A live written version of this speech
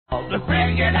Let's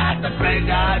bring it at the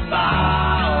Freeker ball.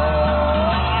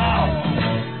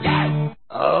 Yeah.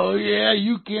 Oh, yeah,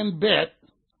 you can bet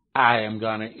I am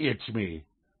gonna itch me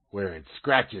where it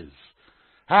scratches.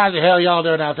 How the hell y'all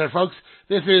doing out there, folks?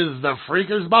 This is the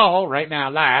Freaker's Ball right now,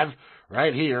 live,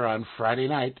 right here on Friday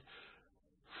night.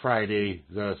 Friday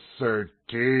the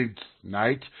 13th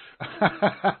night.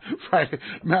 Friday,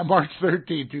 March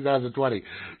 13th, 2020.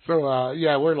 So,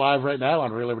 yeah, we're live right now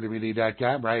on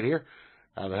RealLibertyMedia.com right here.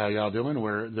 How the hell y'all doing?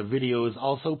 Where the video is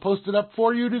also posted up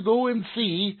for you to go and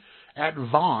see at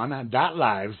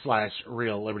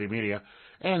vaughn.live/RealLibertyMedia,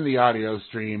 and the audio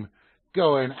stream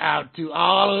going out to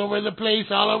all over the place,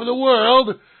 all over the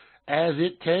world, as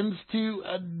it tends to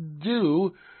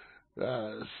do.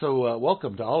 So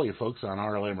welcome to all you folks on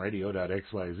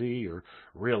rlmradio.xyz or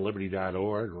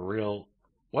realliberty.org or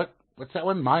what's that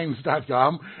one?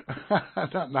 Minds.com.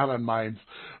 not on Minds.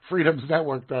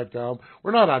 Freedomsnetwork.com.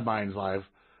 We're not on Minds Live,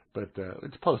 but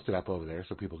it's posted up over there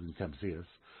so people can come see us.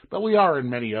 But we are in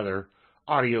many other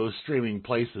audio streaming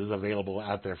places available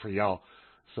out there for y'all.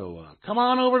 So come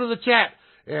on over to the chat.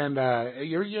 And,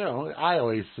 I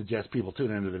always suggest people tune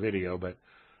into the video, but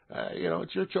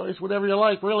it's your choice, whatever you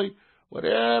like, really.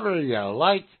 Whatever you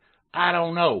like, I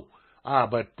don't know.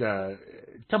 But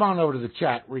come on over to the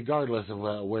chat, regardless of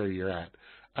where you're at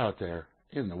out there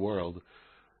in the world.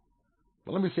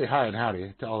 But let me say hi and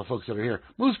howdy to all the folks that are here.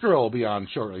 Moosegurl will be on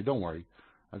shortly, don't worry.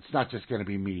 It's not just going to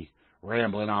be me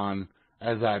rambling on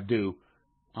as I do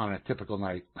on a typical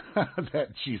night that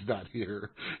she's not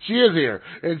here. She is here,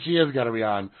 and she is going to be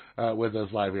on with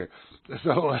us live here.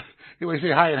 So anyway,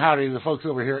 say hi and howdy to the folks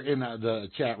over here in the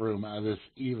chat room this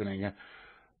evening.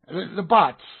 The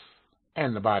bots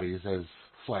and the bodies, as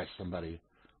Flash somebody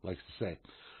likes to say.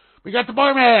 We got the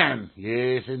barman.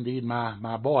 Yes, indeed,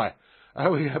 my boy.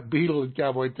 We got Beetle and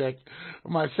Cowboy Tech,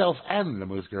 myself and the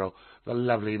Moosegurl, the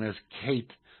lovely Miss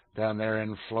Kate down there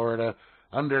in Florida,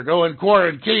 undergoing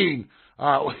quarantine.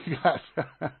 We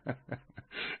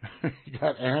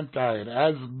got Anti and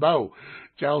Asmo,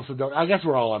 Chelsea. I guess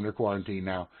we're all under quarantine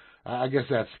now. I guess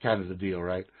that's kind of the deal,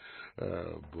 right?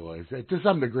 Boys, to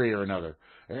some degree or another,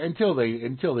 until they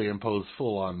impose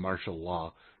full-on martial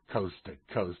law, coast to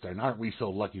coast, and aren't we so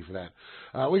lucky for that?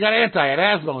 We got Anti and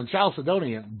Asmo and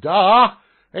Chalcedonian. Duh!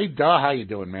 Hey, Duh, how you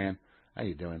doing, man? How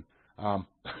you doing?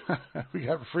 We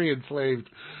got Free Enslaved.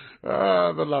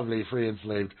 The lovely Free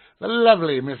Enslaved. The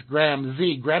lovely Miss Graham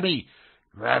Z. Grammy.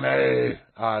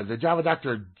 The Java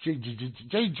Doctor J.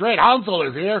 Dredd. Hansel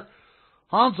is here.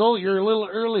 Hansel, you're a little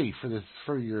early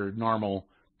for your normal,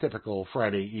 typical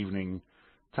Friday evening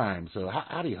time. So,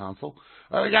 howdy, Hansel.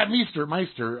 We got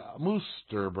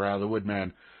Moosterbrow, the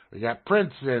Woodman. We got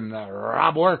Prince and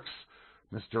Rob Works.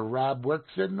 Mr. Rob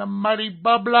Works in the Mighty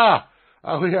Bubbler.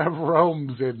 We have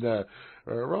Rome's in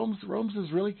Rome's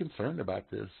is really concerned about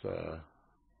this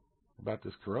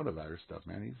coronavirus stuff,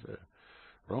 man.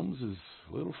 Rome's is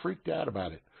a little freaked out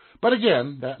about it. But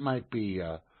again, that might be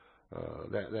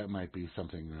that might be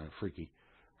something freaky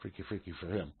for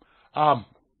him. All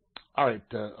right.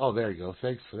 Oh, there you go.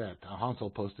 Thanks for that. Hansel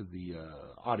posted the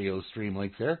audio stream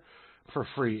link there for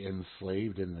Free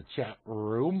Enslaved in the chat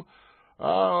room.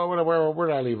 Where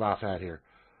did I leave off at here?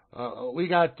 We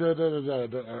got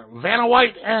Vanna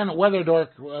White and Weather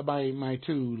Dork, my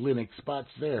two Linux spots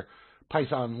there.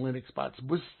 Python Linux spots.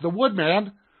 The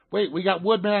Woodman. Wait, we got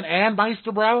Woodman and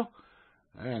Meisterbrow?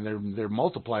 And they're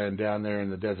multiplying down there in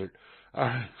the desert.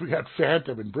 We got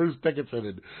Phantom and Bruce Dickinson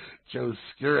and Joe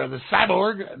Skura, the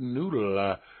Cyborg,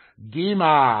 Noodle,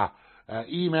 Dima,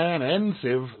 E-Man,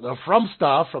 Ensiv, the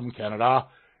Frumsta from Canada.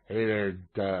 Hey there,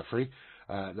 Free.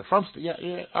 The Frumsta,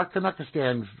 yeah, our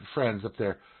Kanakistan friends up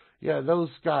there. Yeah, those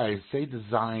guys, they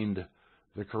designed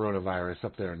the coronavirus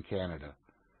up there in Canada.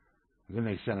 And then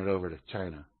they sent it over to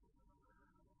China.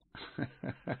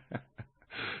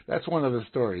 That's one of the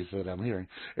stories that I'm hearing.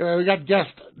 Anyway, we got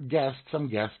some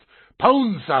guest.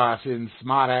 Pone Sauce in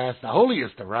Smartass, the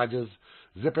holiest of Rajas,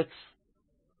 Zippix.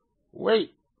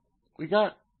 Wait, we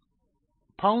got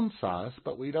Pone Sauce,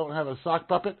 but we don't have a sock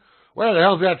puppet? Where the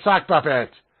hell's that sock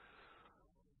puppet?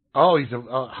 Oh,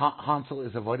 Hansel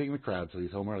is avoiding the crowd, so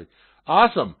he's home early.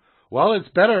 Awesome. Well, it's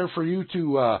better for you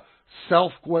to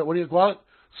what do you call it?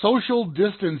 Social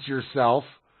distance yourself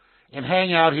and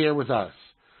hang out here with us,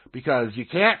 because you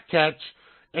can't catch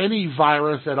any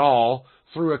virus at all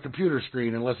through a computer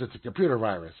screen unless it's a computer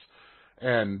virus,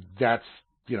 and that's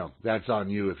on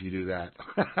you if you do that.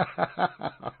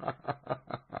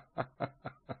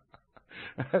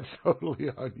 That's totally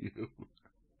on you.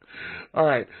 All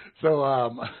right, so,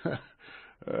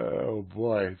 oh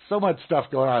boy, so much stuff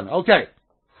going on. Okay,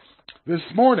 this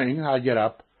morning I get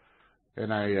up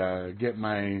and I do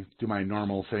my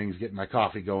normal things, get my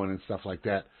coffee going and stuff like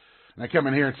that. And I come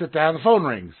in here and sit down, the phone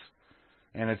rings,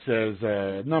 and it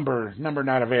says number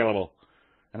not available.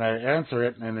 And I answer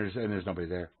it, and there's nobody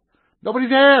there. Nobody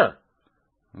there.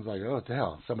 I was like, oh, what the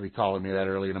hell? Somebody calling me that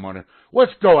early in the morning.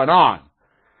 What's going on?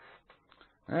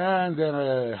 And then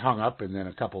I hung up, and then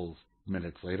a couple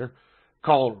minutes later,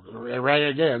 called, rang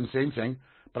again, same thing.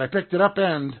 But I picked it up,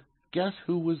 and guess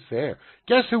who was there?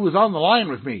 Guess who was on the line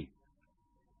with me?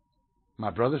 My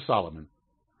brother Solomon.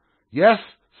 Yes,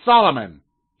 Solomon.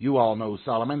 You all know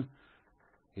Solomon.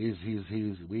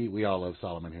 We all love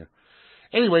Solomon here.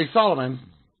 Anyway, Solomon,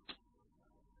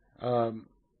 I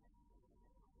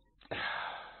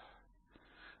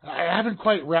haven't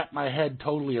quite wrapped my head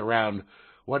totally around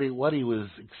what he was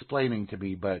explaining to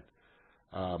me, but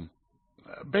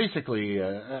basically,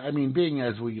 I mean, being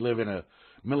as we live in a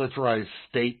militarized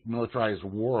state, militarized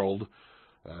world,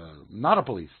 not a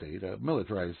police state, a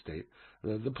militarized state.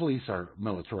 The police are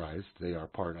militarized. They are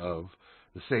part of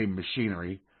the same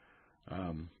machinery.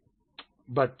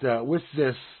 But with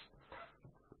this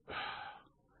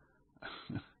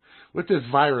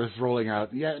virus rolling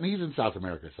out, yeah, and he's in South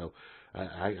America, so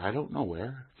I don't know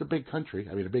where. It's a big country.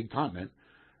 I mean, a big continent.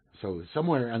 So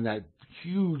somewhere on that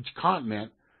huge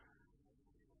continent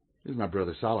is my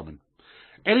brother Solomon.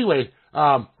 Anyway,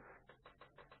 and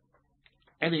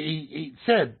he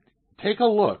said, take a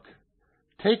look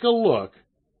at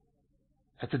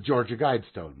the Georgia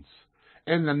Guidestones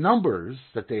and the numbers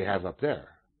that they have up there,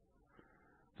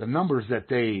 the numbers that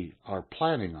they are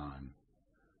planning on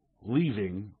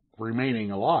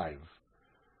remaining alive,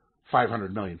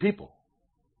 500 million people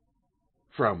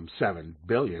from 7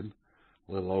 billion,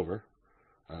 a little over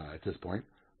at this point.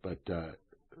 But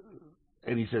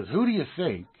and he says, who do you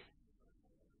think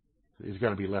is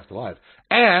going to be left alive?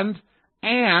 And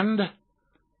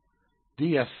do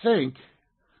you think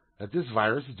that this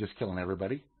virus is just killing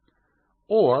everybody,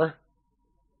 or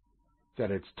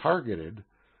that it's targeted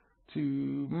to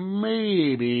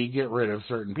maybe get rid of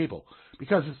certain people?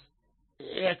 Because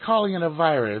calling it a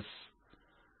virus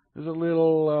is a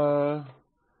little,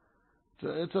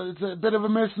 it's a bit of a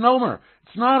misnomer.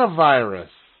 It's not a virus.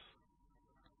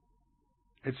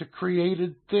 It's a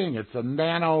created thing. It's a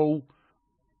nanobot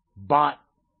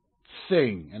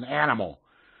thing, an animal.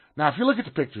 Now, if you look at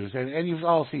the pictures, and you've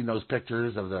all seen those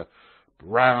pictures of the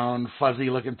round,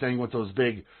 fuzzy-looking thing with those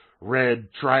big red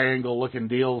triangle-looking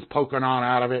deals poking on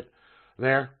out of it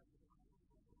there.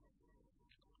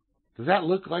 Does that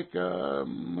look like a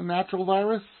natural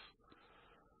virus?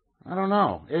 I don't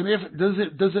know. And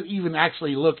does it even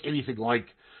actually look anything like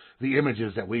the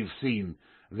images that we've seen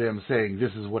them saying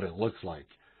this is what it looks like?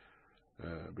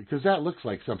 Because that looks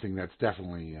like something that's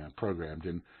definitely programmed.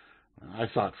 And I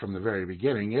thought from the very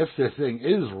beginning, if this thing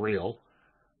is real,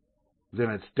 then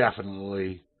it's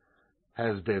definitely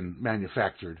has been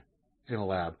manufactured in a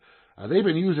lab. They've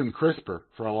been using CRISPR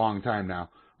for a long time now,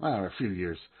 well, a few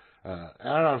years. I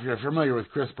don't know if you're familiar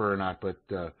with CRISPR or not, but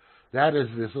that is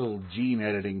this little gene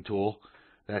editing tool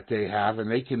that they have, and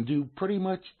they can do pretty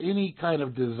much any kind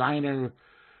of designer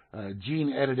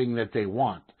gene editing that they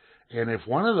want. And if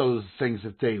one of those things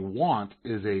that they want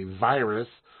is a virus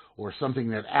or something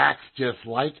that acts just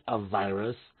like a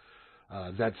virus,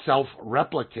 that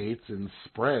self-replicates and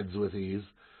spreads with ease,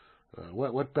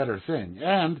 what better thing?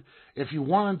 And if you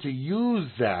wanted to use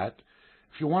that,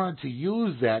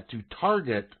 to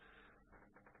target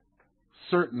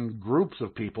certain groups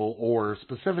of people, or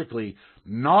specifically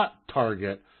not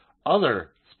target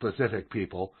other specific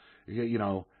people,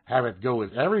 have it go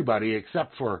with everybody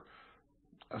except for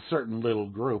a certain little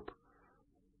group,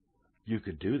 you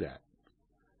could do that.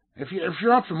 If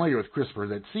you're not familiar with CRISPR,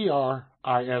 that's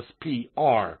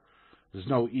CRISPR. There's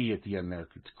no E at the end there.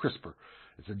 It's CRISPR.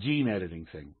 It's a gene editing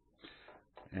thing.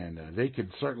 And they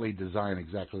could certainly design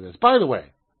exactly this. By the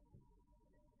way,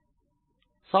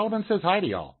 Solomon says hi to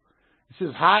y'all. He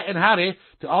says hi and howdy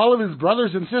to all of his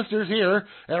brothers and sisters here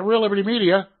at Real Liberty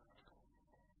Media.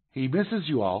 He misses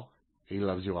you all. He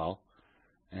loves you all.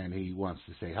 And he wants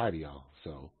to say hi to y'all.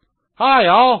 So, hi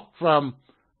y'all from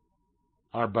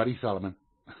our buddy Solomon.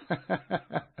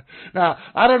 Now,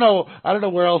 I don't know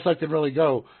where else I can really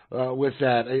go with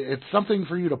that. It's something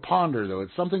for you to ponder, though.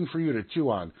 It's something for you to chew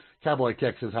on. Cowboy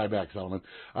Tech says hi back, Solomon.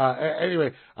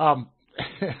 Anyway,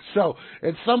 so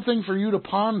it's something for you to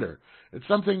ponder. It's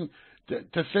something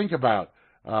to think about,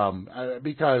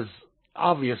 because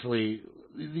obviously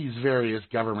these various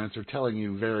governments are telling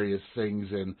you various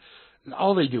things, and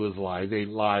all they do is lie. They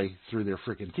lie through their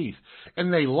freaking teeth.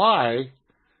 And they lie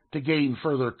to gain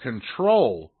further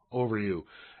control over you.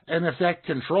 And if that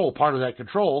control, part of that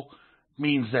control,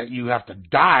 means that you have to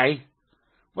die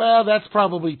Well, that's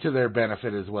probably to their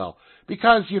benefit as well,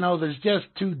 because there's just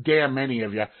too damn many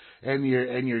of you, and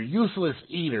you're useless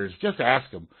eaters. Just ask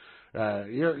them.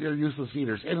 You're useless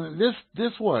eaters, and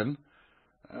this one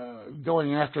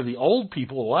going after the old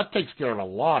people. Well, that takes care of a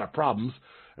lot of problems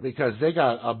because they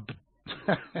got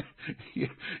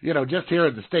just here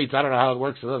in the States. I don't know how it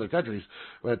works in other countries,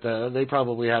 but they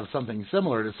probably have something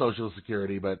similar to Social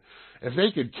Security. But if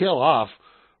they could kill off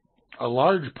a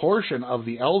large portion of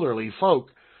the elderly folk,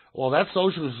 well, that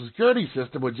Social Security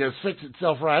system would just fix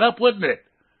itself right up, wouldn't it?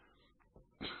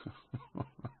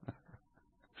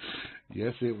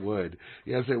 Yes, it would.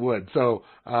 Yes, it would. So,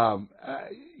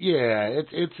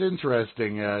 it's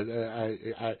interesting.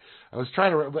 I was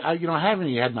trying to, I haven't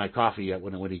even had my coffee yet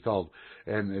when he called,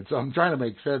 and so I'm trying to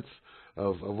make sense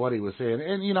of what he was saying.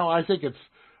 And I think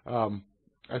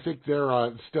I think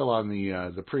they're still on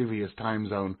the previous time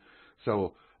zone,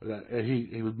 so.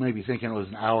 He was maybe thinking it was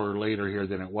an hour later here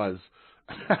than it was.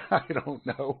 I don't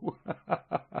know.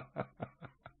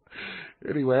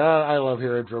 Anyway, I love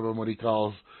hearing from him when he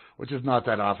calls, which is not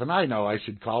that often. I know I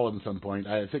should call him some point.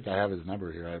 I think I have his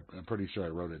number here. I'm pretty sure I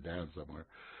wrote it down somewhere.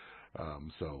 I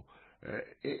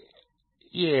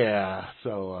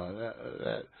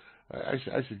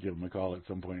should give him a call at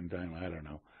some point in time. I don't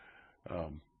know.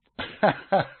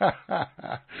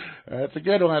 That's a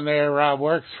good one there, Rob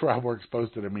Works. Rob Works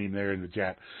posted a meme there in the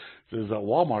chat. It says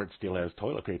Walmart still has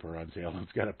toilet paper on sale, and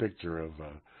it's got a picture of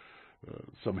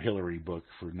some Hillary book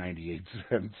for 98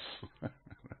 cents.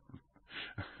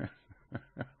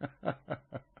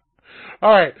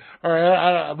 All right.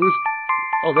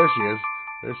 Oh, there she is.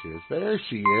 There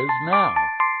she is now.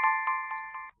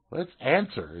 Let's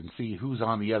answer and see who's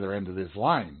on the other end of this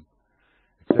line.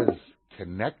 It says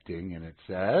connecting, and it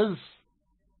says,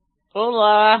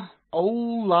 Hola.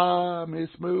 Hola, Miss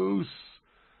Moose.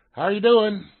 How are you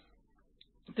doing?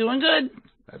 Doing good.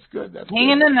 That's good.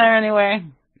 Hanging in there anyway.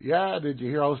 Yeah, did you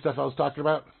hear all the stuff I was talking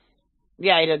about?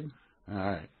 Yeah, I did. All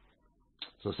right.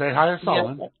 So say hi to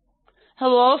Solomon. Yes.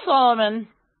 Hello, Solomon.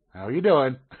 How are you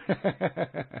doing?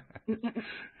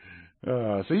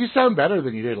 So you sound better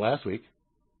than you did last week.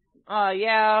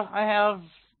 Yeah, I have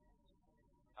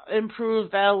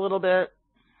improved that a little bit.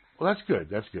 Well, that's good.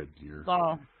 Your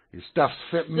stuff's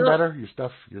fitting better. Your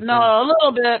a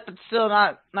little bit, but still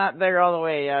not there all the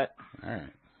way yet. All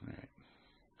right.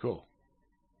 Cool.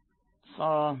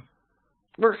 So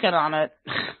working on it.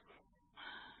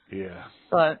 Yeah.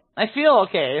 But I feel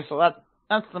okay, so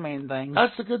that's the main thing.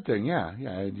 That's the good thing. Yeah.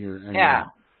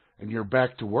 And you're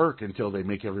back to work until they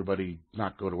make everybody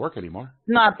not go to work anymore.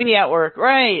 Not be at work,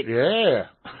 right? Yeah.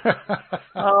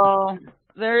 Oh.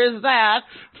 There is that.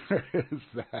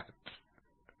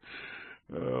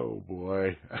 Oh,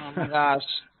 boy. Oh, my gosh.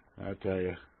 I tell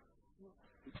you.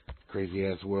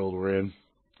 Crazy-ass world we're in.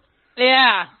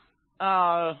 Yeah.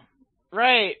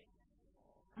 Right.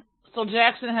 So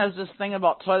Jackson has this thing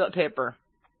about toilet paper.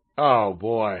 Oh,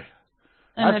 boy.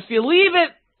 And if you leave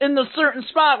it in the certain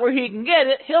spot where he can get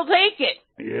it, he'll take it.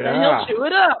 Yeah. And he'll chew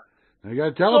it up. I got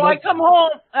to tell him. So I come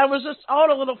home. I was just out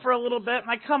for a little bit, and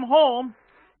I come home.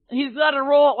 He's got to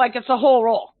roll it like it's a whole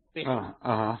roll.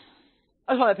 Uh-huh.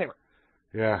 That's toilet paper.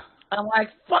 Yeah. I'm like,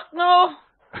 fuck no.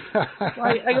 So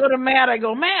I go to Matt. I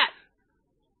go, Matt,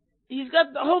 he's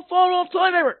got the whole roll of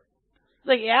toilet paper. He's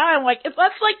like, yeah. I'm like, that's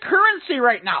like currency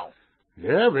right now.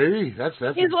 Yeah, baby. That's.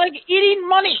 He's like eating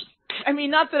money. I mean,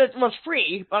 not that it was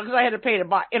free, because I had to pay to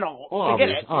buy, to get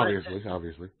it. Obviously.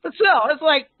 But still, it's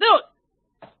like,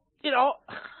 dude,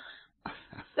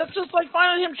 that's just like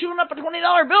finding him chewing up a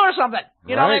 $20 bill or something.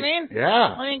 You know what I mean? Yeah.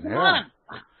 I mean, come on.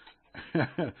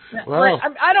 Well,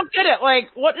 I don't get it. Like,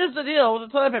 what is the deal with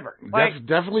the toilet paper? Like,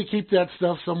 definitely keep that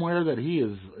stuff somewhere that he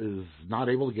is not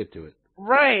able to get to it.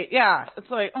 Right, yeah. It's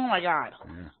like, oh my God.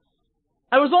 Yeah.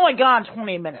 I was only gone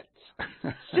 20 minutes.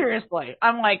 Seriously.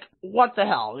 I'm like, what the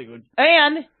hell, dude?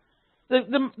 And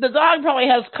the dog probably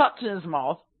has cuts in his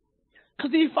mouth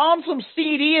because he found some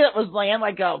CD that was laying,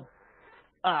 like a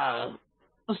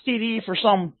CD for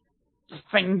some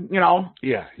thing,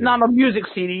 Yeah. Not a music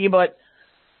CD, but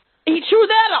he chewed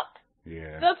that up.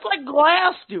 Yeah. That's like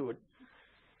glass, dude.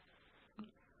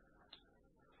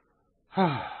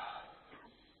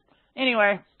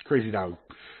 Anyway. Crazy dog.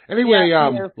 Anyway,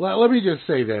 yeah, let me just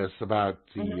say this about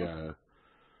the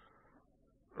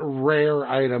rare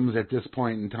items at this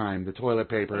point in time. The toilet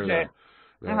paper, okay.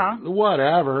 the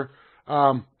whatever.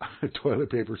 Toilet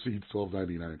paper seeds,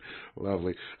 $12.99.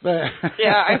 Lovely.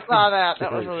 Yeah, I saw that.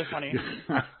 That was really funny.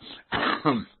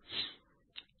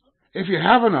 If you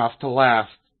have enough to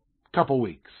last a couple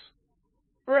weeks,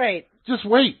 right? Just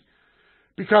wait,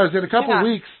 because in a couple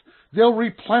weeks they'll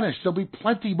replenish. There'll be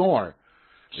plenty more.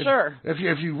 Sure.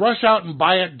 If you rush out and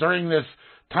buy it during this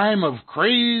time of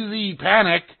crazy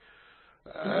panic,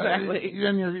 exactly.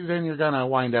 then you're gonna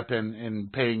wind up in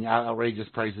paying outrageous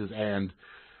prices and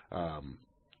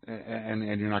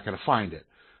you're not gonna find it.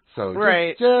 So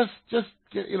right. just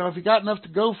if you got enough to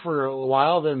go for a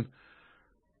while, then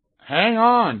hang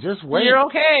on, just wait. You're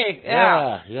okay.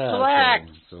 Yeah. Relax.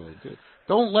 So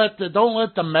don't let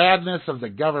the madness of the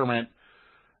government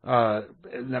and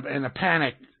the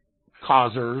panic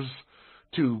causers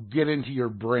to get into your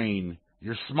brain.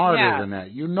 You're smarter than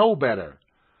that. You know better.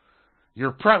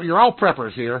 You're all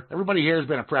preppers here. Everybody here has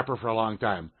been a prepper for a long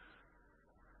time.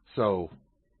 So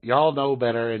y'all know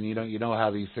better, and you know how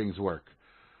these things work.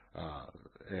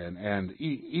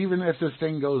 Even if this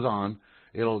thing goes on,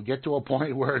 it'll get to a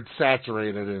point where it's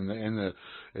saturated, and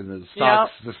the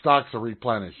stocks the stocks are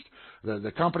replenished.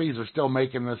 The companies are still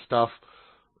making this stuff,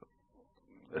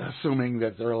 assuming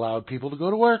that they're allowed people to go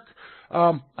to work.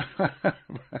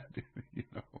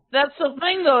 That's the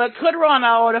thing, though. It could run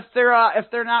out if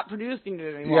they're not producing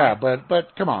it anymore. Yeah,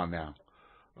 but come on now.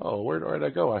 Oh, where did I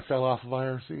go? I fell off of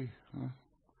IRC.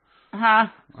 You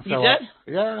did?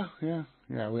 Yeah.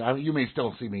 You may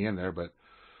still see me in there, but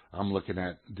I'm looking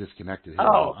at disconnected here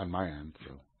on my end.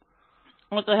 So.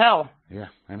 What the hell? Yeah,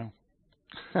 I know.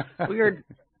 Weird.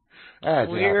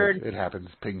 Weird. It happens.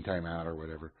 Ping time out or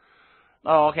whatever.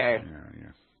 Oh, okay.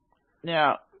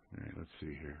 Yeah. All right, let's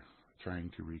see here.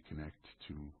 Trying to reconnect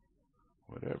to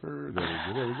whatever.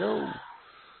 There we go.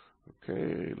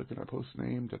 Okay, looking at post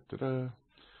name.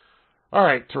 All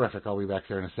right, terrific. I'll be back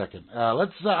there in a second. I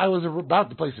was about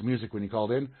to play some music when you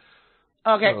called in.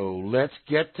 Okay. So let's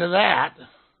get to that.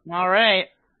 All right.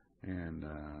 And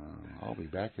I'll be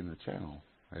back in the channel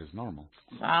as normal.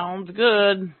 Sounds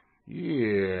good.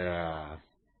 Yeah.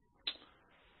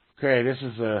 Okay, this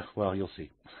is well, you'll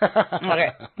see.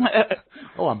 Okay.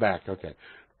 Oh, I'm back. Okay.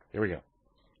 Here we go.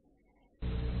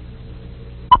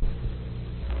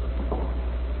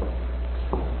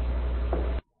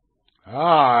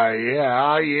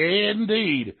 Yeah,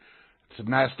 indeed. Some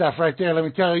nice stuff right there, let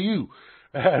me tell you.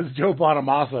 As Joe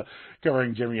Bonamassa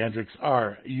covering Jimi Hendrix,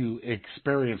 Are You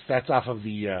Experienced? That's off of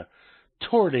the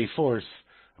Tour de Force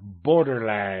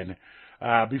Borderline.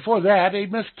 Before that, a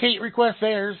Miss Kate request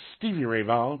there, Stevie Ray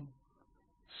Vaughan.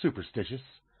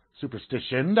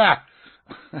 Superstition.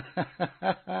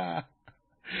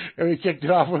 And we kicked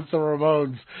it off with the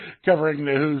Ramones covering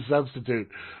the Who's Substitute.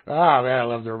 Oh, man, I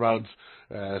love the Ramones.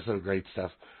 So great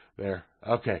stuff there.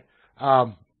 Okay.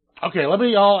 Okay, let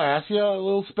me all ask you a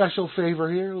little special favor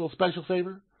here.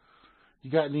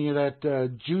 You got any of that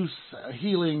juice,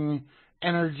 healing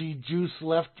energy juice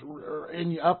left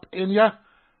up in you?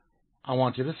 I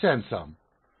want you to send some.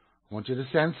 I want you to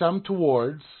send some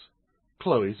towards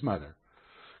Chloe's mother.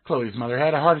 Chloe's mother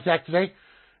had a heart attack today,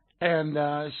 and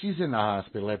she's in the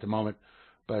hospital at the moment,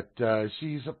 but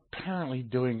she's apparently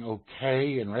doing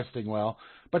okay and resting well,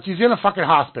 but she's in a fucking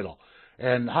hospital,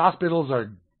 and hospitals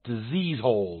are disease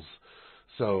holes.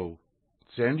 So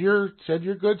send your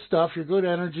good stuff, your good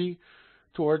energy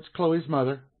towards Chloe's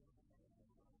mother.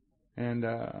 And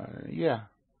I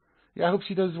hope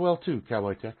she does well too,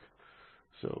 Cowboy Tech.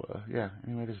 So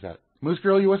anyway, there's that. Moose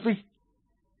Girl, you with me?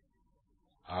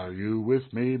 Are you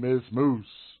with me, Miss Moose?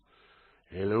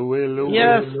 Hello.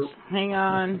 Yes, hello. hang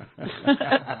on.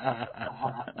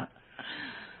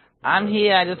 I'm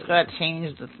here, I just gotta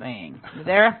change the thing. You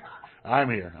there?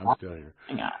 I'm here. I'm still here.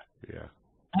 Hang on. Yeah.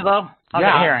 Hello? Okay,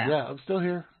 here I am. Yeah, I'm still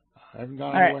here. I haven't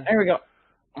gone All anywhere. right, there we go.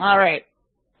 All right.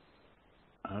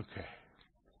 Okay.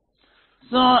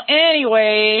 So,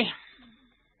 anyway.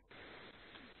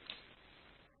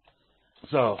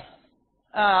 So.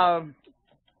 I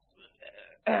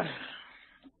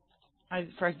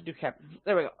tried to do Captain.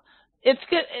 There we go. It's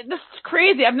good. This is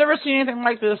crazy. I've never seen anything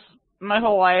like this in my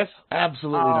whole life.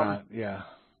 Absolutely not. Yeah.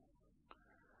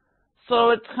 So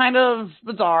it's kind of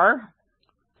bizarre.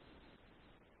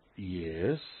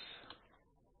 Yes.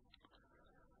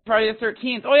 Friday the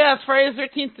 13th. Oh, yeah, it's Friday the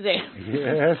 13th today.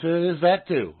 Yes, it is that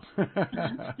too.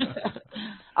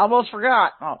 Almost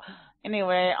forgot. Oh,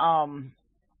 anyway,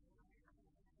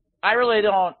 I really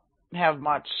don't have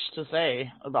much to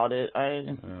say about it.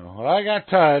 Well, I got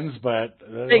tons, but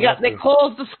they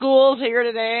closed the schools here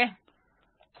today.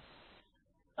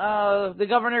 The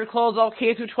governor closed all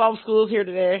K through 12 schools here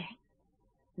today.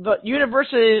 But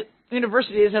universities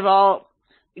have all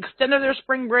extended their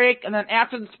spring break, and then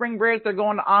after the spring break, they're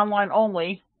going to online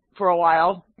only for a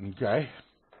while. Okay.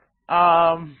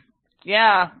 Yeah.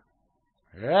 Yeah,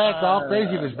 it's all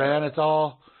craziness, man. It's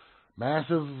all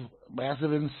massive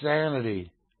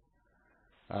insanity.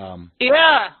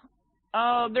 Yeah.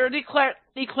 They're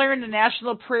declaring the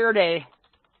National Prayer Day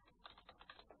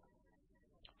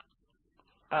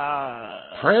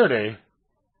Prayer Day?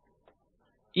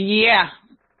 Yeah.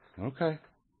 Okay.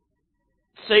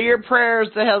 Say your prayers,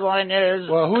 the headline is.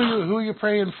 Well, who are you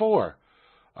praying for?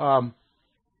 Are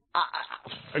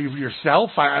you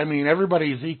yourself? I mean,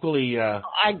 everybody's equally... I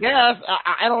guess.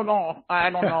 I don't know. I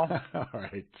don't know.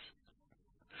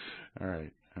 All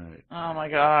right. Oh, my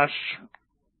gosh.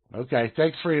 Okay,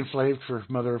 thanks, Free Enslaved, for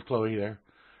Mother of Chloe there.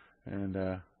 And,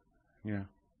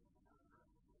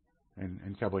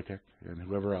 and Cowboy Tech, and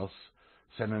whoever else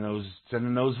sending those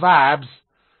vibes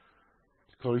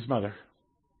to Chloe's mother.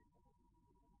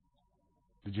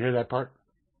 Did you hear that part?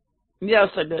 Yes,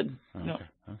 I did. Oh,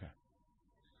 okay.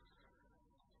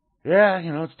 Yeah,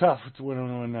 it's tough. It's when I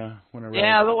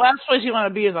yeah, the last place you want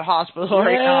to be is a hospital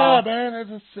right now. Yeah,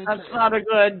 man, that's not a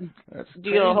good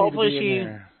deal. Hopefully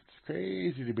It's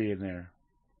crazy to be in there.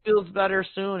 Feels better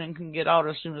soon and can get out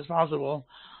as soon as possible.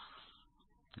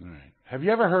 All right. Have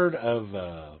you ever heard of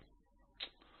a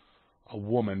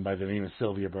woman by the name of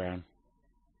Sylvia Browne?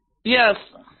 Yes.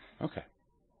 Okay.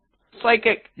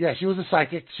 Psychic. Yeah, she was a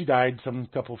psychic. She died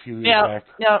few years back.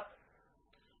 Yeah.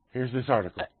 Here's this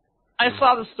article. I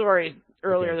saw the story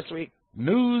earlier this week.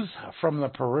 News from the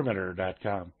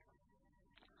perimeter.com.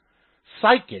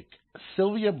 Psychic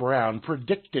Sylvia Browne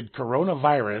predicted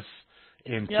coronavirus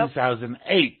in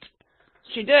 2008.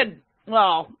 She did.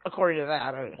 Well, according to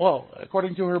that. Well,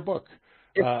 according to her book.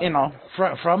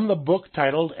 From the book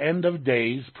titled End of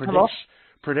Days,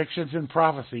 Predictions and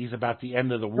Prophecies About the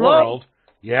End of the World.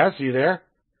 Yes, you there?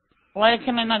 Why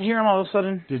can I not hear him all of a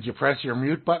sudden? Did you press your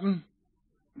mute button?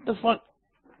 The fuck?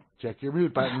 Check your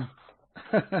mute button.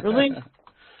 Really?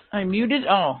 I muted?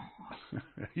 Oh.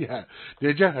 Yeah.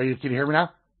 Did you? Can you hear me now?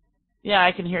 Yeah,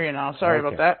 I can hear you now. Sorry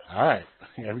about that. All right.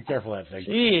 Yeah, be careful of that thing.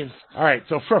 Jeez. All right.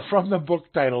 So from the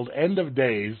book titled End of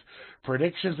Days,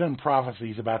 Predictions and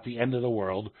Prophecies About the End of the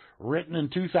World, written in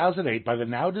 2008 by the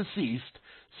now deceased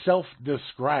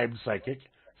self-described psychic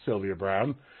Sylvia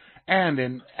Browne, and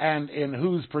in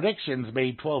whose predictions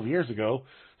made 12 years ago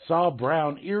saw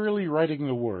Browne eerily writing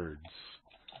the words,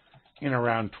 in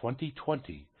around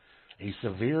 2020, a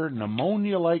severe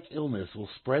pneumonia-like illness will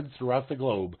spread throughout the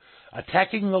globe,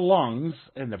 attacking the lungs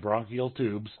and the bronchial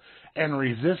tubes and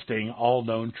resisting all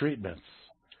known treatments.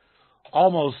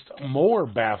 Almost more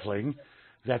baffling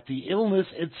that the illness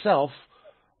itself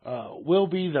will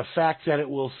be the fact that it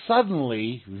will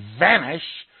suddenly vanish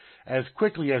as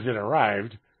quickly as it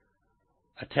arrived,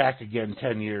 attack again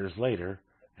 10 years later,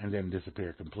 and then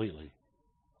disappear completely.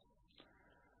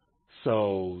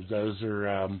 So those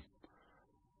are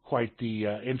quite the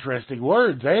interesting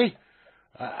words, eh?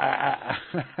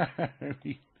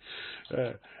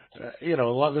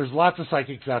 There's lots of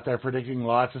psychics out there predicting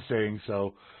lots of things.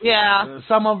 So yeah,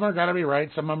 some of them are gonna be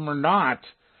right, some of them are not.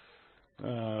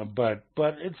 But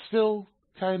it's still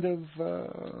kind of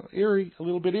eerie, a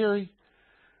little bit eerie.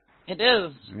 It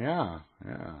is. Yeah.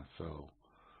 So.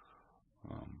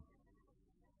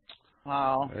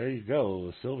 Wow. There you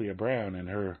go, Sylvia Browne and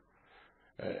her.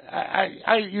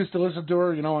 I used to listen to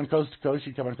her, on Coast to Coast.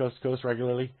 She'd come on Coast to Coast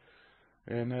regularly,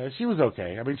 and she was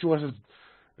okay. I mean, she wasn't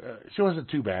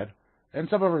too bad, and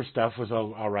some of her stuff was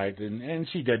all right, and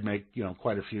she did make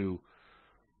quite a few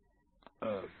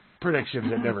predictions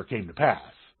that never came to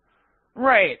pass.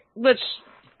 Right, which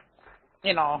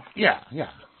Yeah.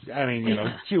 I mean,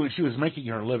 she was making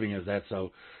her living as that,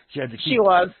 so she had to keep.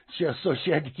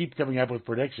 She had to keep coming up with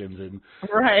predictions, and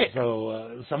right.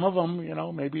 So some of them,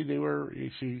 maybe they were.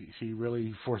 She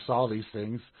really foresaw these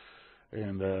things,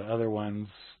 and other ones,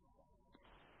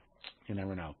 you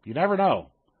never know. You never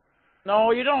know.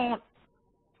 No, you don't.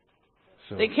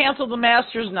 So, they canceled the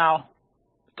Masters now,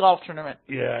 golf tournament.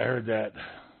 Yeah, I heard that.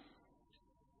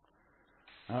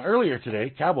 Earlier today,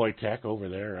 Cowboy Tech over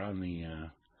there on the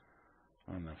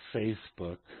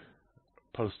Facebook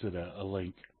posted a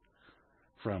link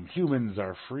from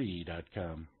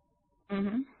humansarefree.com.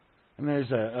 Mm-hmm. And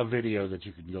there's a video that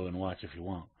you can go and watch if you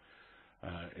want.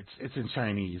 It's in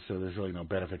Chinese, so there's really no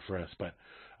benefit for us. But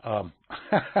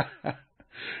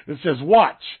it says,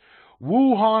 watch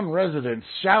Wuhan residents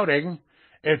shouting,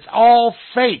 "It's all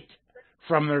fake,"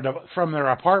 from their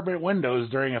apartment windows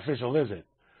during official visit.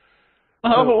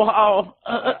 Oh, wow.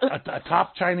 A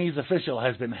top Chinese official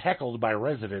has been heckled by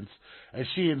residents as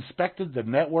she inspected the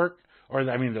network,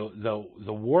 the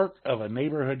work of a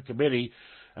neighborhood committee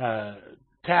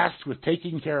tasked with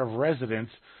taking care of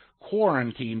residents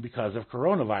quarantined because of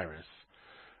coronavirus.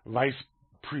 Vice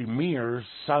Premier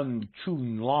Sun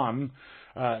Chun-lan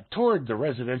toured the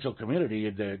residential community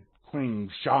in the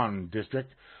Qingshan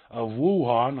district of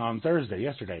Wuhan on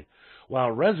yesterday,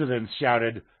 while residents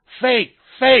shouted, "Fake,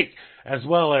 fake," as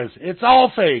well as "It's all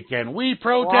fake and we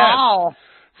protest." Wow.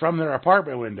 from their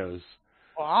apartment windows.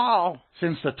 Wow.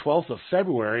 Since the 12th of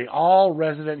February, all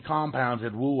resident compounds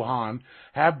in Wuhan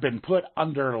have been put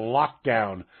under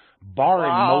lockdown,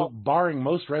 barring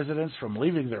most residents from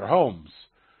leaving their homes.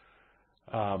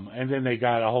 And then they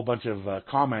got a whole bunch of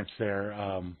comments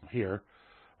there here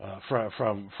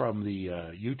from the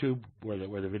YouTube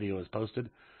where the video is posted.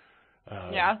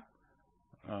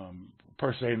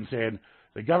 Person saying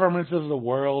the governments of the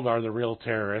world are the real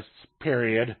terrorists.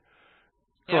 Period.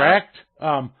 Yeah. Correct.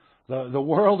 The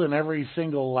world and every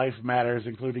single life matters,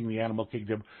 including the animal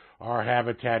kingdom. Our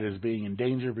habitat is being in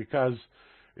danger because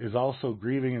is also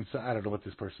grieving, and I don't know what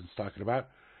this person's talking about,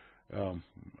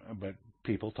 but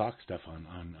people talk stuff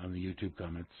on the YouTube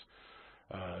comments.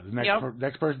 The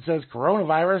next person says,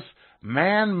 coronavirus,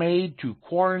 man-made to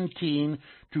quarantine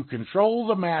to control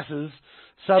the masses,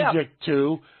 subject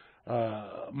to,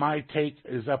 my take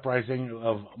is uprising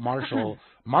of martial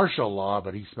law,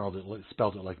 but he spelled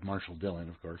it like Marshall Dillon,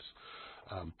 of course.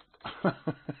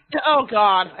 Oh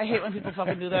God, I hate when people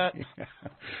fucking do that.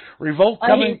 Revolt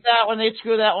coming. I hate that when they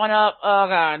screw that one up. Oh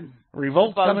God.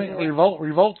 Revolt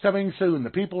coming soon.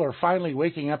 The people are finally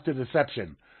waking up to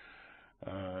deception.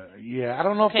 I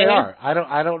don't know if they are. I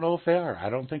don't know if they are.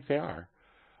 I don't think they are.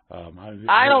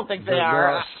 I don't think they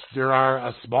are. There are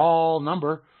a small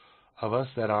number of us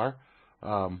that are.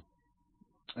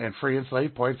 And Free and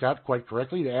Slave points out quite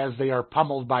correctly, as they are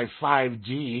pummeled by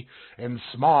 5G and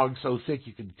smog so thick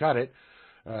you can cut it.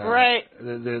 Right.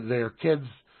 Their kids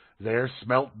there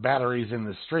smelt batteries in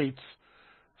the streets.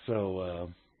 So,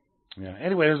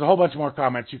 Anyway, there's a whole bunch more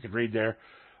comments you could read there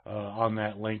on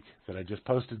that link that I just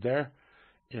posted there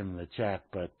in the chat.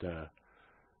 But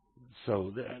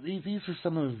these are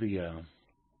some of the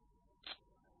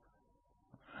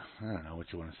I don't know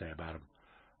what you want to say about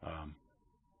them.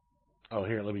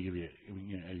 Here, let me give you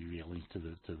a link to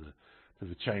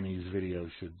the Chinese video.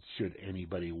 Should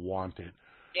anybody want it?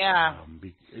 Yeah.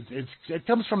 It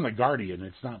comes from the Guardian.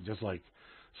 It's not just like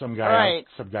some guy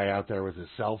out there with his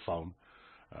cell phone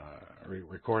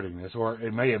recording this, or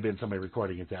it may have been somebody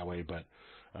recording it that way, but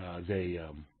they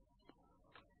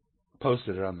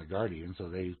posted it on the Guardian, so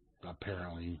they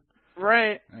apparently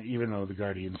even though the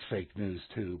Guardian's fake news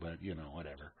too, but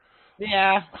whatever.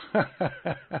 Yeah.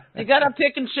 You gotta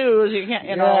pick and choose. You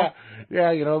can't, know.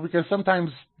 Yeah, because sometimes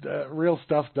real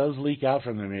stuff does leak out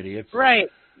from them idiots. Right.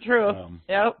 True.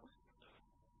 Yep.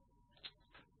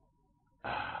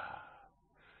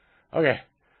 Okay.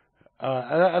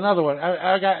 Another one.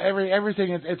 I got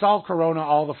everything. It's all Corona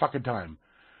all the fucking time.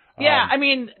 Yeah,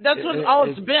 that's what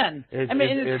it's been.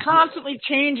 It's constantly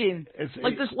changing.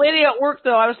 Like this lady at work,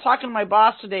 though, I was talking to my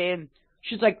boss today, and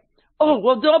she's like, oh,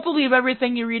 well, don't believe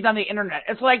everything you read on the internet.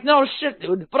 It's like, no shit,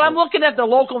 dude. But I'm looking at the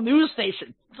local news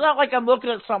station. It's not like I'm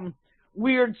looking at some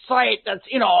weird site that's,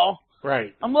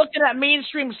 Right. I'm looking at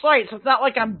mainstream sites. It's not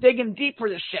like I'm digging deep for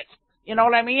this shit. You know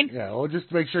what I mean? Yeah, well,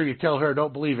 just make sure you tell her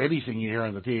don't believe anything you hear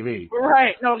on the TV.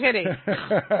 Right, no kidding.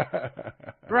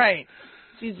 Right.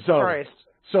 Jesus Christ.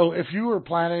 So if you were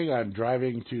planning on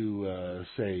driving to,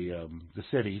 say, the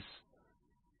cities...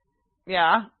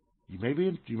 Yeah. You may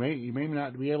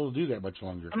not be able to do that much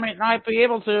longer. I might not be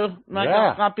able to.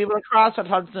 Not be able to cross at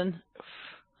Hudson.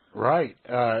 Right.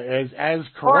 As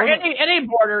Corona, or any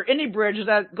border, any bridge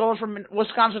that goes from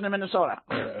Wisconsin to Minnesota.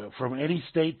 From any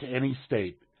state to any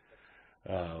state.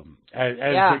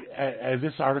 As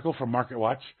this article from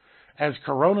MarketWatch, as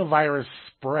coronavirus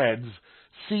spreads,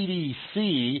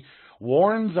 CDC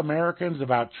warns Americans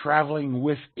about traveling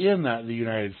within the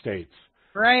United States.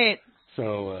 Right.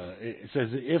 So it says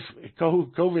if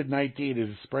COVID-19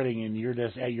 is spreading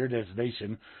at your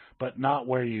destination, but not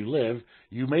where you live,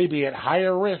 you may be at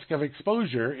higher risk of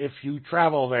exposure if you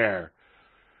travel there.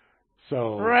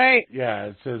 So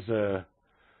it says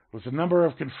with the number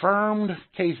of confirmed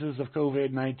cases of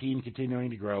COVID-19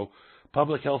 continuing to grow,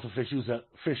 public health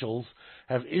officials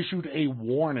have issued a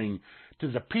warning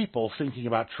to the people thinking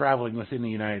about traveling within the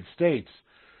United States.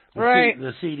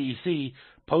 The CDC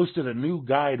posted a new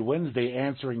guide Wednesday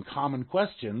answering common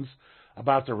questions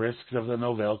about the risks of the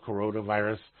novel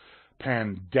coronavirus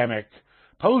pandemic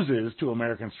poses to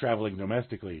Americans traveling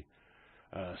domestically.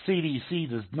 CDC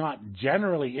does not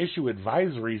generally issue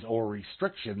advisories or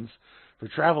restrictions for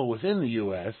travel within the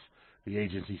U.S., the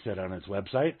agency said on its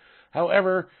website.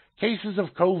 However, cases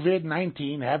of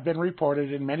COVID-19 have been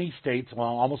reported in many states, well,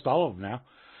 almost all of them now,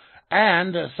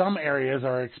 and some areas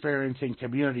are experiencing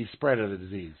community spread of the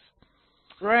disease.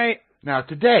 Right. Now,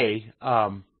 today,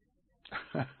 the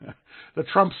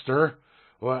Trumpster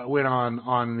went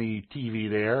on the TV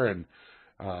there and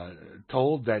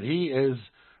told that he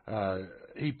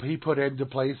put into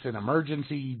place an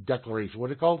emergency declaration.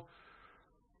 What is it called?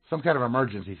 some kind of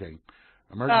emergency thing.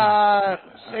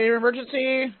 State of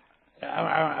emergency.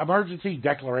 Emergency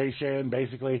declaration,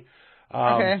 basically.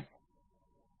 Okay.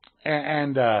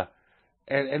 And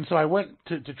so I went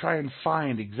to try and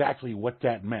find exactly what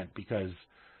that meant, because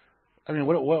I mean,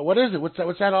 what is it? What's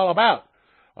that all about?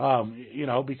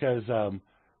 Because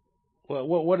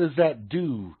what does that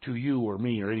do to you or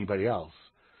me or anybody else?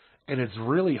 And it's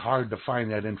really hard to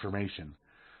find that information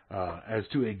as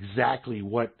to exactly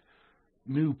what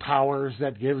new powers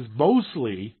that gives.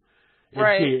 Mostly,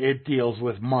 it deals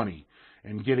with money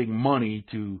and getting money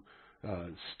to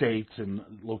states and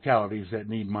localities that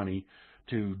need money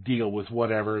to deal with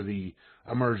whatever the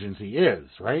emergency is,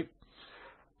 right?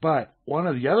 But one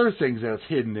of the other things that's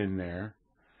hidden in there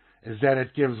is that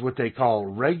it gives what they call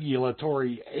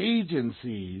regulatory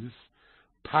agencies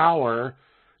power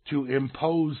to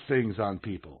impose things on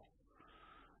people.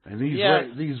 And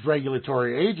these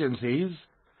regulatory agencies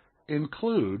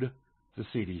include the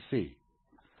CDC,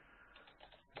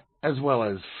 as well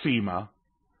as FEMA,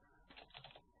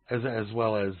 as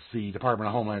well as the Department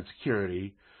of Homeland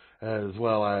Security, as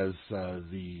well as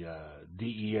the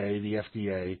DEA, the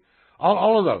FDA.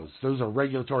 All of those are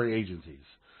regulatory agencies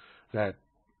that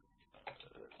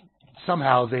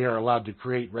somehow they are allowed to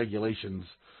create regulations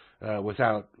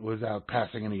without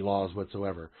passing any laws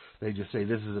whatsoever. They just say,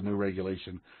 this is a new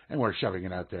regulation, and we're shoving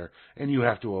it out there, and you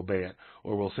have to obey it,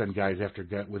 or we'll send guys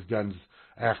with guns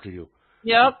after you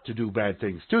to do bad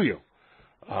things to you.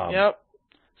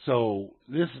 So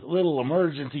this little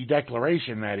emergency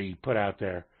declaration that he put out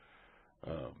there,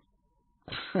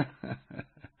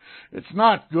 it's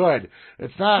not good.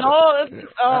 It's not. No,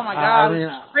 oh my God, I mean,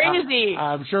 it's crazy.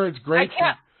 I'm sure it's great.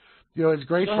 It's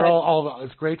great for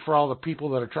it's great for all the people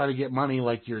that are trying to get money,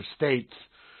 like your states.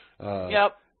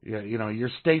 Your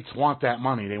states want that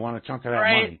money. They want a chunk of that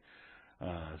money.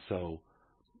 So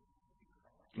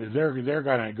they're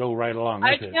gonna go right along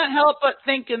with it. I can't help but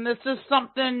thinking this is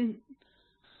something.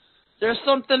 There's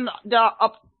something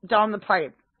up down the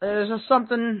pipe. There's just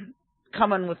something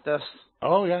coming with this.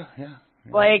 Oh yeah.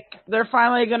 Like, they're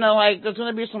finally gonna, there's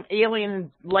gonna be some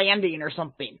alien landing or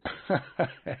something. Something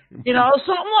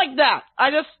like that.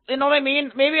 I just, you know what I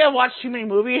mean? Maybe I watched too many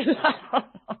movies.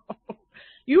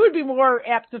 You would be more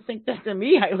apt to think that than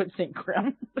me, I would think,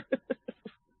 Grim.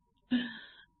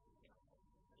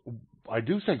 I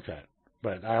do think that,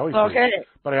 but I always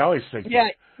think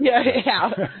that. Yeah.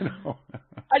 No.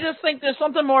 I just think there's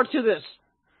something more to this.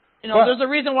 There's a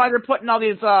reason why they're putting all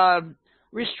these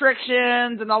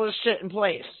restrictions and all this shit in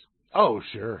place. Oh,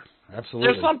 sure.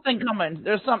 Absolutely. There's something coming.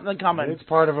 It's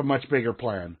part of a much bigger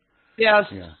plan.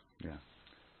 Yes. Yeah.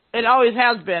 It always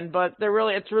has been, but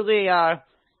it's really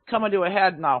coming to a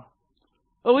head now.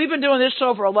 Well, we've been doing this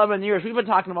show for 11 years. We've been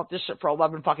talking about this shit for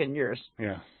 11 fucking years.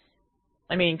 Yeah.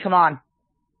 I mean, come on.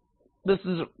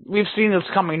 We've seen this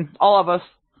coming, all of us.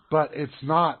 But it's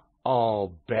not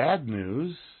all bad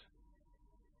news.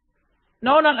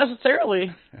 No, not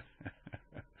necessarily.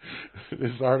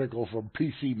 This article from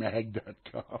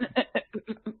PCMag.com.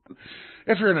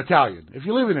 If you're an Italian, if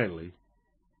you live in Italy,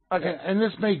 and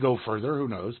this may go further, who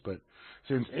knows, but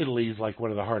since Italy is like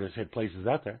one of the hardest hit places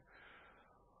out there,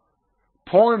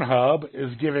 Pornhub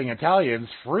is giving Italians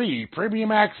free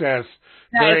premium access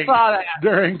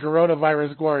during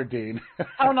coronavirus quarantine.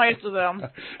 How nice of them.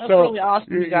 That's really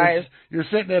awesome, you guys. You're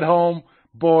sitting at home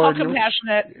bored. How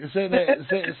compassionate.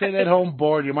 You're sitting at home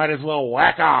bored. You might as well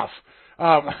whack off.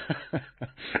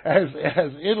 As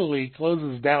Italy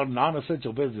closes down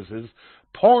non-essential businesses,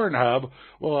 Pornhub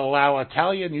will allow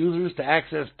Italian users to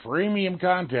access premium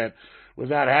content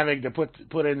without having to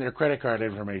put in their credit card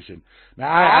information.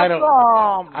 Now,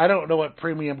 I don't know what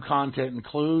premium content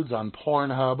includes on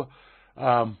Pornhub.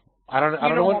 I've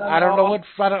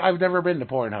never been to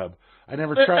Pornhub. I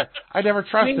never trusted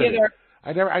it.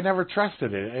 I never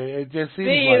trusted it. It just seems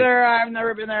Me either. I've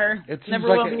never been there. It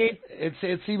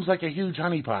seems like a huge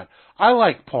honeypot. I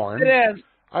like porn. It is.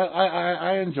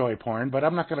 I enjoy porn, but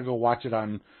I'm not going to go watch it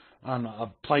on a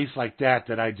place like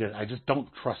that I just don't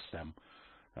trust them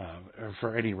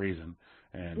for any reason.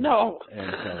 No.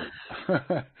 And so,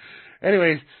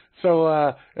 anyways,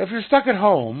 so if you're stuck at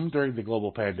home during the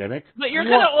global pandemic, but you're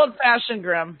kind of old-fashioned,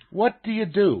 Grim. What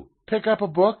do? Pick up a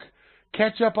book?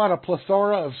 Catch up on a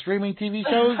plethora of streaming TV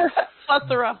shows?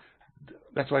 Plethora.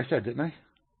 That's what I said, didn't I?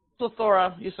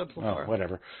 Plethora. You said plethora. Oh,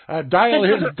 whatever. Dial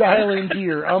into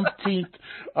your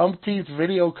umpteenth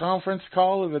video conference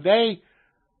call of the day.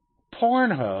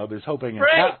 Pornhub is hoping...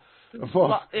 Right.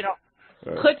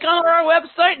 Click on our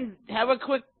website and have a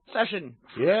quick session.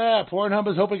 Yeah, Pornhub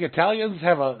is hoping Italians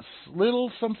have a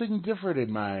little something different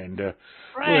in mind.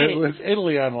 Right. With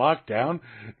Italy on lockdown,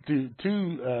 to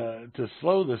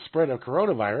slow the spread of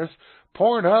coronavirus,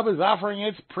 Pornhub is offering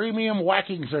its premium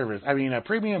whacking service. I mean, a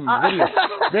premium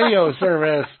video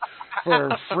service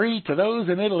for free to those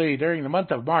in Italy during the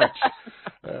month of March.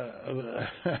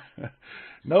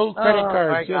 No credit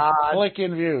cards, just click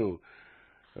and view.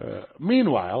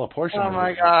 Meanwhile, a portion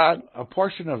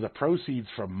of the proceeds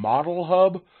from Model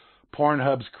Hub,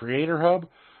 Pornhub's creator hub,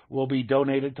 will be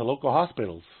donated to local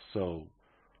hospitals. So,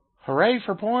 hooray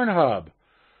for Pornhub!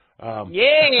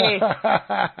 Yay!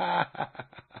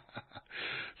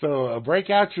 So break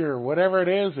out your whatever it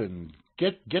is and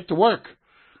get to work.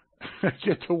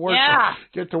 Get to work. Yeah.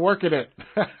 Get to work at it.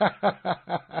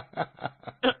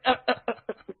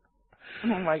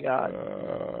 Oh my God.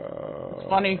 It's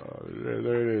funny.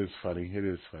 It is funny. It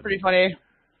is funny. Pretty funny.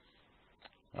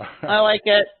 I like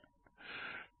it.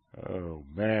 Oh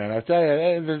man, I tell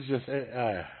you, this is just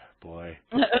boy.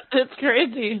 It's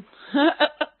crazy.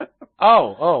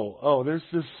 Oh, there's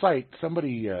this site.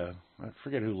 Somebody, I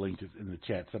forget who linked it in the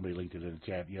chat. Somebody linked it in the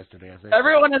chat yesterday, I think.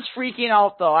 Everyone is freaking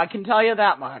out, though. I can tell you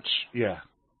that much. Yeah.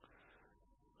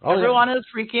 Everyone is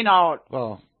freaking out.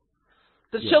 Well,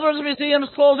 the Children's Museum's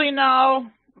closing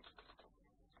now.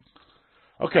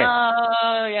 Okay.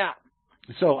 Yeah.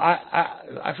 So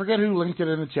I forget who linked it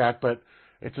in the chat, but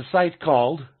it's a site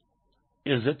called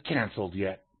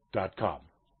isitcanceledyet.com.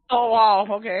 Oh, wow.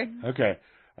 Okay. Okay.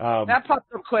 That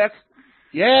popped up quick.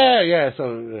 Yeah.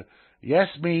 So yes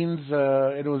means,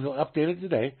 it was updated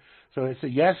today. So it's a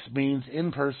yes means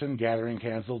in-person gathering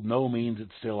canceled. No means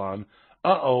it's still on.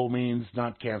 Uh-oh means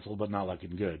not canceled, but not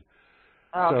looking good.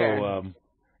 Okay. So,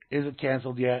 is it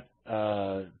canceled yet?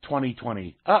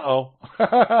 2020. Uh-oh.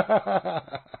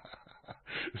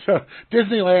 So,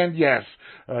 Disneyland, yes.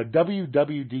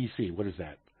 WWDC, what is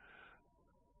that?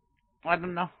 I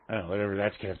don't know. Oh, whatever,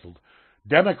 that's canceled.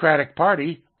 Democratic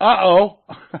Party, uh-oh.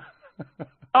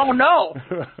 Oh, no.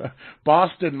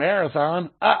 Boston Marathon,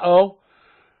 uh-oh.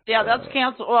 Yeah, that's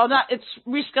canceled. Well, it's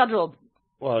rescheduled.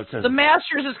 Well, it says the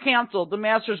Masters is canceled. The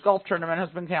Masters golf tournament has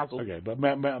been canceled. Okay, but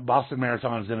Boston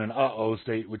Marathon is in an uh-oh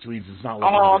state, which means it's not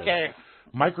looking good. Okay.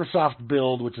 Microsoft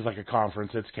Build, which is like a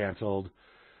conference, it's canceled.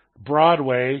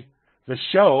 Broadway, the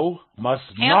show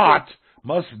must not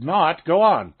go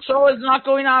on. Show is not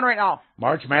going on right now.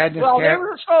 March Madness. Well,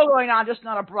 there's a show going on, just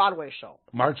not a Broadway show.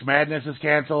 March Madness is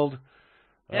canceled.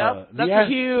 Yep, that's a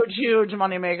huge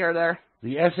moneymaker there.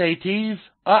 The SATs,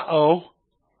 uh-oh.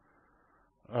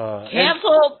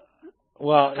 Canceled.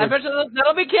 Well, I bet you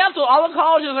that'll be canceled. All the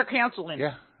colleges are canceling.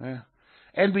 Yeah.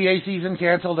 NBA season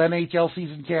canceled, NHL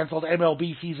season canceled,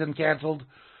 MLB season canceled.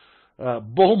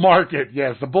 Bull market,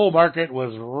 yes, the bull market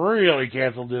was really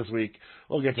canceled this week.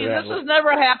 We'll get to that. This has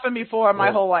never happened before in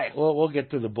my whole life. We'll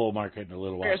get to the bull market in a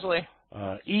little while. Seriously.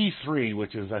 E3,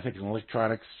 which is I think an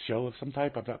electronics show of some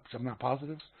type. I'm not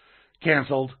positive.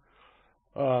 Canceled.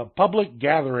 Public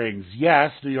gatherings,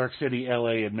 yes, New York City,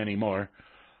 LA, and many more.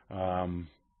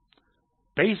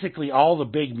 Basically all the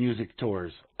big music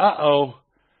tours.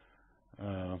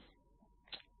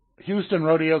 Houston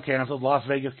Rodeo canceled. Las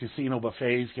Vegas Casino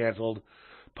Buffets canceled.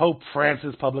 Pope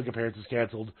Francis public appearances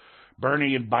canceled.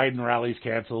 Bernie and Biden rallies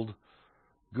canceled.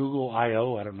 Google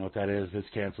I.O., I don't know what that is, it's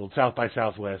canceled. South by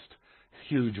Southwest,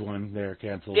 huge one there,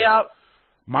 canceled. Yep.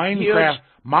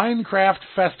 Minecraft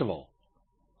Festival,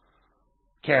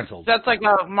 canceled. That's like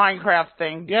a Minecraft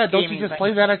thing. Yeah, don't you just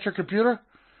play that at your computer?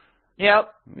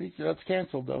 Yep. That's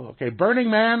canceled, though. Okay, Burning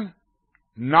Man,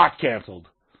 not canceled.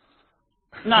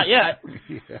 Not yet.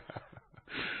 Yeah.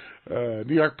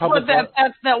 New York Public...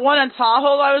 That's that one in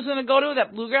Tahoe I was going to go to,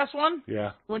 that bluegrass one?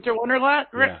 Yeah. Winter Wonderland?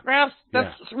 Yeah.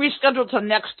 That's rescheduled to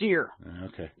next year.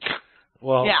 Okay.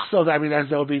 Well, yeah. So, I mean,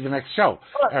 that'll be the next show.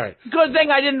 All right. Good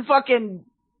thing I didn't fucking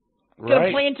get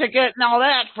a plane ticket and all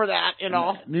that for that, you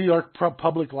know. New York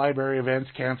Public Library events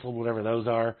canceled, whatever those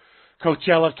are.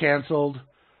 Coachella canceled.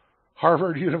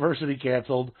 Harvard University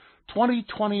canceled.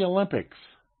 2020 Olympics.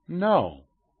 No.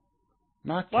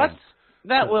 Not canceled. What?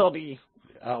 That will be.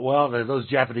 Well, those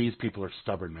Japanese people are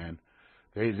stubborn, man.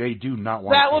 They do not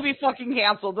want. That will be fucking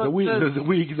canceled. The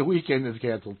weekend is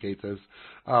canceled. Kate says.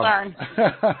 Sorry.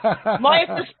 Life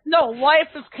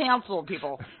is canceled,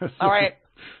 people. All right.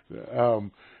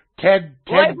 TED,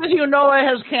 life as you know it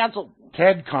has canceled.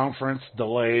 TED conference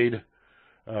delayed.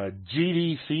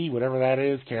 GDC, whatever that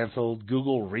is, canceled.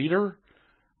 Google Reader,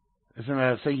 isn't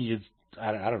that a thing?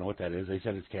 I don't know what that is. They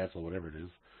said it's canceled, whatever it is.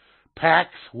 PAX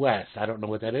West, I don't know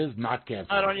what that is. Not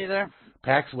canceled. I don't either.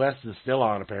 PAX West is still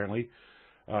on, apparently.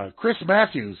 Chris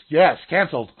Matthews, yes,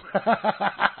 canceled.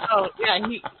 Oh,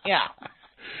 yeah,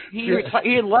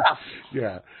 He left.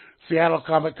 Yeah. Seattle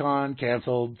Comic-Con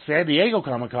canceled. San Diego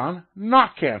Comic-Con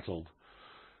not canceled.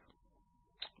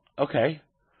 Okay.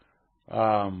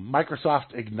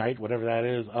 Microsoft Ignite, whatever that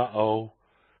is. Uh-oh.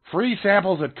 Free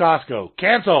samples at Costco.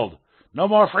 Canceled. No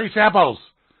more free samples.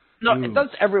 No,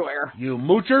 that's everywhere. You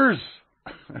moochers.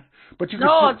 But you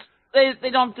no, they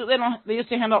don't. They used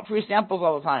to hand out free samples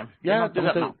all the time. Yeah, they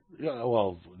don't do that now. Yeah,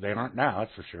 well, they aren't now.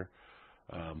 That's for sure.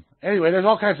 Anyway, there's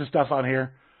all kinds of stuff on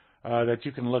here that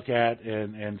you can look at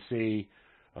and see.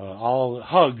 All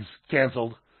hugs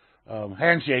canceled,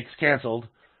 handshakes canceled,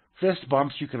 fist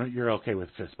bumps. You're okay with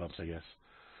fist bumps, I guess.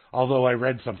 Although I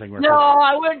read something where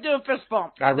I wouldn't do a fist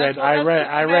bump. I read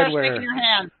where your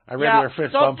hand. where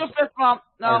fist don't bumps do fist bump.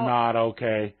 No. are not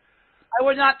okay. I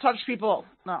would not touch people.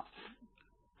 No.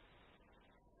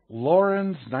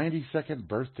 Lauren's 92nd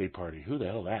birthday party. Who the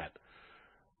hell that?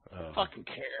 Fucking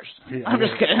cares. I'm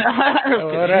just kidding.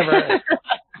 Whatever.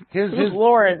 His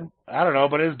Lauren. I don't know,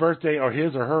 but his birthday or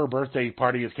his or her birthday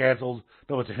party is canceled.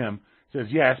 No, it's a him. It says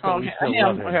yes, but we still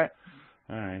love him. Okay.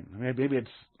 All right. Maybe it's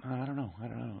I don't know.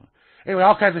 Anyway,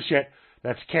 all kinds of shit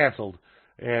that's canceled,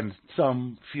 and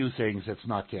some few things that's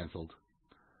not canceled.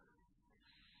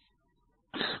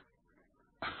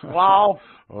 Wow.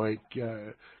 Wait,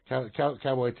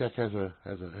 Cowboy Tech has a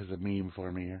meme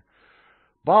for me here.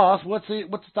 Boss, what's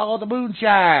all the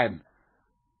moonshine?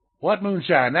 What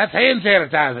moonshine? That's hand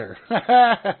sanitizer.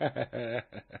 I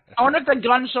wonder if the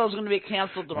gun show is going to be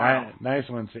canceled tomorrow. Nice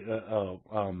one.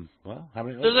 Well, how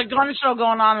many? There's a gun show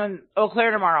going on in Eau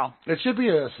Claire tomorrow. It should be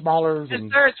a smaller. It's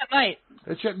there tonight.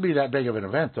 It shouldn't be that big of an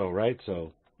event, though, right?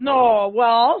 So. No,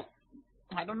 well,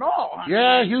 I don't know.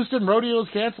 Yeah, Houston Rodeo's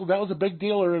canceled. That was a big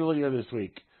deal earlier this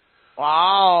week.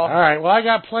 Wow. All right, well, I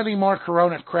got plenty more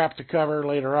Corona crap to cover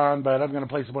later on, but I'm going to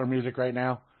play some more music right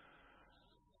now.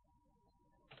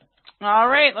 All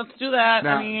right, let's do that.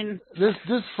 Now, I mean, this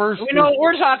first. We know what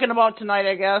we're talking about tonight,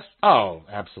 I guess. Oh,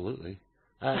 absolutely.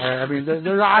 I mean,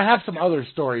 I have some other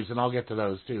stories, and I'll get to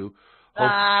those too. We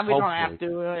don't have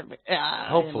to.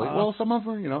 Hopefully. Well, some of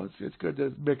them, it's good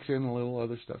to mix in a little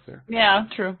other stuff there. Yeah,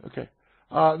 true. Okay.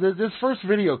 This first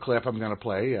video clip I'm going to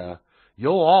play,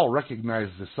 you'll all recognize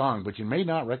the song, but you may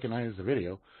not recognize the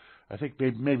video. I think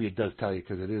maybe it does tell you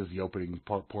because it is the opening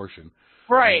portion.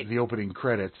 Right. The opening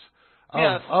credits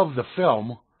Yes. of the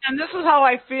film. And this is how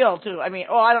I feel, too. I mean,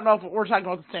 I don't know if we're talking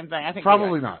about the same thing. I think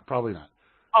Probably not. Probably not.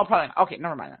 Oh, probably not. Okay,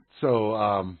 never mind that. So,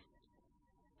 oh,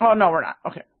 no, we're not.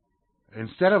 Okay.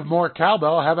 Instead of more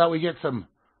cowbell, how about we get some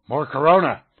more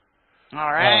Corona?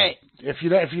 All right. If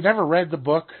you never read the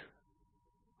book,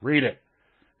 read it.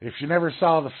 If you never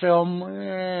saw the film,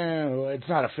 it's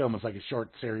not a film. It's like a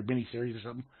short series, mini series or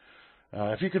something.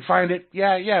 If you could find it,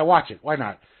 yeah, watch it. Why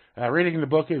not? Reading the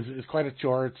book is quite a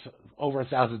chore. It's over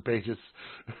 1,000 pages,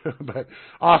 but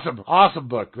awesome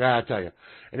book. I tell you.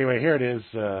 Anyway, here it is.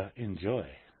 Enjoy.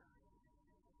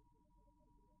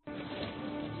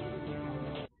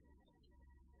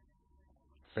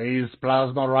 Phased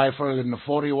plasma rifle in the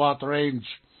 40-watt range.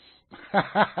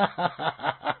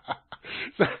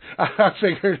 So I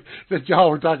figured that y'all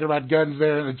were talking about guns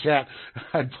there in the chat.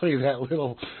 I'd play that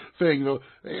little thing.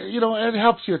 It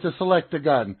helps you to select a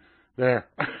gun. There.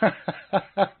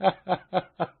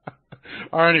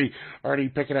 Arnie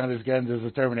picking out his guns as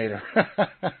a Terminator.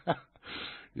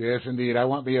 Yes, indeed. I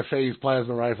want me a phased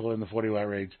plasma rifle in the 40-watt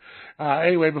range.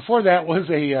 Anyway, before that was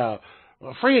a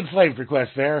free enslaved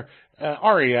request there.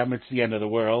 REM, It's the End of the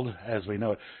World, as we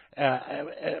know it.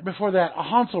 Before that, a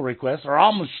Hansel request, or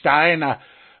Almenstein,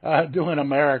 doing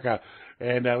America.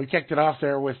 And we kicked it off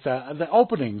there with the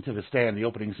opening to The Stand, the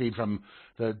opening scene from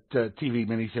the TV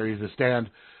miniseries The Stand,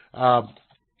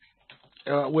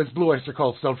 with Blue Oyster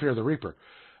Cult's Don't Fear the Reaper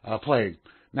playing.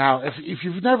 Now, if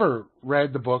you've never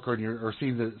read the book or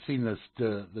seen the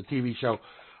TV show,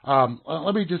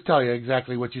 let me just tell you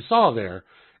exactly what you saw there.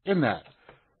 In that,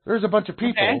 there's a bunch of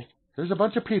people. Okay. There's a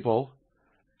bunch of people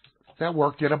that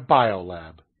worked in a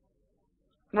biolab.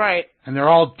 Right. And they're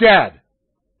all dead.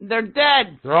 They're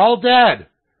dead. They're all dead.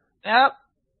 Yep.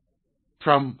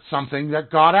 From something that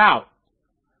got out.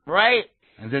 Right.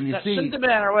 And then you see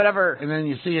Synthoman or whatever. And then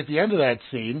you see at the end of that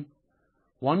scene,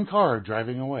 one car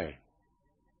driving away.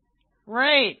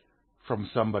 Right. From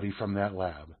somebody from that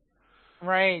lab.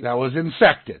 Right. That was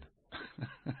infected.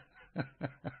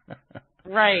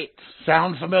 Right.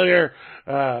 Sound familiar?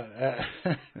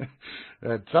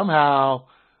 Somehow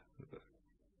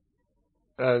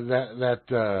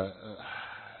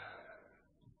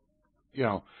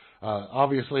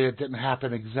obviously it didn't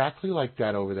happen exactly like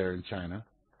that over there in China.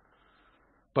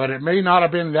 But it may not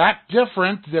have been that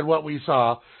different than what we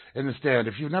saw in The Stand.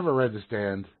 If you've never read The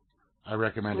Stand, I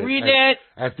recommend it. Read it.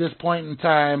 At this point in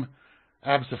time,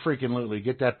 abso-freaking-lutely.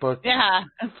 Get that book. Yeah,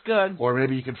 it's good. Or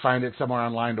maybe you can find it somewhere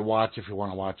online to watch if you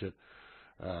want to watch it.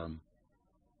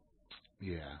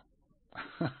 Yeah.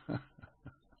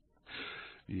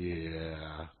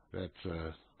 Yeah, that's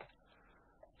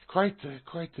quite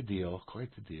the deal.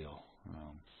 Quite the deal.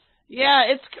 Yeah,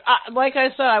 it's like I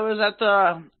said, I was at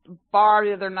the bar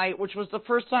the other night, which was the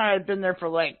first time I'd been there for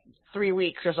like 3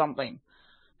 weeks or something,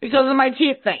 because of my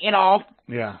teeth thing, you know.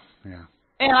 Yeah, yeah.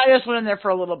 And I just went in there for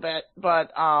a little bit,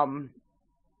 but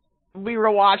we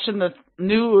were watching the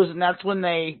news, and that's when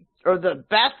there was a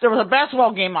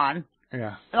basketball game on.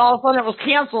 Yeah. And all of a sudden it was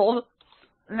canceled,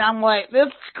 and I'm like, this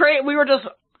is great.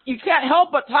 You can't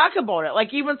help but talk about it.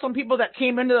 Like, even some people that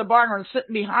came into the bar and were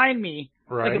sitting behind me,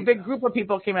 right. Like a big group of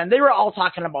people came in, they were all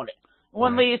talking about it.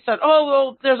 One lady said, oh,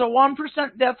 well, there's a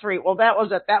 1% death rate. Well, that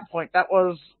was at that point. That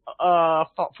was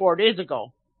 4 days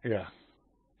ago. Yeah.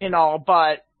 You know,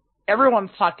 but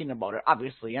everyone's talking about it,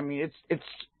 obviously. I mean,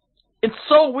 it's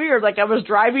so weird. Like, I was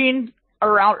driving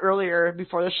around earlier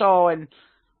before the show, and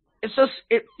it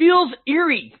feels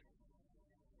eerie.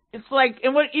 It's like,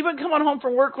 and even coming home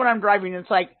from work when I'm driving, it's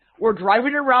like we're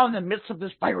driving around in the midst of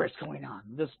this virus going on,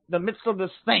 the midst of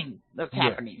this thing that's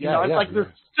happening. You know, it's like this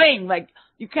thing, like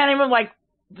you can't even like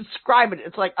describe it.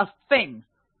 It's like a thing.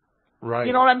 Right.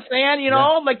 You know what I'm saying? You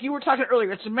know, like you were talking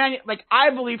earlier. It's like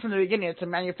I believe from the beginning, it's a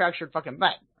manufactured fucking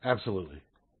thing. Absolutely.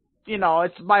 You know,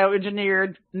 it's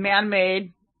bioengineered,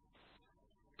 man-made,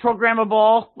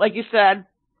 programmable, like you said.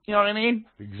 You know what I mean?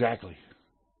 Exactly.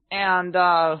 And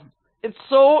it's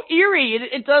so eerie.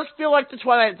 It does feel like the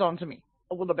Twilight Zone to me,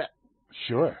 a little bit.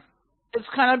 Sure. It's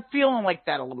kind of feeling like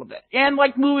that a little bit. And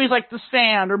like movies like The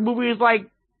Stand, or movies like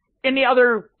any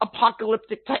other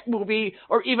apocalyptic type movie,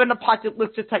 or even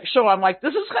apocalyptic type show, I'm like,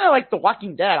 this is kind of like The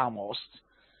Walking Dead almost.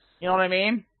 You know what I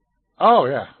mean? Oh,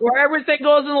 yeah. Where everything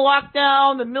goes into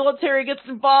lockdown, the military gets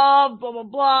involved, blah, blah,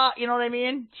 blah. You know what I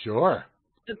mean? Sure.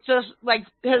 It's just like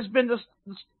has been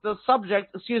the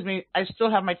subject. Excuse me, I still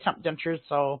have my temp dentures,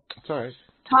 so it's all right.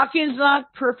 Talking's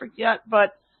not perfect yet,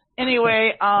 but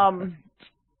anyway,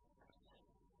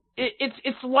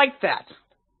 it's like that.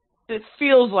 It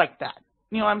feels like that.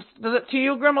 You know, does it to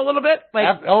you, Grim, a little bit?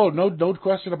 Like, no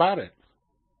question about it.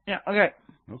 Yeah. Okay.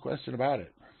 No question about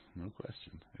it. No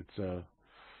question. It's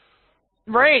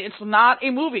right. It's not a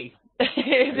movie.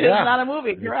 It is not a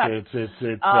movie, correct?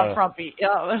 It's frumpy.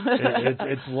 Yeah.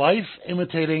 it's life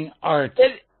imitating art.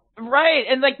 Right,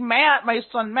 and like Matt, my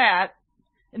son Matt,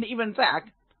 and even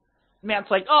Zach, Matt's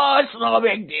like, oh, it's no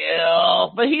big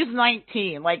deal, but he's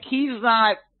 19. Like, he's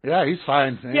not. Yeah, he's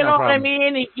fine. You know what I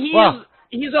mean?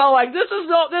 He's all like, this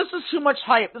is too much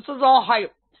hype. This is all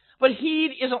hype. But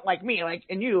he isn't like me, like,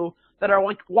 and you that are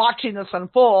like watching this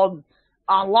unfold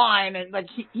online, and like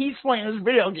he's playing his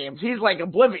video games. He's like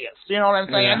oblivious. You know what I'm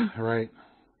saying? Yeah, right.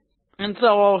 And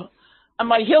so I'm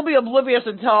like, he'll be oblivious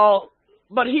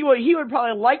but he would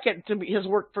probably like it to be his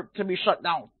work to be shut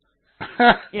down.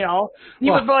 You know, he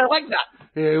would probably like that.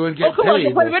 Yeah, he wouldn't get cool, paid. I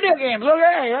can play video games.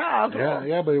 Okay, yeah, cool.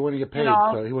 Yeah, but he wouldn't get paid.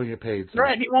 So he wouldn't get paid. So.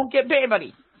 Right, he won't get paid,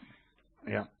 buddy.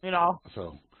 Yeah. You know.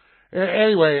 So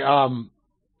anyway,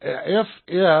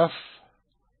 if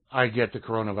I get the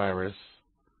coronavirus.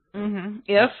 Mm-hmm.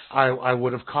 If I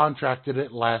would have contracted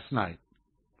it last night.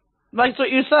 That's what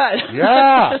you said.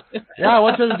 Yeah. I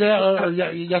went to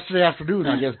yesterday afternoon,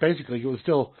 I guess, basically. It was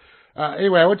still...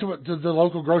 anyway, I went to the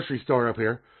local grocery store up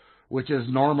here, which is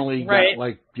normally got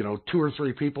like, 2 or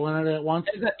 3 people in it at once.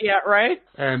 Yeah, right.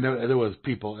 And there was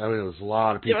people. I mean, there was a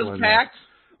lot of people in there. It was packed?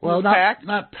 Well,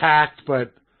 not packed,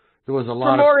 but there was a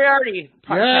lot for Moriarty.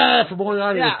 Yeah, for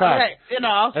Moriarty it was packed. Right, you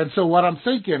know. And so what I'm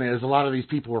thinking is a lot of these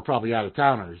people were probably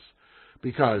out-of-towners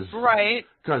because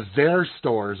their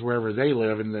stores, wherever they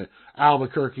live, in the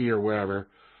Albuquerque or wherever,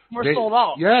 were sold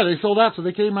out. Yeah, they sold out, so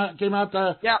they came out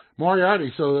to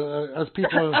Moriarty. So us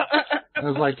people, I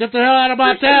was like, get the hell out of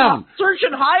my town.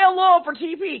 Searching high and low for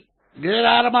TP. Get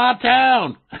out of my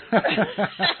town.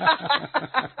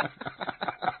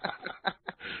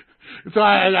 So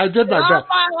I did my best. Get off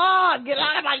my lawn! Get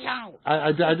out of my town!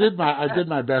 I did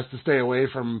my best to stay away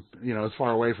from, as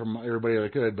far away from everybody as I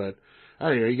could, but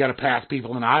you got to pass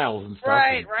people in aisles and stuff.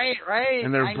 Right.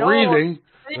 And they're breathing.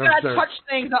 You got to touch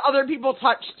things that other people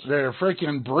touched. They're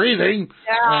freaking breathing.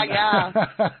 Yeah.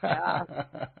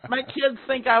 My kids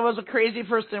think I was a crazy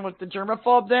person with the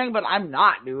germaphobe thing, but I'm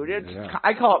not, dude.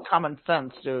 I call it common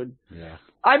sense, dude. Yeah.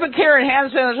 I've been carrying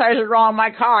hand sanitizer around my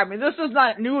car. I mean, this is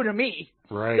not new to me.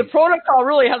 Right. The protocol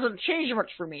really hasn't changed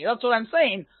much for me. That's what I'm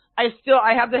saying. I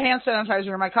have the hand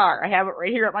sanitizer in my car. I have it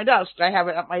right here at my desk. I have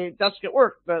it at my desk at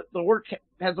work. The work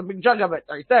has a big jug of it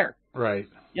right there. Right.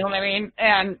 You know what I mean?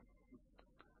 And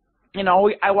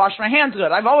I wash my hands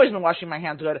good. I've always been washing my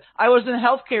hands good. I was in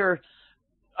healthcare,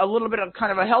 a little bit of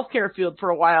kind of a healthcare field for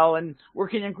a while, and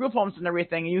working in group homes and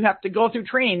everything. And you have to go through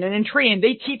training, and in training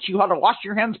they teach you how to wash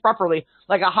your hands properly,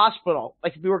 like a hospital,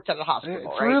 like if you worked at a hospital.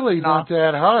 It's really not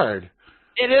that hard.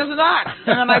 It is not.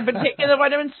 And then I've been taking the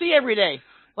vitamin C every day.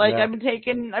 Like I've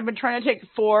been trying to take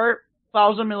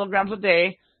 4,000 milligrams a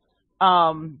day.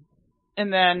 And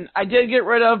then I did get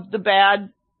rid of the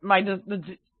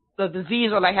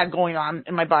disease that I had going on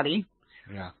in my body.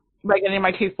 Yeah. By getting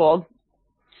my teeth pulled.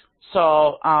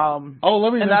 So,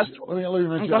 let me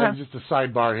mention just a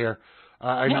sidebar here.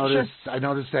 I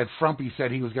noticed that Frumpy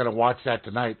said he was going to watch that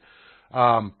tonight.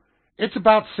 It's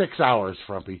about 6 hours,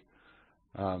 Frumpy.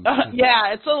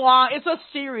 It's a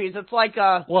series. It's like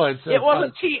a. Well, it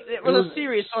was a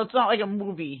series, so it's not like a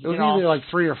movie. It was either like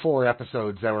 3 or 4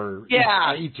 episodes that were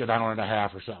each an hour and a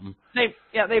half or something.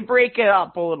 They break it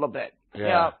up a little bit.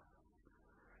 Yeah.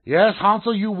 Yes,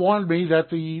 Hansel, you warned me that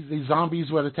the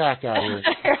zombies would attack out here,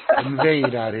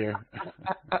 invade out here.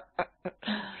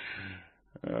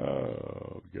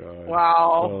 Oh God!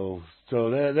 Wow.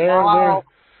 So they're.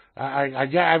 I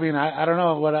don't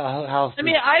know what else.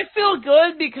 I feel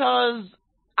good because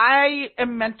I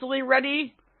am mentally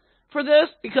ready for this,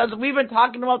 because we've been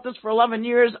talking about this for 11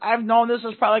 years. I've known this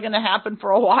is probably going to happen for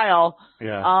a while.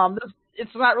 Yeah.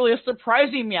 It's not really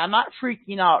surprising me. I'm not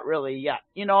freaking out really yet,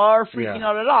 or freaking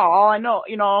out at all. All I know,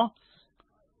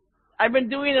 I've been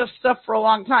doing this stuff for a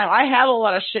long time. I have a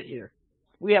lot of shit here.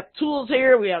 We have tools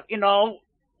here. We have,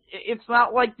 it's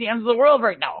not like the end of the world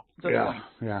right now.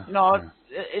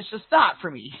 It's just not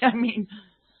for me.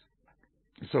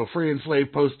 So Free and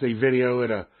Slave posts a video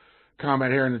and a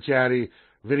comment here in the chat.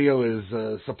 Video is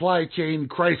supply chain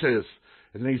crisis,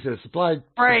 and then he says supply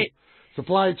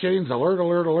chains alert,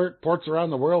 alert, alert. Ports around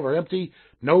the world are empty.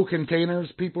 No containers.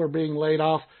 People are being laid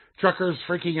off. Truckers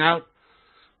freaking out.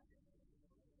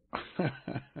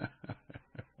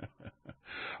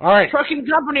 All right. Trucking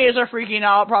companies are freaking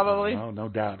out, probably. No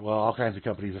doubt. Well, all kinds of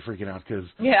companies are freaking out because.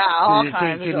 Yeah, all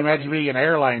kinds. Can you imagine being an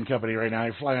airline company right now?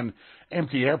 You're flying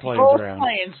empty airplanes around.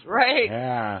 Planes, right?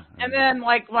 Yeah. And then,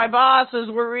 my boss is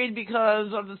worried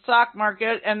because of the stock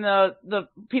market and the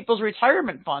people's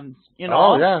retirement funds.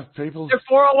 Oh yeah, their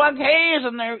 401ks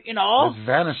and their it's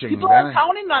vanishing. People are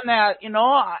counting on that.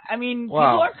 People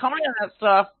are counting on that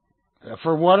stuff.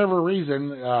 For whatever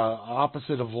reason,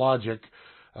 opposite of logic.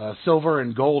 Silver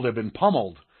and gold have been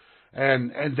pummeled,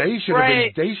 and they should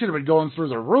have been going through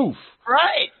the roof.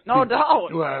 Right, no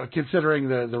doubt. Considering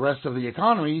the rest of the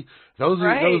economy, those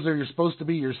are supposed to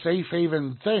be your safe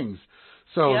haven things.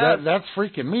 So that's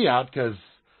freaking me out because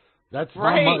that's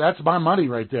my money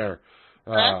right there.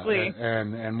 Exactly.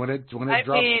 And when it drops,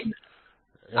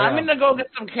 I'm gonna go get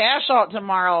some cash out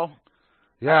tomorrow.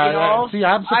 Yeah, see,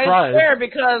 I'm surprised. I swear,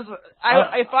 because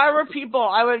if I were people,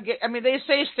 I would get. They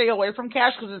say stay away from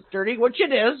cash because it's dirty, which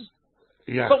it is.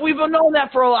 Yeah. But we've known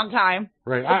that for a long time.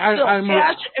 Right.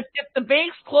 Cash. If the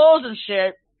banks close and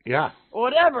shit. Yeah. Or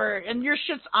whatever, and your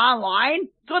shit's online.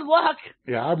 Good luck.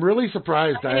 Yeah, I'm really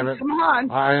surprised. Come on.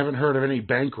 I haven't heard of any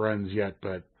bank runs yet,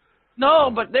 but.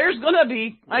 No, but there's gonna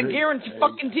be. I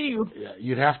guarantee you. Yeah,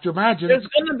 you'd have to imagine. There's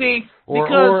gonna be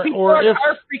because people are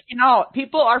freaking out.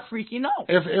 People are freaking out.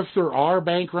 If there are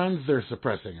bank runs, they're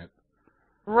suppressing it.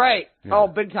 Right. Yeah. Oh,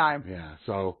 big time. Yeah.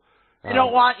 So. They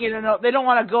don't want you to know. They don't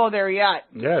want to go there yet.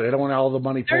 Yeah, they don't want all the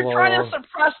money. They're trying to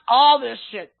suppress all this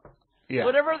shit. Yeah.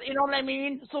 Whatever, you know what I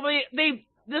mean? So they.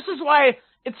 This is why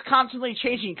it's constantly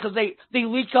changing, because they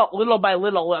leak out little by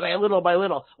little.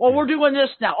 Well, we're doing this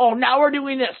now. Oh, now we're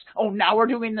doing this. Oh, now we're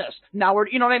doing this. Now we're,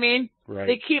 you know what I mean? Right.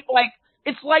 They keep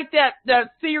it's like that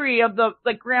theory of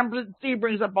Graham C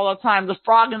brings up all the time, the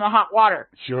frog in the hot water.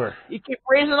 Sure. You keep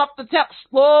raising up the temp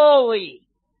slowly.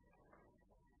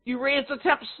 You raise the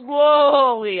temp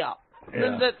slowly up.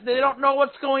 Yeah. They don't know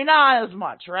what's going on as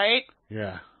much, right?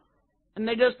 Yeah. And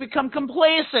they just become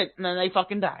complacent, and then they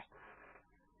fucking die.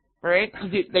 Right?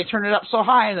 They turn it up so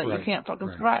high that you can't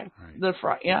fucking survive.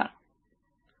 Right. Yeah.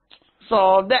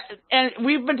 So and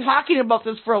we've been talking about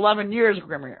this for 11 years,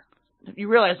 Grimnir. You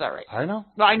realize that, right? I know.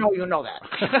 Well, I know you know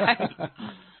that.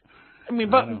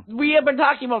 But we have been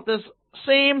talking about this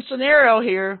same scenario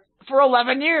here for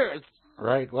 11 years.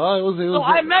 Right. Well, it was. So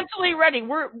I'm mentally ready.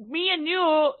 Me and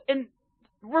you, and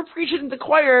we're preaching to the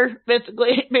choir,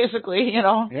 basically,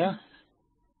 Yeah.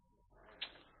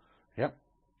 Yep.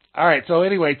 All right. So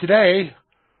anyway, today,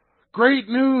 great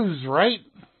news, right?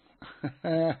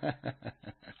 The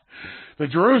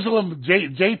Jerusalem,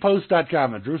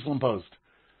 jpost.com, the Jerusalem Post.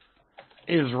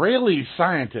 Israeli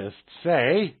scientists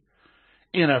say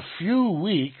in a few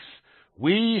weeks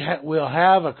we will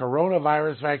have a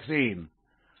coronavirus vaccine.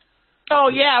 Oh,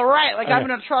 yeah, right. Like, I'm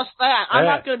going to trust that. I'm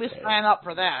not going to be signing up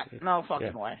for that. No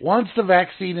fucking way. Once the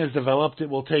vaccine is developed, it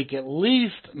will take at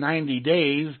least 90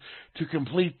 days to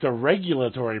complete the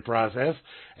regulatory process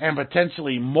and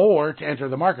potentially more to enter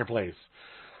the marketplace.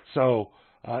 So,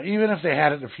 even if they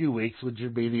had it in a few weeks, which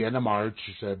would be the end of March,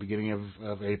 beginning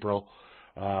of April,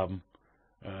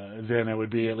 then it would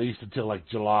be at least until like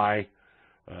July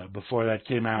before that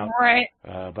came out. Right.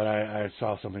 But I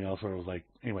saw something else where it was like,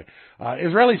 anyway.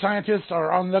 Israeli scientists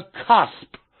are on the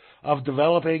cusp of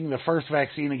developing the first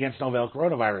vaccine against novel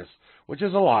coronavirus, which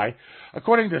is a lie.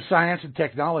 According to Science and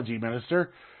Technology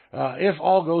Minister, if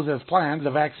all goes as planned,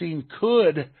 the vaccine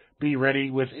could be ready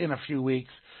within a few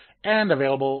weeks and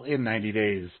available in 90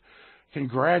 days.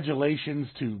 Congratulations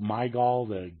to MyGall,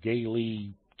 the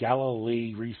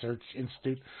Galilee Research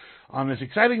Institute, on this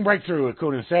exciting breakthrough.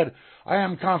 Acuna said, I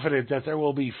am confident that there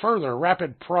will be further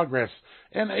rapid progress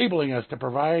enabling us to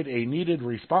provide a needed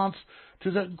response to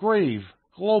the grave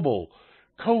global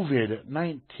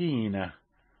COVID-19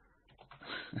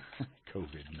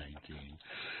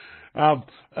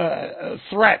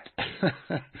 threat.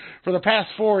 For the past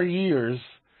 4 years,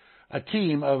 a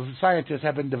team of scientists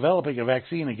have been developing a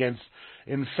vaccine against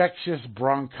infectious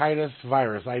bronchitis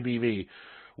virus, IBV,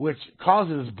 which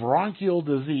causes bronchial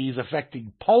disease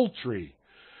affecting poultry.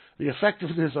 The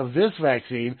effectiveness of this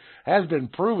vaccine has been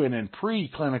proven in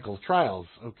preclinical trials,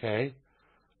 okay?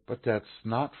 But that's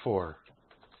not for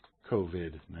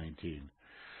COVID-19.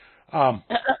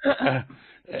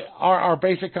 Our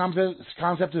basic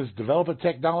concept is develop a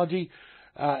technology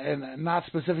and not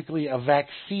specifically a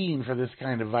vaccine for this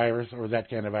kind of virus or that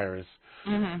kind of virus.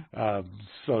 Mm-hmm.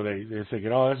 So they're thinking,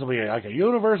 this will be like a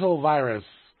universal virus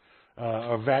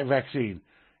or vaccine.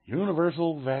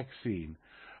 Universal vaccine.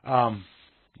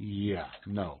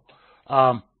 No.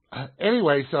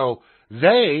 Anyway, so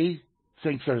they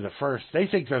think they're the first. They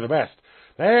think they're the best.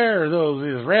 They're those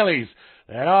Israelis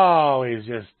that always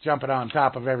just jumping on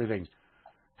top of everything.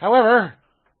 However,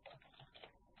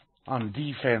 on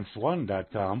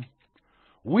defense1.com,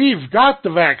 we've got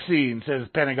the vaccine, says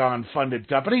Pentagon-Funded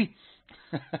company.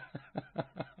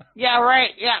 Yeah,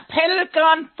 right. Yeah,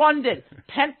 Pentagon-Funded.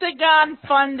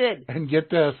 Pentagon-Funded. And get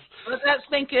this. Let that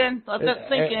sink in.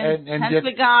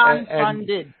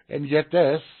 Pentagon-Funded. And get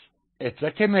this. It's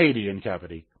a Canadian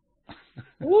company.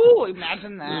 Ooh,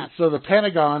 imagine that. So the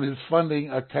Pentagon is funding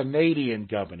a Canadian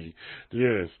company to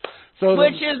do this. So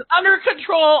which is under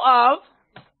control of...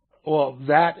 Well,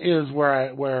 that is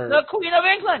where the Queen of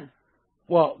England.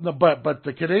 Well, but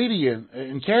the Canadian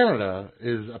in Canada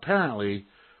is apparently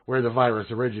where the virus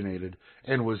originated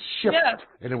and was shipped. Yes,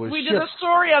 and it was we shipped. did a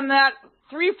story on that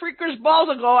 3 Freakers balls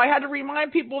ago. I had to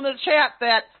remind people in the chat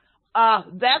that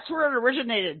that's where it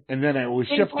originated. And then it was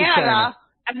in shipped Canada, to China.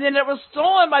 And then it was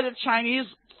stolen by the Chinese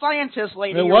scientist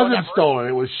lady. It wasn't stolen.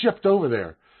 It was shipped over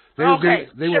there. They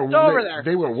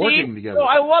were working together. So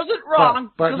I wasn't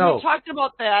wrong, but no. We talked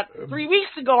about that 3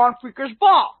 weeks ago on Freaker's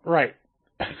Ball. Right.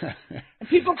 And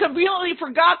people conveniently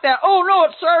forgot that, no,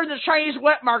 it started in the Chinese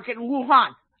wet market in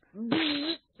Wuhan.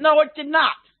 No, it did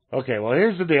not. Okay, well,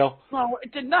 here's the deal. No,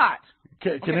 it did not.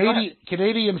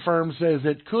 Canadian firm says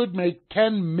it could make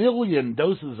 10 million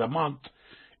doses a month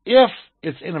if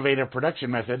its innovative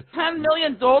production method... 10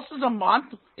 million doses a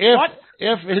month? If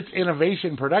its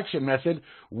innovation production method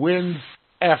wins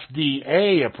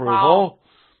FDA approval...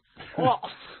 Well,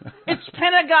 it's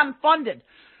Pentagon-funded.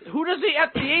 Who does the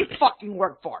FDA fucking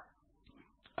work for?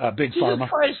 Big Pharma. Jesus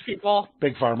Christ, people.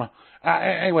 Big Pharma.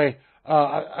 Anyway,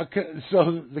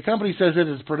 so the company says it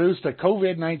has produced a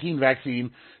COVID-19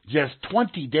 vaccine just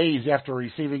 20 days after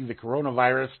receiving the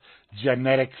coronavirus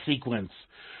genetic sequence,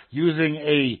 using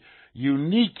a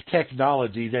unique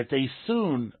technology that they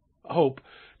soon hope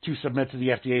to submit to the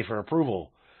FDA for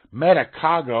approval.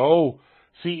 Medicago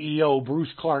CEO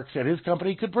Bruce Clark said his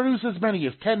company could produce as many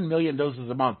as 10 million doses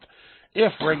a month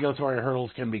if regulatory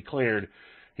hurdles can be cleared,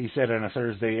 he said in a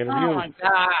Thursday interview. Oh, my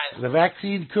God. The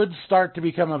vaccine could start to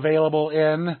become available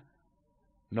in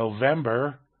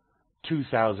November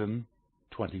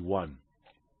 2021.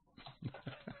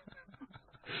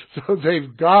 So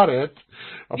they've got it.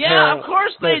 Yeah, of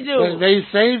course they do. They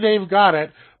say they've got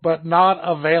it, but not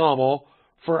available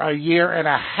for a year and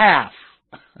a half.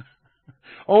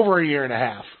 Over a year and a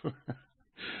half.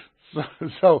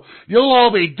 So you'll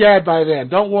all be dead by then.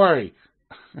 Don't worry.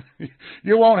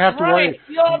 You won't have to worry.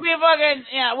 You'll be fucking,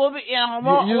 we'll be, a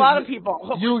lot of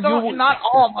people. Not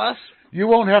all of us. You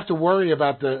won't have to worry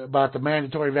about the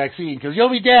mandatory vaccine because you'll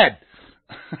be dead.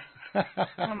 Oh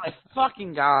my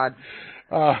fucking God.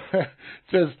 It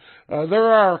says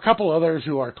there are a couple others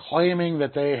who are claiming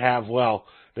that they have,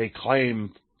 they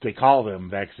call them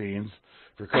vaccines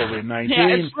for COVID-19. Yeah,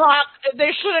 it's not.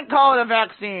 They shouldn't call it a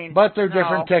vaccine. But they're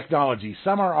different technologies.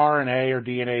 Some are RNA or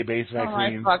DNA-based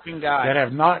vaccines that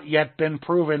have not yet been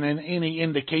proven in any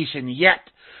indication yet,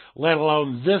 let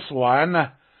alone this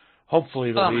one.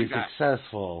 Hopefully they'll be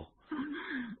successful.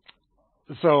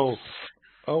 So,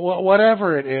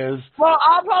 whatever it is. Well,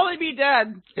 I'll probably be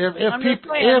dead. If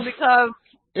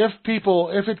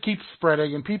it keeps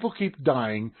spreading and people keep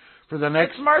dying for the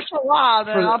next... It's martial law,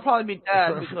 then I'll probably be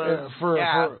dead.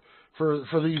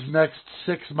 For these next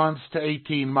 6 months to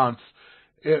 18 months,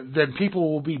 then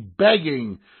people will be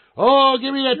begging, oh,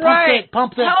 give me that,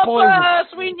 pump that Help poison. Us,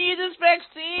 we need this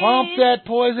vaccine. Pump that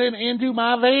poison into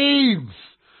my veins.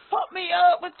 Pump me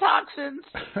up with toxins.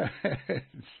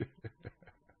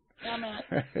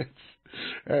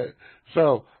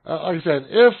 So, like I said,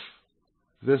 if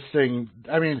this thing,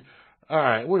 I mean, all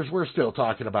right, we're still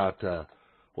talking about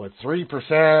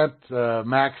 3%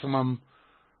 maximum,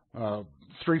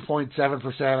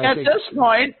 3.7%. At this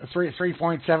point,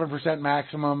 3.7%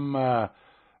 maximum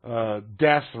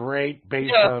death rate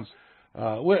based on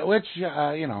which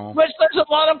there's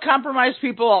a lot of compromised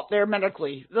people out there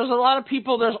medically. There's a lot of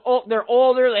people. They're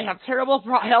older. They have terrible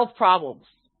health problems.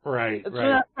 Right. It's going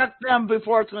to affect them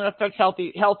before it's going to affect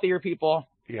healthier people.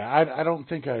 Yeah, I don't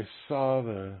think I saw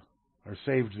or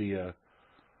saved the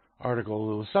article.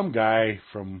 There was some guy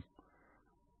from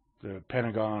the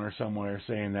Pentagon or somewhere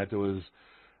saying that there was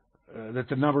that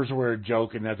the numbers were a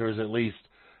joke and that there was at least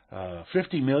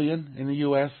 50 million in the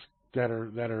U.S. that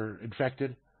are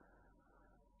infected.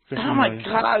 Oh my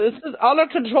God, this is out of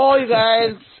control, you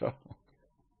guys. So,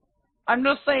 I'm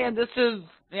just saying, this is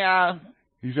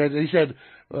He said.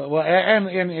 Well, and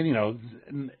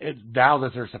now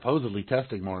that they're supposedly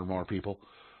testing more and more people.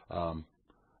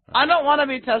 I don't want to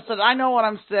be tested. I know when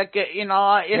I'm sick. If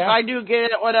I do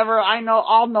get it, whatever,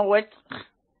 I'll know it.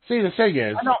 See, the thing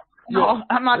is,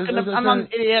 I'm not an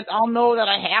idiot. I'll know that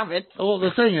I have it. Well,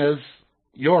 the thing is,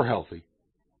 you're healthy.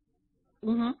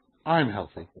 Mhm. I'm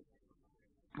healthy.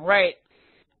 Right.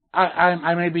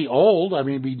 I may be old. I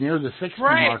may be near the 60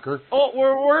 marker. Oh,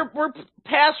 we're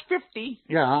past 50.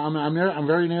 Yeah, I'm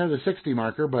very near the 60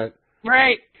 marker, but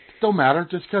don't matter.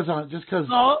 Just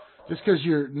because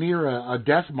you're near a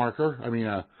death marker. I mean,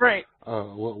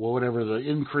 whatever the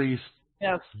increased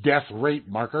death rate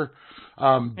marker.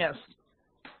 Yes.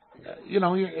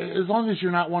 As long as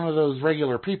you're not one of those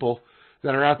regular people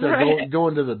that are out there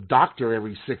going to the doctor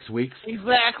every 6 weeks.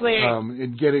 Exactly.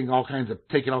 And taking all kinds of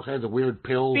weird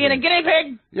pills. Being a guinea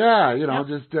pig. Yeah,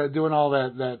 just doing all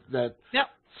that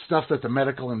stuff that the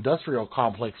medical industrial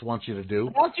complex wants you to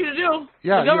do.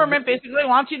 Yeah. The government basically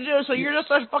wants you to do, so you're just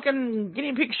a fucking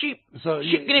guinea pig sheep. So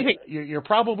guinea pig. You're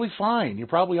probably fine. You're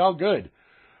probably all good.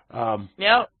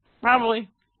 Yeah, probably.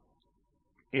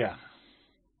 Yeah.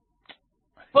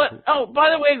 But,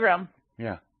 by the way, Grim.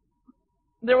 Yeah.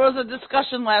 There was a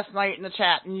discussion last night in the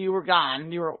chat, and you were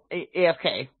gone. You were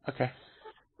AFK. Okay.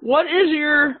 What is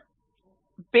your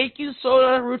baking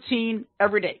soda routine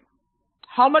every day?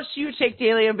 How much do you take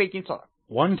daily of baking soda?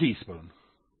 1 teaspoon.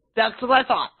 That's what I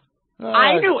thought.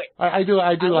 I knew it. I do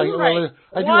like...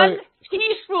 One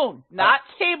teaspoon, not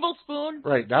tablespoon.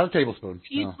 Right, not a tablespoon.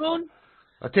 Teaspoon.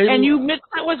 No. And you mix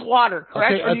it with water,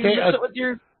 correct? Or you mix it with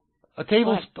your... A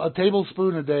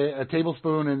tablespoon a day, a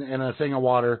tablespoon and a thing of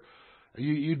water,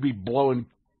 you'd be blowing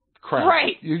crap.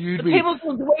 Right. You'd be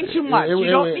tablespoon's way too much. You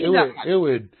don't need that much. It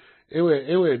would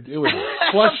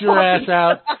flush your ass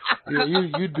out.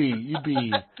 You'd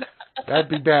be that'd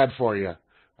be bad for you.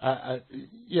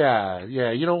 Yeah.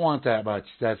 You don't want that much.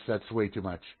 That's way too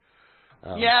much.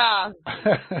 Yeah.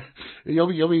 You'll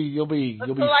be.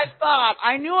 That's what I thought.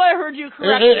 I knew I heard you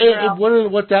correctly.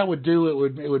 What that would do,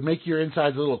 it would make your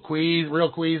insides a little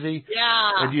real queasy.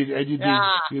 Yeah. And you'd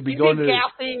be going to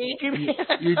gassy.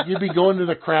 You'd be going to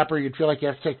the crapper. You'd feel like you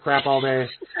have to take crap all day.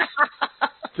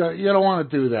 So you don't want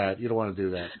to do that.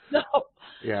 No.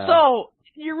 Yeah. So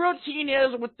your routine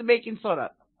is with the baking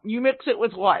soda. You mix it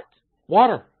with what?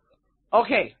 Water.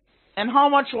 Okay. And how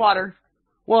much water?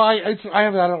 Well, I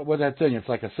have that with that thing. It's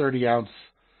like a 30-ounce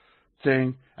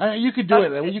thing. You could do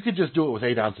it. You could just do it with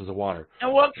 8 ounces of water.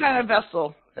 And what kind of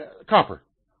vessel? Copper.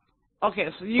 Okay,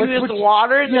 so you use the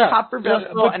water, the copper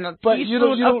vessel, and a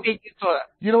teaspoon of baking soda.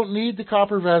 You don't need the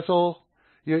copper vessel.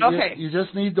 You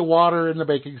just need the water and the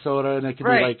baking soda, and it can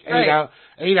be like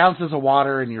 8 ounces of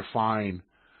water, and you're fine.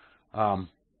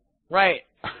 Right.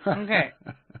 Okay.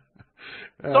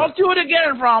 Don't do it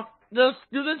again, Fromp. Just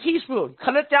do the teaspoon.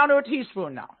 Cut it down to a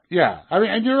teaspoon now. Yeah, I mean,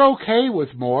 and you're okay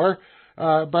with more,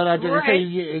 but I just say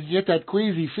you get that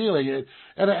queasy feeling,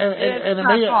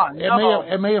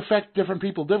 it may affect different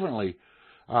people differently.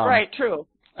 Right. True.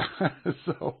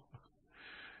 So,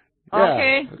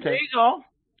 Okay, there you go.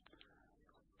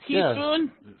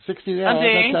 Teaspoon? 60,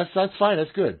 yeah, that's fine.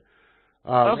 That's good.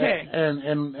 Okay.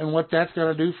 And what that's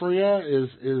going to do for you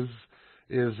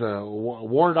is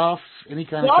ward off any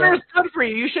kind Water's of... good for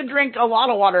you. You should drink a lot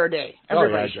of water a day.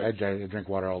 Everybody I drink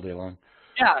water all day long.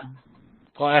 Yeah.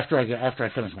 Well, after I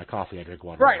finish my coffee, I drink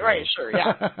water. Right, sure,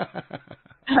 yeah.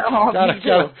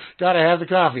 Gotta have the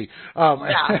coffee.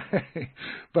 Yeah.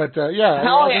 But like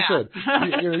I said,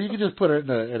 you can just put it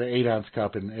in an 8-ounce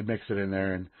cup and mix it in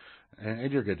there,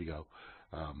 and you're good to go.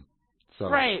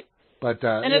 Right. But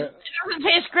and it doesn't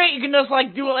taste great. You can just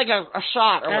do it like a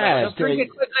shot or whatever. Just drink it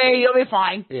quickly. You'll be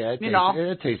fine. Yeah,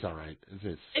 it tastes all right. It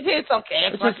tastes okay.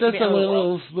 It's just a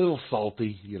little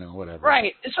salty, whatever.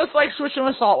 Right. It's just like switching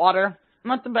with salt water.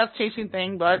 Not the best tasting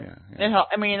thing, but it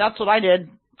helped. I mean, that's what I did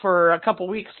for a couple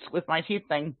weeks with my teeth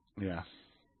thing. Yeah.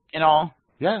 Yeah.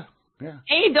 Yeah.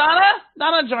 Hey, Donna.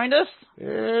 Donna joined us.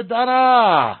 Hey,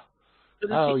 Donna.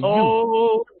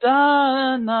 Oh,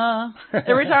 Donna.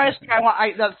 Every time I sing,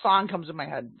 that song comes in my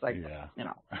head. It's like,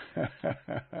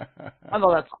 I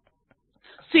love that song.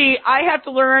 See, I have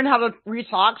to learn how to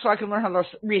re-talk so I can learn how to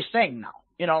re-sing now.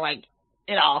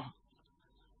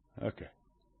 Okay.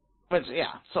 But,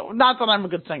 so not that I'm a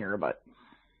good singer, but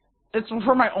it's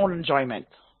for my own enjoyment.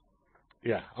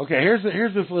 Yeah. Okay, here's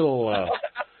this little...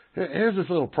 Here's this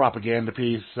little propaganda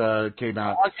piece came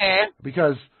out. Okay.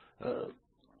 Because...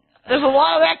 there's a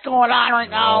lot of that going on right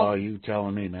now. Oh, you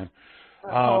telling me, man.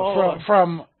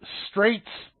 From Straits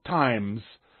Times,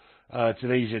 it's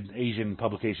an Asian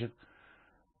publication.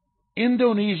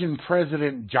 Indonesian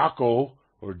President Joko,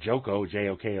 or Joko,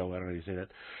 J-O-K-O, I don't know how you say that,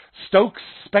 Stokes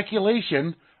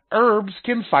speculation herbs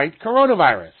can fight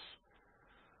coronavirus.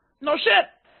 No shit.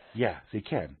 Yeah, they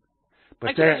can.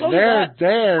 But they're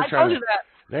trying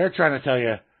to tell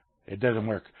you it doesn't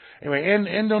work. Anyway,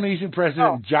 Indonesian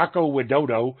President Joko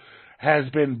Widodo has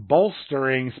been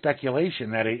bolstering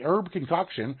speculation that a herb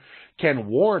concoction can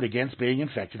ward against being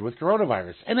infected with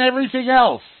coronavirus and everything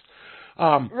else.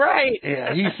 Right.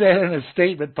 He said in a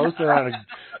statement posted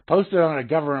on a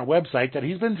government website that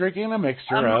he's been drinking a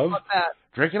mixture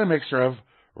of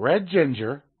red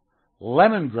ginger,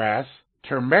 lemongrass,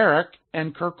 turmeric,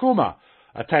 and curcuma,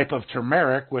 a type of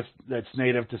turmeric that's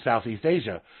native to Southeast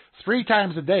Asia, 3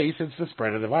 times a day since the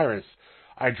spread of the virus.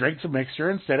 I drink the mixture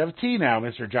instead of tea now,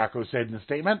 Mr. Joko said in a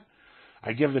statement.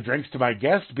 I give the drinks to my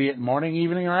guests, be it morning,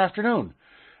 evening, or afternoon.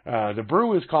 The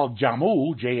brew is called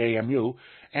jamu, J-A-M-U,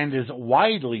 and is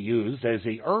widely used as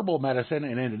a herbal medicine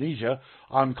in Indonesia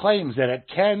on claims that it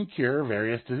can cure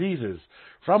various diseases,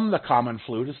 from the common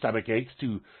flu to stomach aches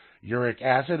to uric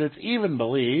acid. It's even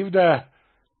believed,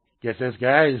 get this,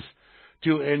 guys,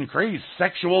 to increase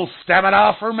sexual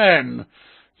stamina for men.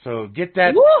 So get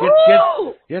that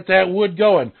get that wood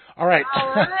going. All right.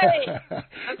 All right. That's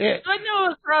good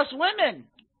news for us women.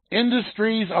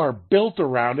 Industries are built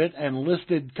around it, and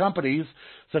listed companies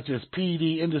such as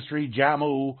PD Industry,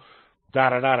 Jamu,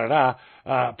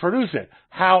 produce it.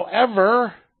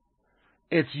 However,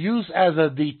 its use as a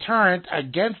deterrent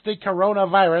against the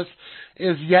coronavirus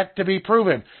is yet to be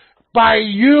proven. By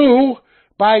you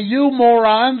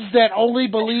morons that only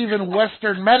believe in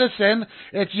Western medicine,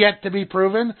 it's yet to be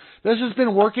proven. This has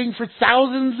been working for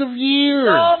thousands of years.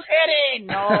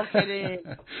 No kidding.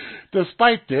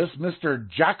 Despite this, Mr.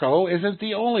 Joko isn't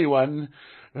the only one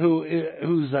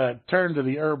who's turned to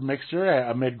the herb mixture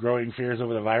amid growing fears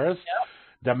over the virus. Yep.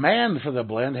 Demand for the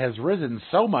blend has risen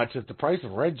so much that the price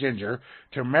of red ginger,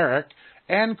 turmeric,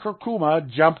 and curcuma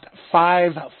jumped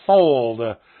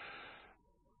 5-fold.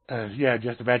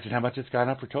 Just imagine how much it's gone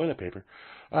up for toilet paper.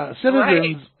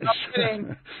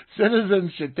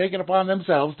 Citizens should take it upon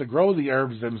themselves to grow the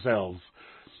herbs themselves.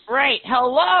 Right.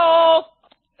 Hello.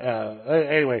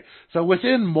 Anyway, so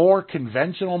within more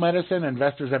conventional medicine,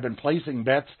 investors have been placing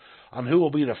bets on who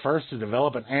will be the first to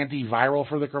develop an antiviral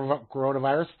for the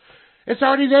coronavirus. It's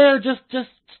already there. Just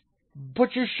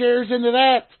put your shares into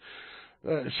that.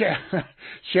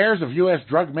 Shares of U.S.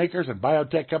 drug makers and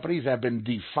biotech companies have been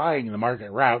defying the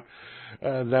market rout,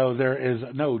 though there is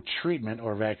no treatment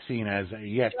or vaccine as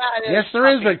yet. Yes, there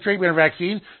is a treatment or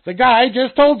vaccine. The guy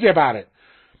just told you about it.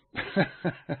 All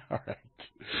right.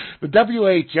 The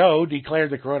WHO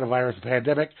declared the coronavirus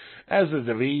pandemic, as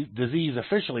the disease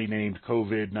officially named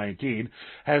COVID-19,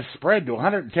 has spread to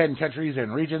 110 countries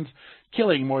and regions,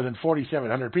 killing more than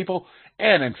 4,700 people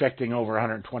and infecting over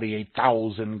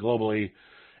 128,000 globally.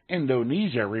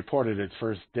 Indonesia reported its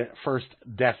first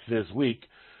death this week,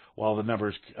 while the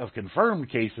numbers of confirmed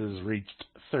cases reached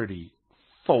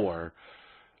 34.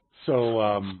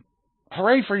 So,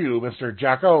 hooray for you, Mr.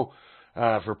 Joko,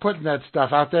 for putting that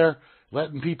stuff out there,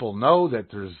 letting people know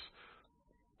that there's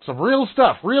real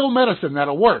stuff, real medicine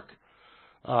that'll work.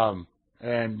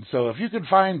 And so if you could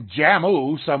find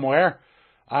Jamu somewhere,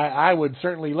 I would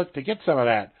certainly look to get some of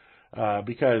that,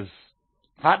 because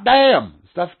hot damn,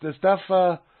 the stuff's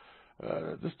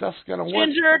gonna work.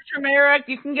 Ginger, turmeric,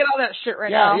 you can get all that shit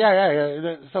now.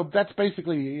 Yeah. So that's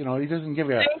basically, he doesn't give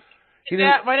you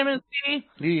vitamin C.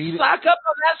 Stock up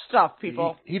on that stuff,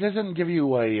 people. He doesn't give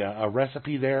you a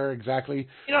recipe there exactly.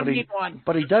 You don't need one.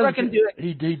 But he does.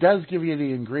 He does give you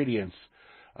the ingredients.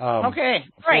 Okay,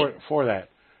 great. For that.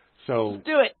 So let's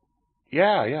do it.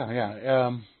 Yeah.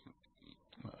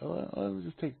 Let me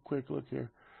just take a quick look here.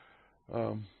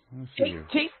 Let's see here.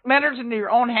 Take matters into your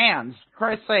own hands. For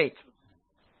Christ's sake.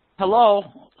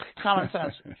 Hello, common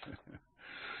sense.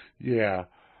 Yeah.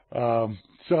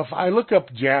 So if I look up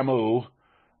Jamu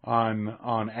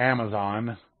on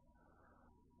Amazon,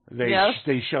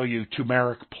 they show you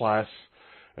turmeric plus,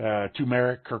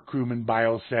 turmeric, curcumin,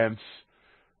 biosense,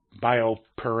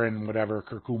 bioperin, whatever,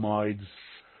 curcumoids,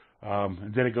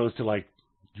 and then it goes to like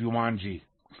Jumanji.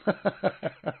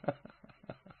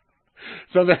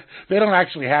 So they don't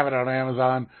actually have it on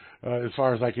Amazon, as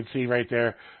far as I can see right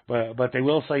there, but they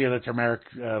will sell you the turmeric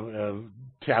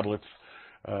tablets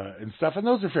and stuff, and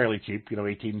those are fairly cheap,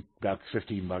 $18,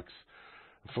 $15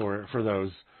 for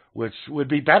those, which would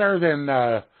be better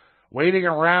than waiting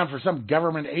around for some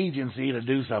government agency to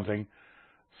do something.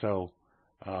 So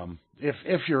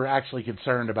if you're actually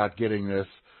concerned about getting this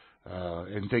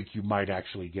and think you might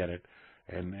actually get it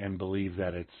and believe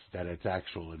that it's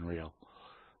actual and real.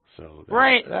 So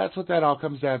that's what that all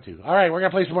comes down to. All right, we're going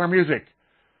to play some more music.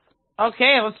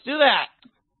 Okay, let's do that.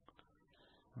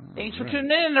 Thanks for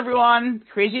tuning in, everyone.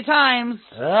 Crazy times.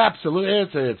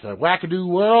 Absolutely. It's a wackadoo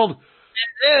world.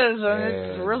 It is, and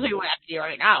it's really wacky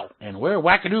right now. And we're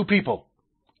wackadoo people.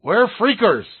 We're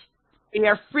freakers. We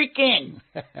are freaking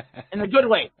in a good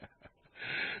way.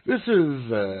 This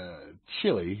is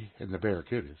Chili and the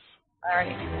Barracudas.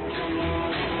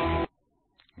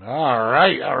 All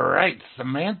right.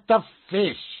 Samantha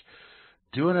Fish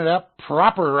doing it up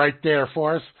proper right there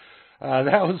for us.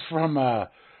 That was from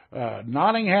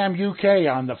Nottingham, UK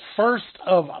on the 1st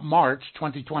of March,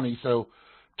 2020. So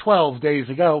 12 days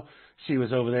ago, she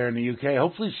was over there in the UK.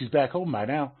 Hopefully she's back home by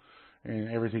now and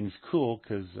everything's cool,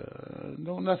 because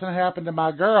nothing happened to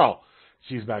my girl.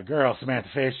 She's my girl, Samantha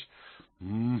Fish.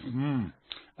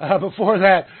 Before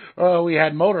that, we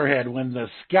had Motorhead, When the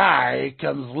Sky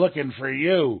Comes Looking for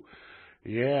You.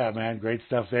 Yeah, man, great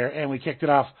stuff there. And we kicked it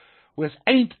off with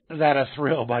Ain't That a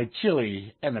Thrill by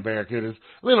Chili and the Barracudas.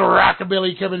 A little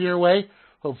rockabilly coming your way.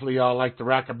 Hopefully y'all like the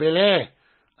rockabilly.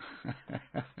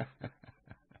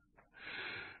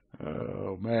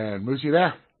 Oh, man. Moose, you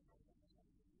there?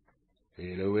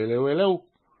 Hello.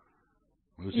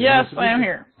 Moose, yes, I am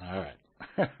here. All right.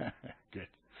 Good.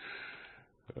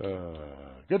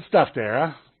 Good stuff there,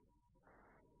 huh?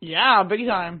 Yeah, big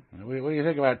time. What do you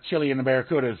think about Chili and the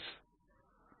Barracudas?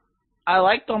 I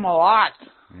like them a lot.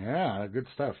 Yeah, good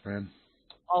stuff, man.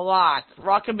 A lot.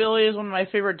 Rockabilly is one of my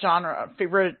favorite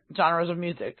genres of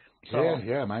music. So.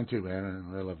 Yeah, mine too, man.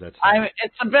 I love that stuff.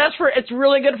 It's the best it's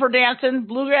really good for dancing.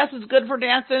 Bluegrass is good for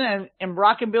dancing, and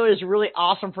rockabilly is really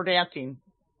awesome for dancing.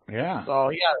 Yeah. So,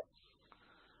 yeah.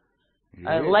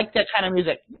 I like that kind of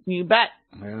music. You bet.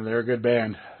 And they're a good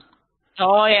band.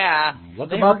 Oh, yeah. Look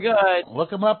them up. Good.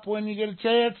 Look them up when you get a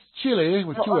chance. Chili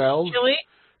with 2 L's. Chili?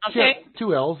 Okay.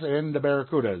 2 L's and the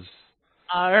Barracudas.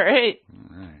 All right.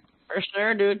 For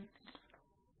sure, dude.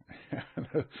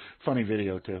 Funny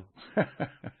video, too.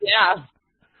 Yeah.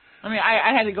 I mean,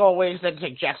 I had to go away and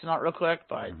take Jackson out real quick,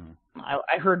 but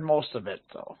I heard most of it,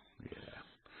 so.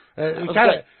 Yeah.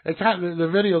 The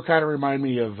video kind of reminded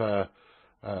me of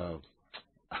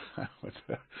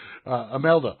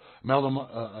Imelda.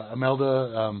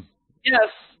 Yes.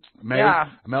 May. Yeah.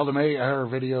 Imelda May, her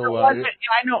video. I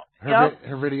know.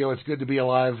 Her video, It's Good to Be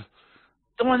Alive.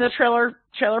 The one in the trailer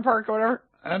park or whatever?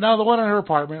 No, the one in her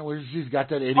apartment where she's got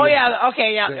that idiot. Oh, yeah.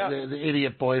 Okay, yeah. The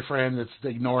idiot boyfriend that's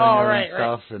ignoring her and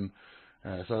stuff. Right.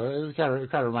 And so it kind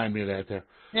of reminded me of that there.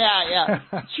 Yeah.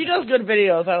 She does good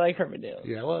videos. I like her videos.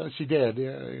 Yeah, well, she did.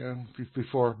 Yeah,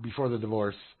 before the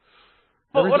divorce.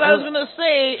 But what I was going to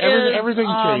say is... Everything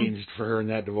changed for her in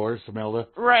that divorce, Imelda.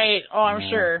 Right. Oh, I'm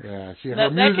sure. Yeah.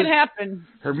 That can happen.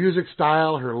 Her music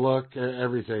style, her look,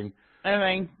 everything.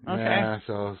 Everything. Okay. Yeah,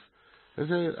 so...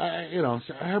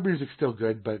 her music's still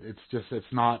good, but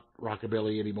it's not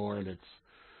rockabilly anymore, and it's,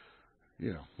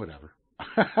 whatever.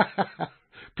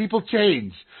 People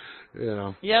change,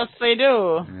 Yes, they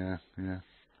do. Yeah.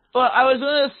 But I was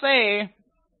going to say,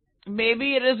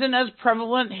 maybe it isn't as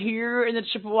prevalent here in the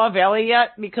Chippewa Valley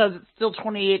yet, because it's still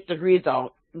 28 degrees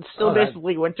out. It's still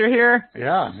basically winter here.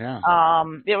 Yeah, yeah.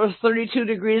 It was 32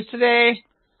 degrees today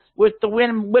with the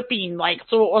wind whipping,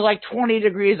 so it was like 20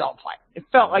 degrees outside. It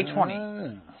felt like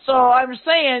 20. So I'm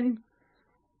saying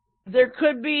there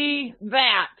could be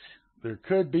that. There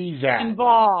could be that.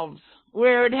 Involved,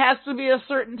 where it has to be a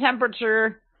certain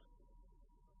temperature.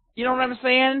 You know what I'm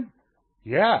saying?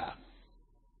 Yeah.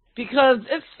 Because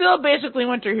it's still basically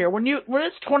winter here. When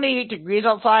it's 28 degrees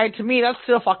outside, to me, that's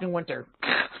still fucking winter.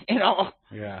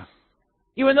 Yeah.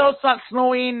 Even though it's not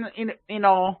snowing,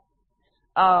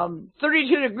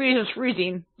 32 degrees is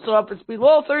freezing. So if it's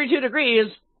below 32 degrees,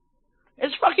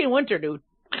 it's fucking winter, dude.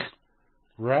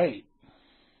 Right.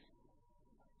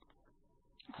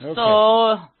 Okay.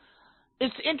 So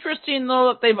it's interesting,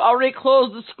 though, that they've already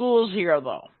closed the schools here,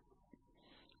 though.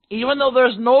 Even though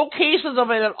there's no cases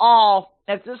of it at all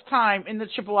at this time in the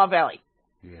Chippewa Valley.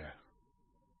 Yeah.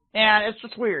 And it's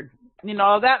just weird.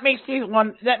 That makes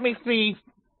me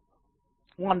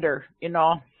wonder,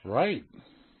 Right.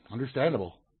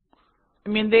 Understandable. I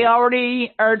mean, they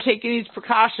already are taking these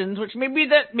precautions, which maybe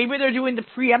they're doing the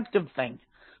preemptive thing.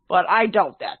 But I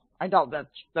doubt that. I doubt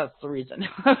that's the reason.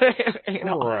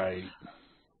 Right.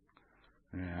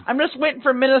 Yeah. I'm just waiting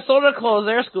for Minnesota to close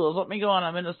their schools. Let me go on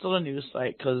a Minnesota news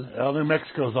site because New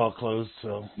Mexico's all closed,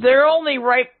 so they're only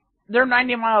they're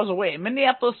 90 miles away.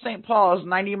 Minneapolis, St. Paul is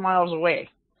 90 miles away.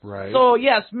 Right. So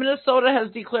yes, Minnesota has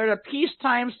declared a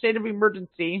peacetime state of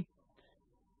emergency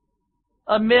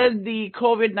amid the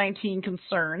COVID-19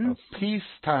 concerns. A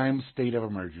peacetime state of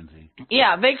emergency.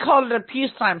 Yeah, they called it a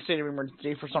peacetime state of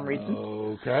emergency for some reason.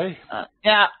 Okay.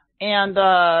 Yeah, and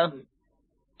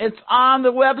it's on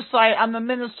the website, on the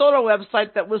Minnesota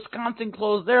website, that Wisconsin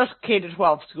closed their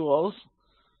K-12 schools.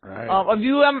 Right. A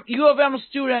U of M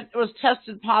student was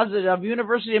tested positive.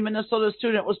 University of Minnesota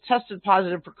student was tested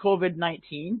positive for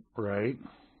COVID-19. Right.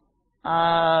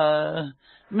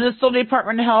 Minnesota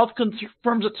Department of Health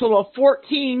confirms a total of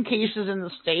 14 cases in the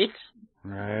state.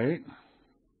 Right.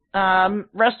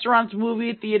 Restaurants,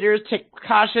 movie theaters take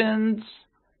precautions.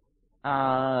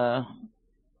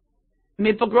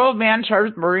 Maple Grove man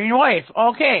charged with murdering wife.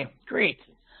 Okay, great.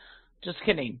 Just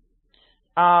kidding.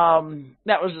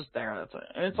 That was just there.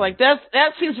 It's like that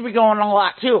seems to be going on a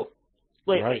lot too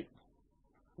lately. Right.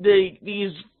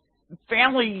 These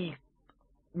family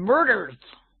murders.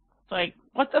 It's like,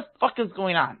 what the fuck is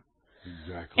going on?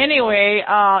 Exactly. Anyway,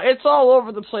 it's all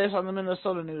over the place on the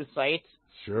Minnesota news site.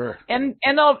 Sure. And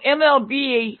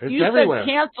MLB, it's you everywhere. said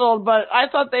canceled, but I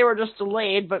thought they were just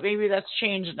delayed, but maybe that's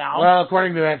changed now. Well,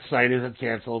 according to that site, is it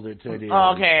canceled? It is.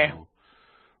 Okay. So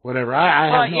whatever.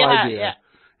 I have no idea.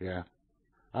 Yeah.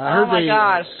 Oh my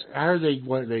gosh. I heard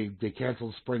they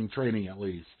canceled spring training at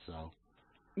least. So.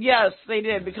 Yes, they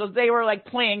did, because they were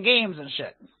playing games and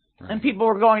shit, Right. and people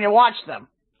were going to watch them.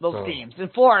 Those games in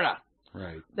Florida.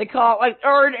 Right. They call it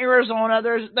or in Arizona.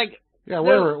 There's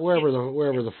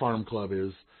wherever the farm club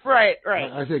is. Right.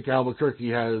 I think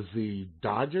Albuquerque has the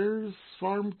Dodgers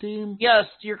farm team. Yes,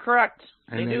 you're correct.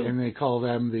 And they do. And they call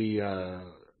them the.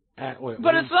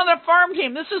 But it's not a farm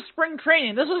team. This is spring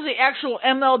training. This is the actual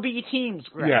MLB teams,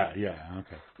 Greg. Yeah,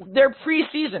 okay. They're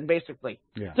preseason, basically,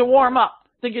 to warm up,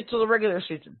 to get to the regular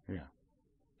season. Yeah.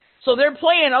 So they're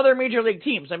playing other major league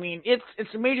teams. I mean, it's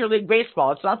Major League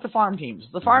Baseball. It's not the farm teams.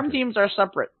 The farm teams are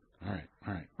separate. All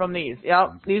right. From these. Yep.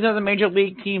 Okay. These are the major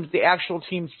league teams, the actual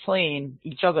teams playing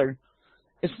each other.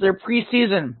 It's their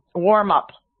preseason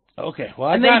warm-up. Okay.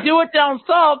 Well, they do it down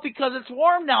south because it's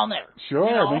warm down there.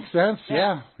 Sure, makes sense.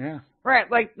 Yeah.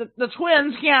 Right, like the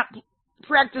Twins can't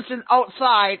practice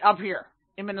outside up here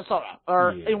in Minnesota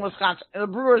or in Wisconsin. The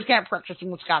Brewers can't practice in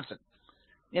Wisconsin,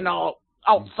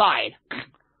 outside.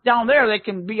 Down there, they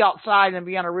can be outside and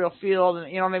be on a real field,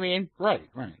 and you know what I mean? Right.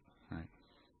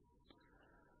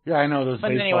 Yeah, I know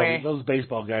those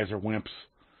baseball guys are wimps.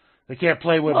 They can't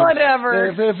play with whatever.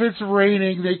 If it's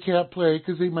raining, they can't play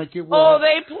because they might get wet. Oh,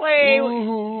 they play.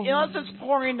 Unless it's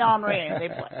pouring down rain, they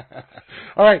play.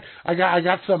 All right, I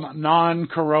got some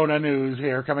non-corona news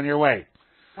here coming your way.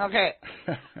 Okay.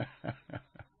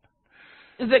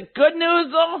 Is it good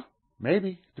news though?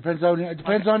 Maybe. Depends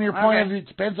on your point of view.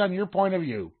 Depends on your point of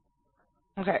view.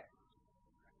 Okay.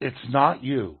 It's not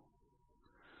you.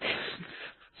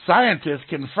 Scientists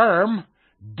confirm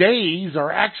days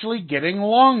are actually getting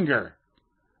longer.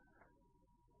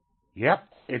 Yep,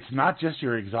 it's not just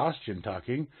your exhaustion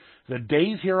talking. The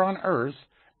days here on Earth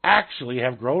actually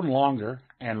have grown longer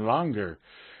and longer.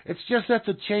 It's just that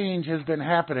the change has been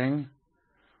happening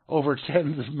over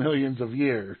tens of millions of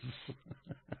years.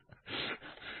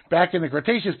 Back in the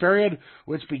Cretaceous period,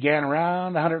 which began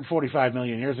around 145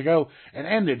 million years ago and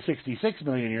ended 66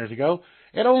 million years ago,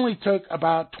 it only took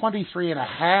about 23 and a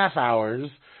half hours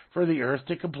for the Earth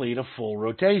to complete a full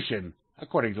rotation,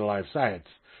 according to Live Science.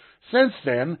 Since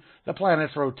then, the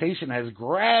planet's rotation has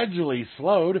gradually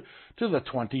slowed to the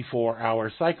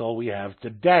 24-hour cycle we have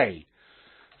today.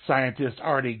 Scientists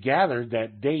already gathered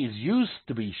that days used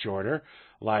to be shorter,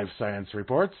 Live Science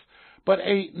reports, but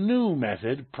a new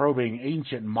method, probing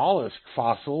ancient mollusk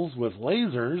fossils with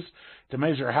lasers to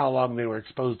measure how long they were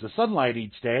exposed to sunlight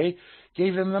each day,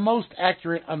 gave them the most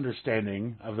accurate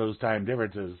understanding of those time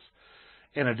differences.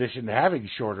 In addition to having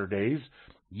shorter days,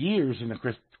 years in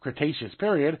the Cretaceous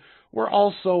period were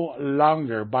also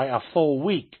longer by a full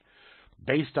week,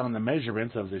 based on the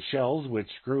measurements of the shells, which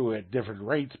grew at different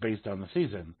rates based on the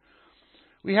season.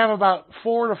 We have about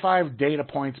 4 to 5 data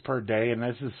points per day, and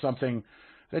this is something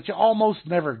that you almost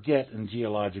never get in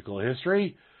geological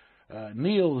history.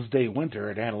 Niels de Winter,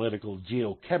 an analytical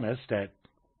geochemist at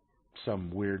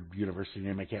some weird university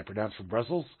name I can't pronounce from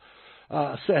Brussels,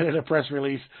 said in a press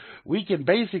release, we can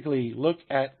basically look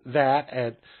at that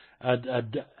at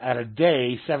a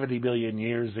day 70 billion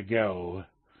years ago.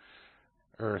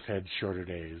 Earth had shorter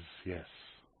days, yes.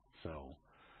 So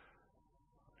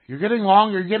you're getting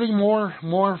longer, you're getting more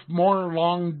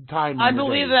long time. I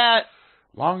believe that.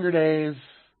 Longer days,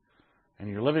 and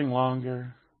you're living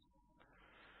longer.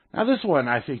 Now this one,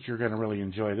 I think you're going to really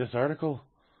enjoy this article.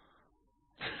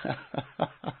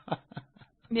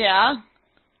 Yeah.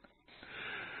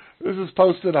 This is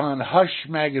posted on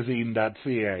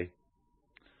hushmagazine.ca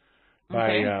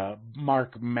by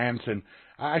Mark Manson.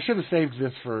 I should have saved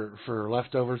this for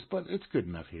leftovers, but it's good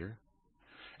enough here.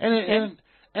 And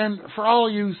for all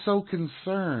you so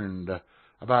concerned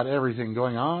about everything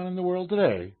going on in the world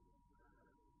today,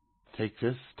 take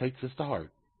this to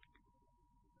heart.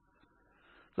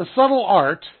 The subtle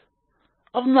art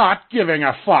of not giving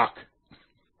a fuck.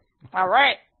 All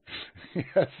right.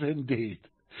 Yes, indeed.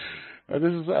 This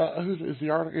is who's the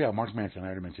article? Yeah, Mark Manson. I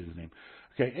already mentioned his name.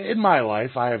 Okay, in my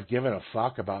life, I have given a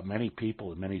fuck about many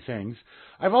people and many things.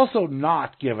 I've also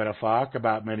not given a fuck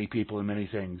about many people and many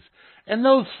things. And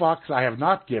those fucks I have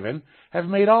not given have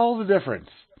made all the difference.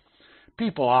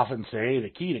 People often say the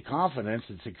key to confidence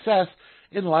and success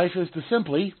in life is to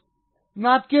simply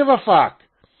not give a fuck.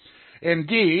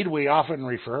 Indeed, we often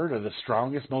refer to the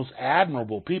strongest, most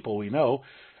admirable people we know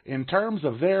in terms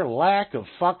of their lack of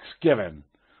fucks given.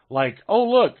 Like, oh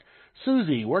look,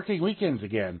 Susie working weekends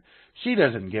again. She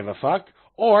doesn't give a fuck.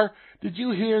 Or, did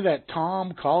you hear that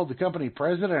Tom called the company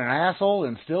president an asshole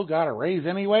and still got a raise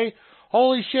anyway?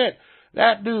 Holy shit,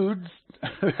 that dude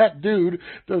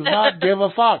does not give a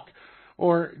fuck.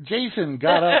 Or Jason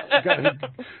got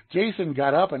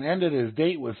up and ended his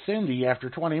date with Cindy after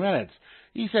 20 minutes.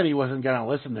 He said he wasn't going to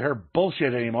listen to her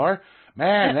bullshit anymore.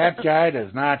 Man, that guy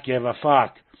does not give a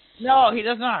fuck. No, he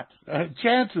does not.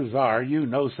 Chances are you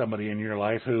know somebody in your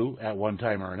life who, at one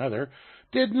time or another,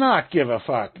 did not give a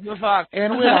fuck. Give a fuck.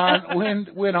 And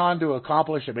went on to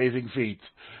accomplish amazing feats.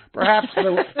 Perhaps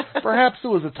there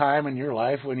was a time in your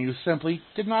life when you simply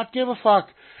did not give a fuck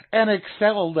and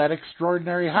excelled at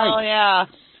extraordinary heights. Oh, yeah.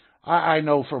 I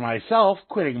know for myself,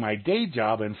 quitting my day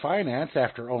job in finance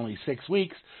after only 6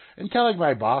 weeks and telling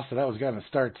my boss that I was going to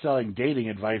start selling dating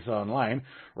advice online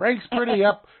ranks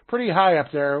pretty high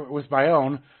up there with my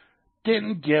own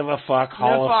didn't give a fuck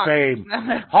Hall of Fame.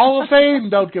 Hall of Fame,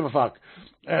 don't give a fuck.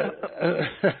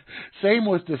 Same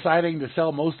with deciding to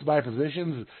sell most of my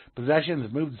possessions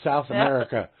and move to South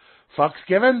America. Fucks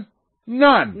given?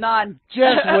 None.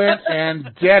 Just went and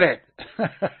did it.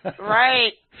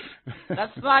 Right.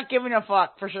 That's not giving a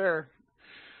fuck for sure.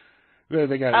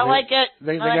 I like it.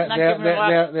 They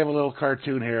have a little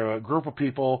cartoon here, a group of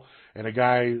people and a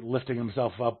guy lifting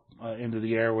himself up into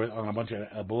the air on a bunch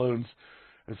of balloons.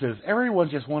 It says, everyone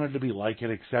just wanted to be liked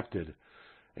and accepted,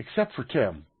 except for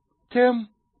Tim. Tim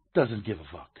doesn't give a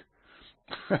fuck.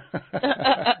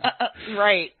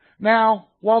 Right. Now,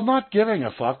 while not giving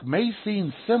a fuck may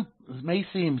seem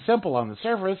simple on the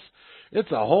surface,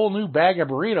 it's a whole new bag of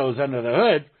burritos under the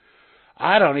hood.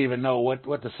 I don't even know what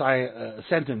the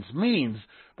sentence means,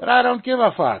 but I don't give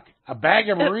a fuck. A bag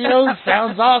of burritos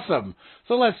sounds awesome,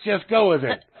 so let's just go with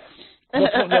it.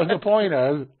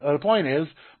 The point is,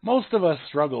 most of us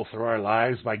struggle through our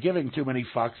lives by giving too many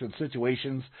fucks in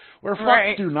situations where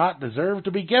fucks do not deserve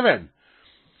to be given.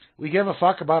 We give a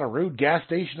fuck about a rude gas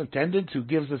station attendant who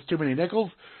gives us too many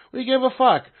nickels. We give a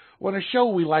fuck when a show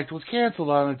we liked was canceled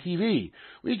on the TV.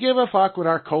 We give a fuck when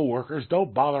our coworkers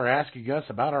don't bother asking us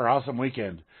about our awesome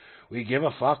weekend. We give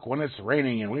a fuck when it's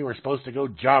raining and we were supposed to go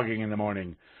jogging in the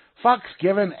morning. Fucks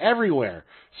given everywhere,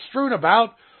 strewn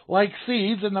about like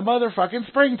seeds in the motherfucking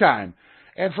springtime.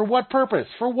 And for what purpose?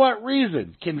 For what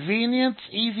reason? Convenience?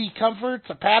 Easy comforts?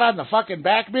 A pat on the fucking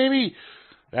back, maybe?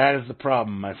 That is the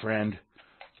problem, my friend.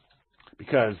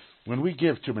 Because when we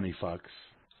give too many fucks,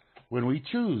 when we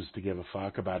choose to give a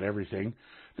fuck about everything,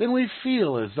 then we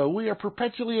feel as though we are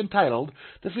perpetually entitled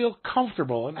to feel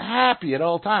comfortable and happy at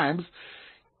all times.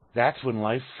 That's when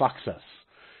life fucks us.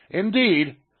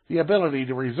 Indeed, the ability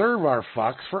to reserve our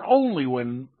fucks for only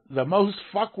when the most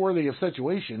fuck-worthy of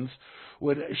situations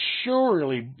would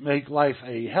surely make life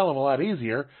a hell of a lot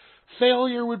easier.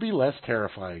 Failure would be less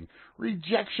terrifying,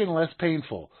 rejection less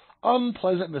painful,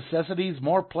 unpleasant necessities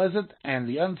more pleasant, and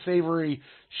the unsavory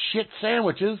shit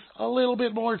sandwiches a little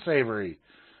bit more savory.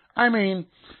 I mean,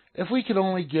 if we could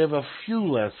only give a few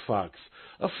less fucks,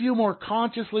 a few more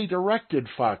consciously directed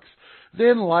fucks,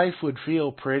 then life would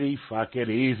feel pretty fucking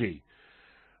easy.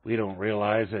 We don't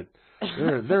realize that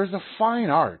there's a fine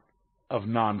art of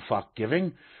non-fuck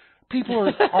giving.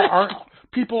 People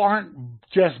aren't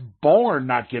just born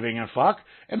not giving a fuck.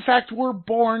 In fact, we're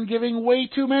born giving way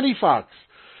too many fucks.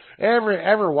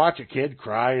 Ever watch a kid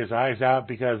cry his eyes out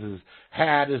because his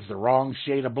hat is the wrong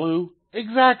shade of blue?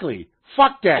 Exactly.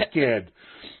 Fuck that kid.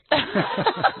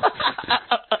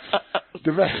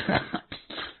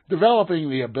 Developing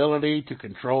the ability to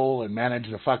control and manage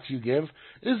the fucks you give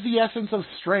is the essence of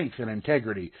strength and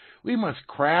integrity. We must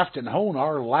craft and hone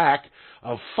our lack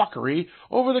of fuckery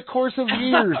over the course of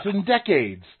years and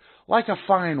decades. Like a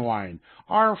fine wine,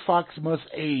 our fucks must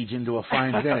age into a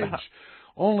fine vintage,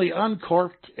 only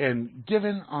uncorked and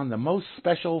given on the most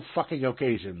special fucking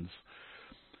occasions.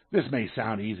 This may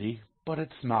sound easy, but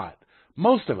it's not.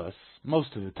 Most of us,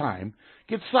 most of the time,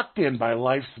 get sucked in by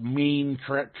life's mean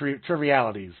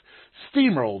trivialities,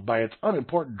 steamrolled by its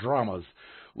unimportant dramas.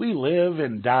 We live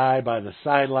and die by the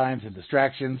sidelines and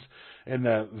distractions and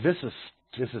the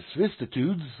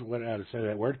vicissitudes, what how to say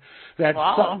that word,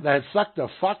 that suck the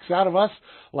fucks out of us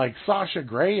like Sasha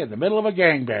Grey in the middle of a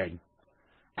gangbang.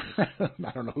 I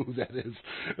don't know who that is.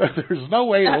 There's no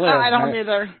way to live. I don't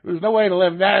either. There's no way to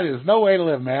live. That is no way to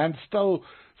live, man.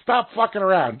 Stop fucking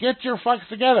around. Get your fucks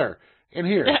together. And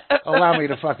here, allow me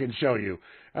to fucking show you.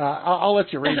 I'll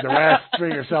let you read the rest for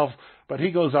yourself. But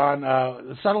he goes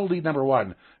on, subtlety number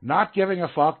 1. Not giving a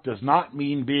fuck does not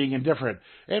mean being indifferent.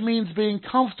 It means being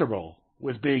comfortable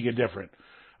with being indifferent.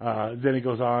 Then he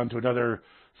goes on to another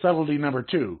subtlety number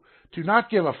 2. To not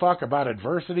give a fuck about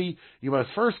adversity, you must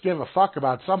first give a fuck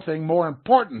about something more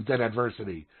important than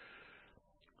adversity.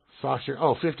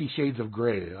 Sasha, 50 Shades of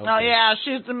Grey. Okay. Oh, yeah,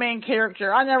 she's the main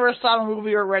character. I never saw the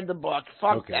movie or read the book.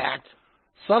 Fuck that.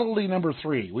 Subtlety number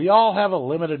 3. We all have a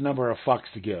limited number of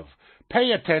fucks to give.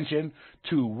 Pay attention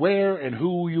to where and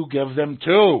who you give them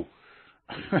to.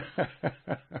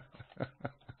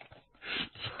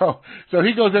 So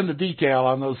he goes into detail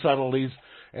on those subtleties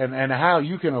and how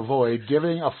you can avoid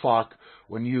giving a fuck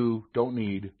when you don't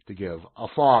need to give a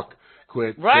fuck.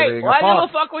 Quit giving a fuck. Why give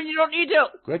a fuck when you don't need to?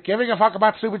 Quit giving a fuck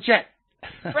about stupid shit.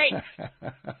 Great.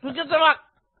 Who gives a fuck?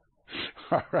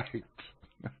 All right.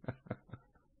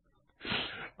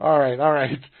 All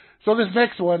right. So this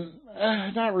next one,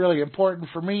 not really important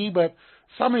for me, but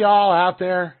some of y'all out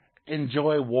there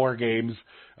enjoy war games,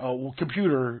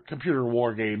 computer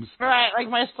war games. Right, like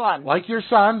my son. Like your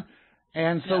son.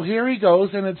 And so here he goes,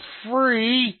 and it's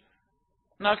free.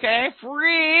 Okay,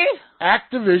 free.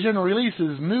 Activision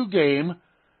releases new game,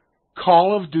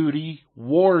 Call of Duty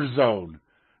Warzone.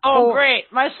 Oh,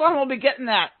 great. My son will be getting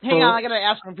that. Hang on, I gotta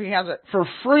ask him if he has it. For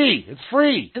free. It's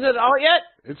free. Is it out yet?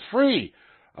 It's free.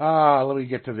 Let me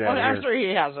get to that. I'm sure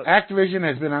he has it. Activision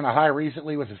has been on a high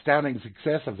recently with astounding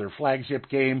success of their flagship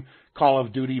game, Call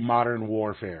of Duty Modern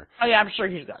Warfare. Oh, yeah, I'm sure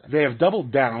he's got it. They have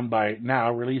doubled down by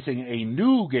now releasing a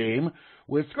new game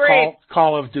with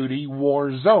Call of Duty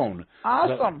Warzone.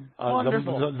 Awesome.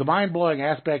 Wonderful. The mind-blowing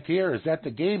aspect here is that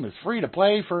the game is free to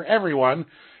play for everyone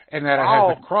and that it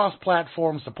has a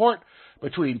cross-platform support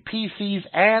between PCs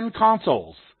and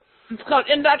consoles. It's called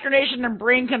indoctrination and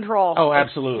brain control. Oh,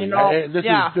 absolutely. This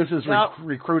is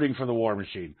recruiting for the war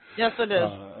machine. Yes, it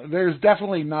is. There's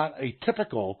definitely not a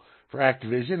typical for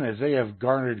Activision, as they have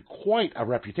garnered quite a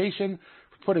reputation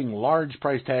for putting large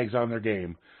price tags on their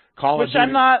game.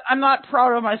 I'm not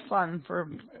proud of my son for.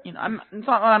 It's not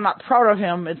that I'm not proud of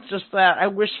him. It's just that I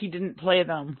wish he didn't play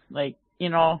them. I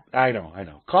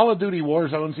know. Call of Duty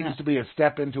Warzone seems to be a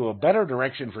step into a better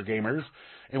direction for gamers.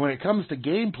 And when it comes to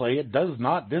gameplay, it does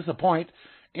not disappoint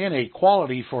in a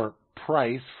quality for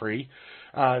price free.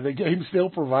 The game still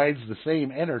provides the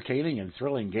same entertaining and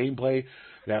thrilling gameplay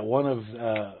that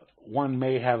one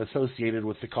may have associated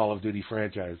with the Call of Duty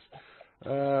franchise.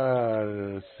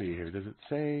 Let's see here. Does it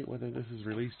say whether this is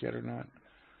released yet or not?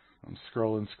 I'm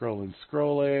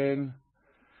scrolling.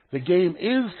 The game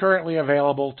is currently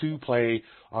available to play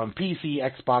on PC,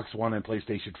 Xbox One, and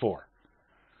PlayStation 4.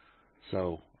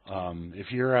 So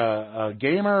if you're a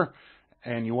gamer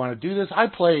and you want to do this, I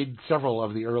played several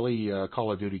of the early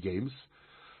Call of Duty games,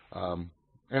 and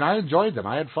I enjoyed them.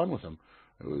 I had fun with them.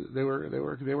 They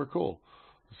were cool.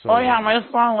 So, oh yeah, my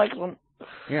son likes them.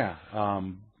 Yeah,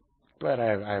 but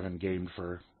I haven't gamed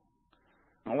for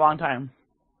A long time.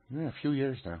 a few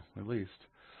years now, at least.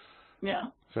 Yeah.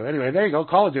 So anyway, there you go.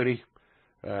 Call of Duty,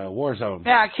 Warzone.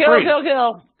 Yeah,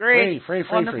 kill. Great. Free.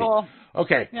 Wonderful.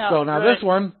 Okay, Yeah, so now good. this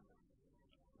one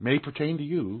may pertain to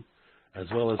you, as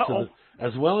well as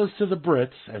to the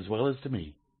Brits, as well as to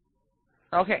me.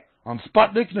 Okay. On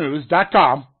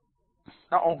SputnikNews.com.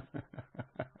 Uh-oh.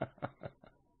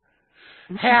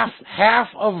 half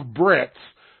of Brits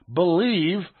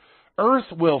believe Earth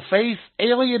will face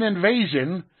alien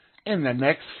invasion in the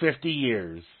next 50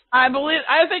 years. I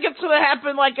think it's going to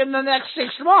happen like in the next 6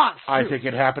 months. I think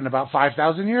it happened about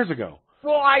 5,000 years ago.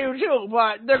 Well, I do too,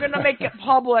 but they're going to make it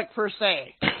public per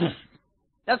se.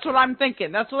 That's what I'm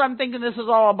thinking. That's what I'm thinking this is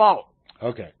all about.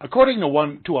 Okay. According to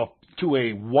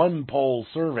a one poll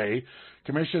survey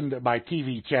commissioned by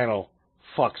TV channel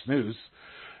Fox News,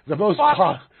 the most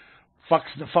Fox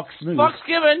News.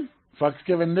 Fox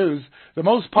given news. The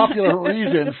most popular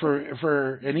reason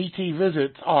for an ET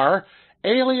visits are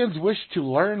aliens wish to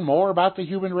learn more about the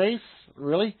human race.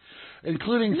 Really?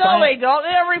 Including No, they don't. They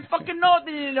already fucking know what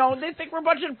they need to know. They think we're a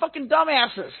bunch of fucking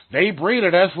dumbasses. They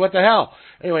breeded us. What the hell?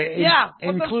 Anyway, yeah.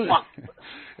 What the fuck?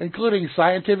 Including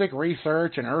scientific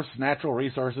research and Earth's natural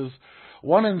resources.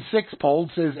 1 in 6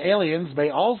 polled says aliens may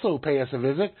also pay us a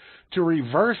visit to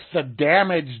reverse the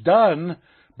damage done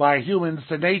by humans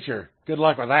to nature. Good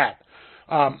luck with that.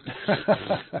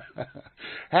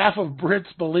 Half of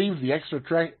Brits believe the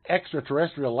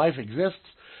extraterrestrial life exists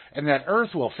and that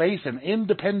Earth will face an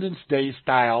Independence Day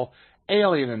style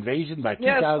alien invasion by 2000.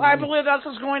 Yes, I believe that's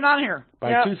what's going on here.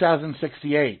 By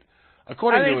 2068.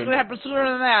 According I think it's going to happen sooner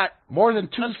than that. More than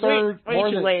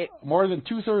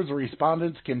two-thirds of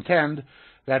respondents contend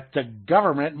that the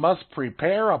government must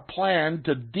prepare a plan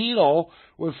to deal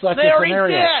with such a scenario. They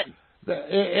already did.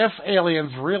 If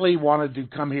aliens really wanted to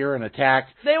come here and attack,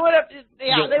 they would have.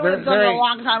 Yeah, they would have done it a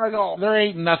long time ago. There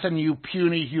ain't nothing you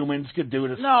puny humans could do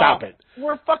to stop it.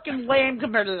 We're fucking lame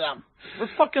compared to them. We're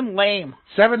fucking lame.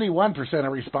 71%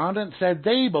 of respondents said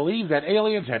they believe that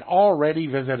aliens had already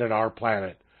visited our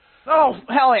planet. Oh,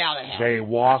 hell yeah, they have. They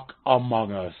walk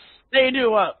among us. They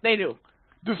do. They do.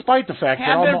 Despite the fact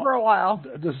have been for a while.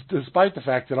 Despite the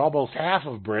fact that almost half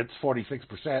of Brits,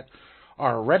 46%,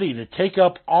 are ready to take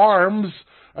up arms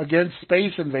against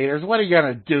space invaders. What are you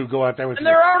gonna do? Go out there with? And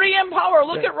they're already in power.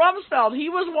 Look at Rumsfeld. He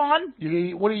was one.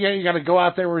 You got to go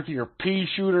out there with your pea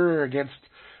shooter against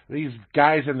these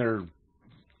guys and their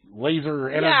laser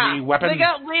energy weapons? They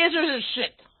got lasers and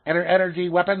shit. Energy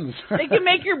weapons. They can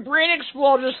make your brain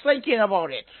explode just thinking about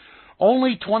it.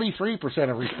 Only 23%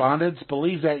 of respondents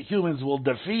believe that humans will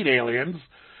defeat aliens.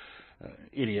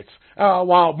 Idiots.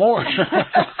 While more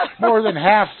than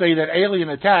half say that alien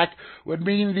attack would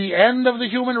mean the end of the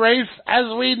human race as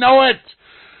we know it.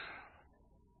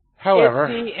 However,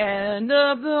 it's the end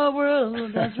of the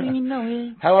world as we know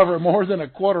it. However, more than a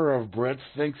quarter of Brits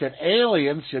think that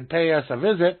aliens should pay us a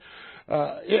visit.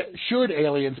 Should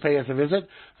aliens pay us a visit,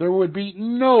 there would be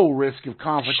no risk of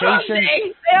confrontation.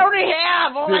 They already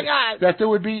have. Oh my God. That there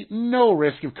would be no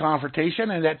risk of confrontation,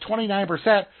 and that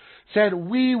 29% said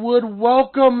we would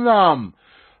welcome them.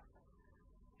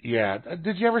 Yeah.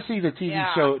 Did you ever see the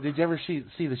TV show? Did you ever see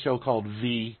the show called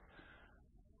V?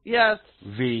 Yes.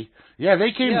 V. Yeah,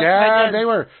 they came down. They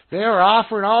were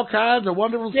offering all kinds of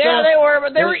wonderful stuff. Yeah, they were,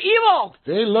 but they were evil.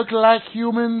 They looked like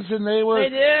humans, and they were. They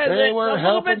did. They were helping a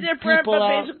little bit different, people but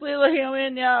out. basically the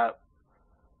human. Yeah.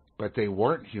 But they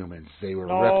weren't humans. They were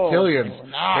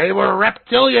reptilians. They were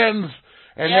reptilians,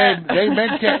 and they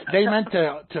meant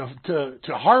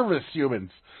to harvest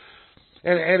humans.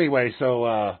 And anyway,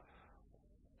 so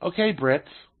okay,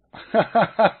 Brits.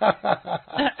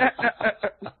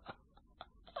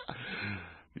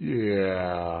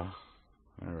 Yeah.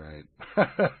 All right. All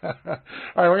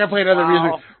right, we're gonna play another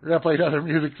music. We're gonna play another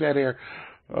music set here.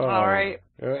 All right.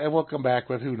 And we'll come back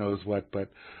with who knows what, but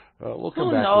we'll come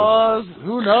who back. Knows? With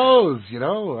who knows? You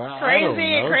know.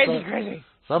 Crazy.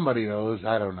 Somebody knows.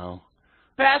 I don't know.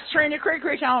 Fast train to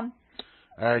Cray Town.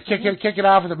 All right, kick it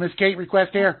off with a Miss Kate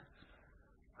request here.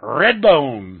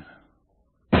 Redbone.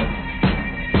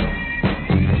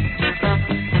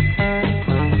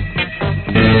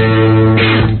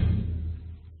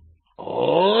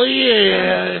 Oh,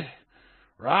 yeah.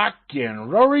 Rockin'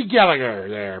 Rory Gallagher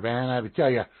there, man. I would tell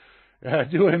you,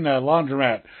 doing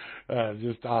Laundromat.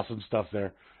 Just awesome stuff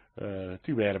there.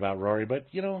 Too bad about Rory, but,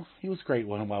 he was great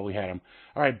while we had him.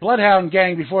 All right, Bloodhound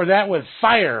Gang before that was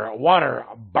Fire, Water,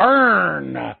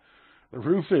 Burn. The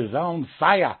roof is on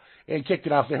fire. And kicked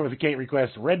it off there with a Kate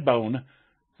request, Redbone,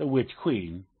 the Witch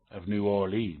Queen of New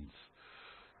Orleans.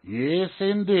 Yes,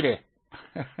 indeed.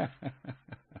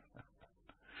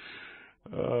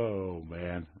 Oh,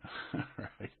 man. All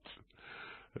right.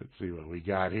 Let's see what we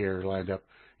got here lined up.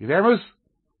 You there, Moose?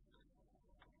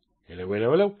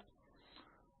 Hello.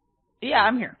 Yeah,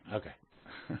 I'm here. Okay.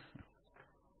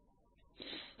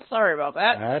 Sorry about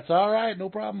that. That's all right. No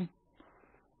problem.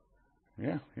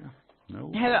 Yeah.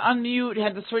 No. Had to unmute,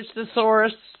 had to switch the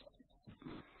source.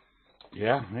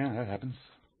 Yeah, that happens.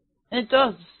 It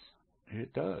does.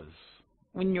 It does.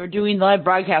 When you're doing live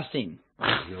broadcasting.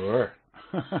 Sure.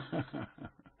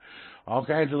 All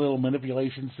kinds of little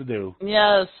manipulations to do.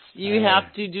 Yes, you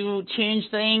have to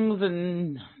change things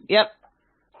and,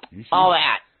 all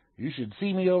that. You should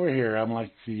see me over here. I'm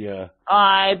like the...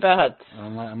 I bet.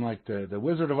 I'm like the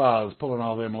Wizard of Oz pulling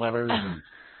all them levers. And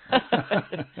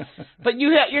but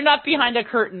you're not behind a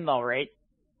curtain, though, right?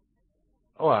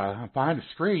 Oh, I'm behind a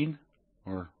screen.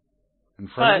 Or in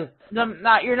front of it.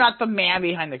 You're not the man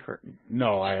behind the curtain.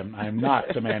 No, I am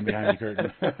not the man behind the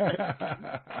curtain.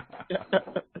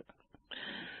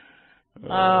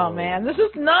 Oh, man. This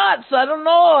is nuts. I don't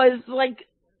know. It's like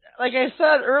I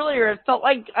said earlier, it felt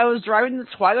like I was driving the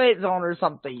Twilight Zone or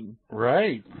something.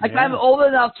 Right. Like, I'm old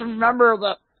enough to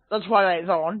remember the Twilight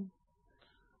Zone.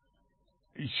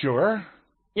 Sure.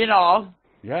 You know.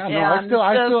 Yeah, no,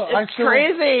 I still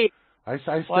crazy. I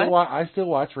still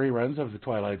watch reruns of the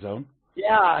Twilight Zone.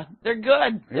 Yeah, they're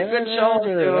good. They're good shows,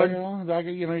 dude.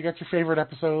 You got your favorite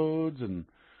episodes and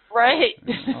right.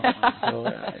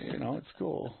 It's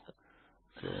cool.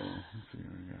 So,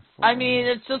 I mean,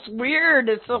 it's just weird.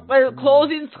 It's like they're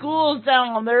closing schools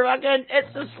down. They're fucking.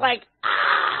 It's just like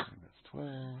That's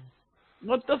 12.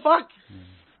 What the fuck?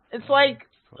 It's like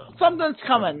something's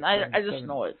coming. I just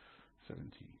know it.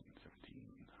 17.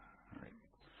 All right.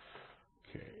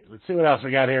 Okay, let's see what else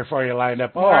we got here for you lined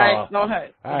up. Oh, all right, go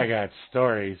ahead. I got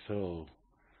stories. So,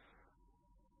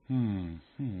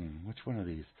 which one of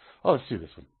these? Oh, let's do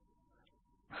this one.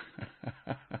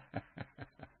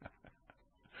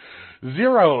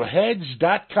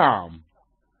 ZeroHedge.com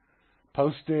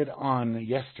posted on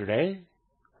yesterday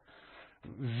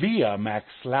via Max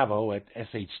Slavo at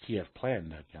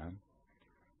shtfplan.com.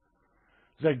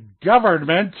 The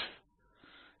government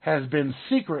has been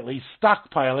secretly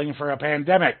stockpiling for a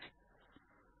pandemic.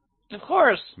 Of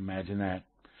course. Imagine that.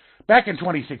 Back in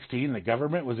 2016, the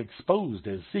government was exposed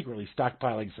as secretly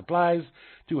stockpiling supplies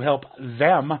to help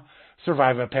them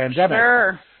survive a pandemic.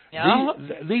 Sure. Yeah.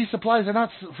 These supplies are not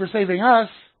for saving us,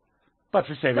 but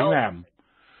for saving them.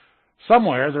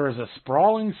 Somewhere there is a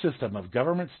sprawling system of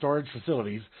government storage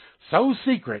facilities so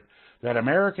secret that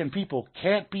American people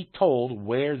can't be told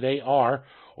where they are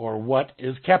or what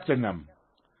is kept in them.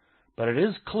 But it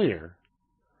is clear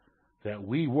that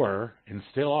we were, and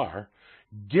still are,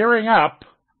 gearing up,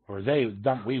 or they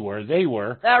were,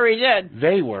 that we did.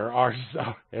 They were,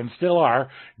 and still are,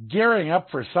 gearing up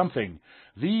for something.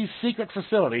 These secret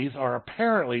facilities are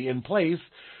apparently in place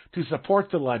to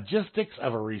support the logistics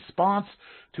of a response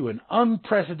to an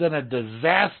unprecedented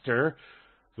disaster,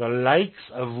 the likes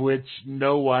of which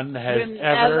no one has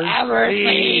ever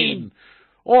seen,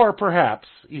 or perhaps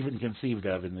even conceived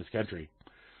of in this country.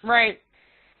 Right.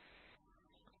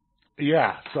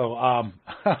 Yeah, so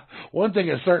one thing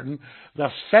is certain, the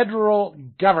federal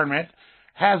government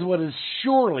has what is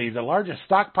surely the largest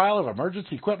stockpile of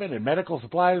emergency equipment and medical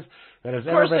supplies that has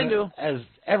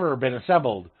ever been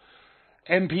assembled.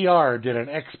 NPR did an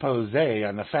expose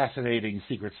on the fascinating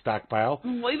secret stockpile.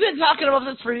 We've been talking about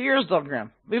this for years, though,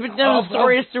 Grim. We've been doing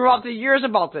stories throughout the years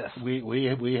about this. We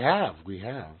have. We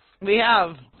have.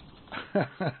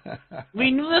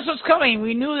 We knew this was coming.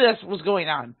 We knew this was going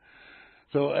on.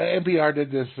 So NPR did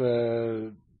this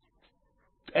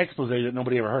expose that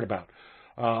nobody ever heard about.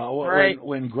 Right.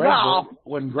 When Greg,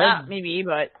 not maybe,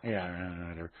 but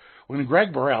when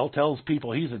Greg Burrell tells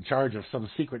people he's in charge of some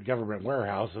secret government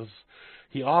warehouses,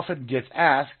 he often gets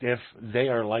asked if they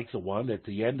are like the one at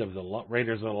the end of the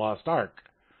Raiders of the Lost Ark.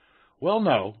 Well,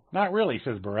 no, not really,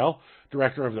 says Burrell,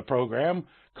 director of the program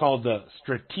called the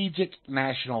Strategic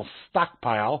National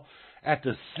Stockpile at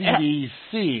the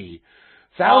CDC.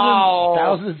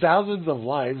 Thousands of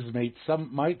lives might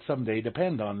someday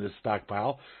depend on this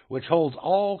stockpile, which holds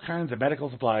all kinds of medical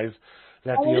supplies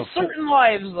that certain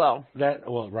lives, though. That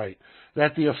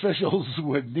the officials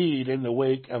would need in the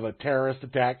wake of a terrorist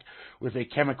attack with a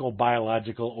chemical,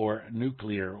 biological, or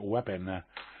nuclear weapon.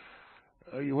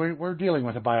 we're dealing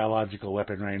with a biological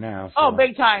weapon right now. So. Oh,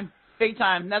 big time. Big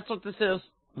time. That's what this is.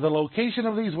 The location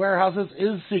of these warehouses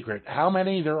is secret. How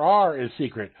many there are is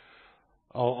secret.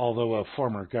 Although a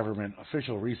former government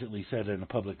official recently said in a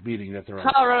public meeting that there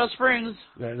are Colorado Springs.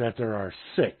 That there are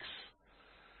 6.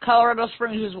 Colorado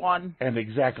Springs is one. And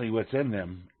exactly what's in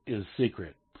them is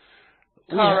secret.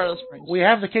 Colorado Springs. We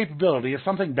have the capability, if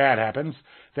something bad happens,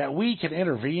 that we can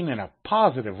intervene in a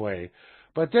positive way.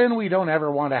 But then we don't ever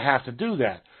want to have to do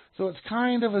that. So it's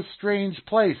kind of a strange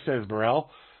place, says Burrell.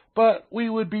 But we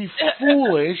would be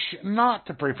foolish not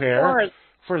to prepare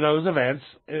for those events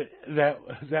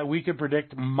that we could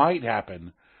predict might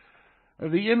happen.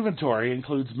 The inventory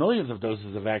includes millions of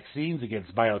doses of vaccines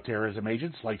against bioterrorism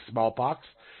agents like smallpox,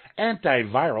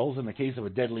 antivirals in the case of a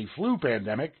deadly flu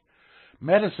pandemic,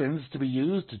 medicines to be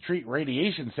used to treat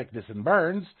radiation sickness and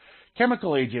burns,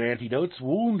 chemical agent antidotes,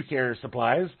 wound care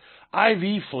supplies,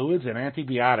 IV fluids, and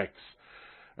antibiotics.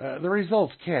 The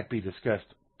results can't be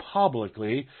discussed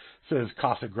publicly, says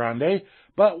Casa Grande,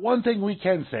 but one thing we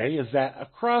can say is that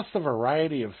across the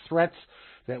variety of threats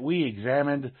that we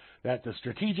examined, that the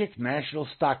Strategic National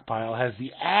Stockpile has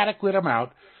the adequate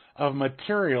amount of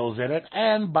materials in it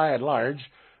and, by and large,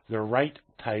 the right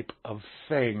type of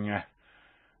thing.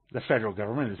 The federal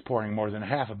government is pouring more than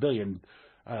 $500 million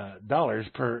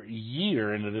per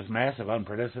year into this massive,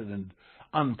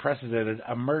 unprecedented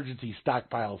emergency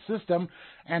stockpile system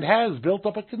and has built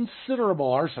up a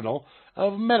considerable arsenal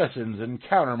of medicines and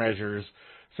countermeasures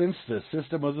since the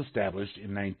system was established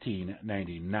in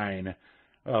 1999.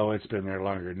 Oh, it's been there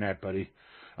longer than that, buddy.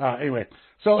 Anyway,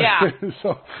 so yeah.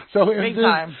 so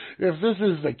if this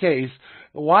is the case,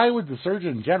 why would the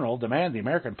Surgeon General demand the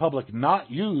American public not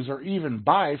use or even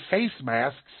buy face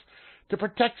masks to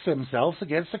protect themselves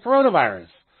against the coronavirus?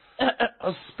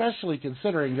 Especially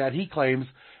considering that he claims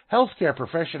healthcare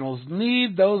professionals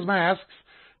need those masks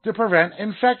to prevent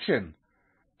infection.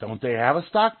 Don't they have a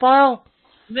stockpile?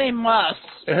 They must.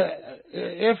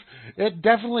 If it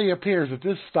definitely appears that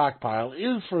this stockpile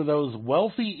is for those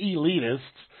wealthy elitists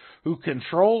who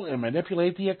control and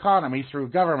manipulate the economy through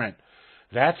government.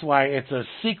 That's why it's a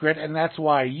secret, and that's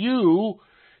why you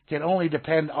can only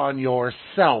depend on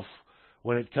yourself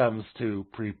when it comes to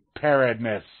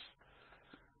preparedness.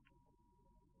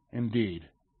 Indeed.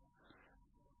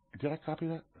 Did I copy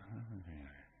that?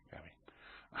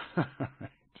 Copy.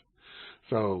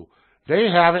 So, they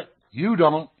have it. You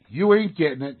don't. You ain't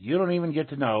getting it. You don't even get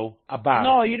to know about it.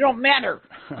 No, you don't matter.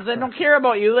 Because I don't care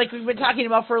about you like we've been talking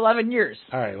about for 11 years.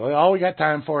 All right. Well, all we got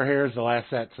time for here is the last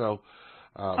set. So,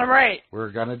 all right.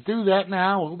 We're going to do that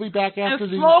now. We'll be back after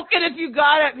and smoke it if you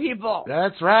got it, people.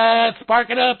 That's right. Spark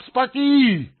it up,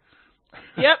 Sparky.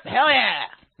 Yep. Hell yeah.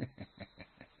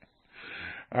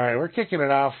 All right. We're kicking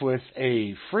it off with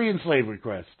a free and slave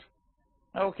request.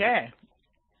 Okay.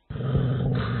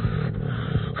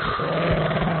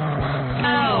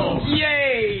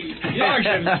 Yay!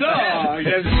 Week-end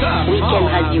Radio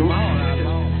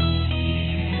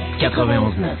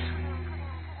 91.9.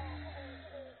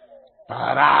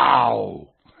 Ba-dow!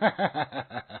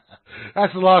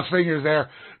 That's the Lost Fingers there,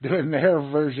 doing their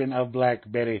version of Black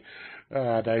Betty.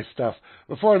 Nice stuff.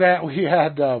 Before that, we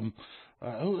had,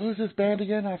 who's this band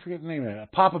again? I forget the name of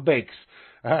it. Papa Bakes,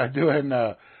 doing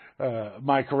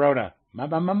My Corona.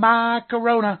 My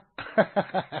Corona.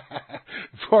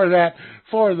 For that,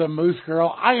 for the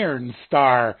Moosegurl, Iron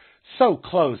Star. So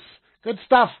close. Good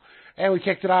stuff. And we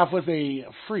kicked it off with a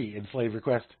free and slave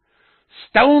request.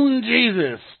 Stone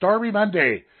Jesus, Stormy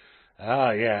Monday.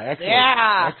 Oh, yeah.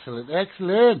 Excellent. Yeah.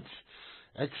 Excellent.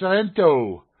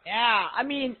 Excellento. Yeah. I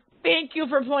mean, thank you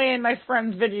for playing my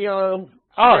friend's video.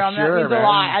 Oh, that sure, means man. a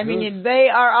lot. I mean, they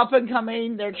are up and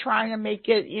coming. They're trying to make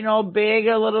it, big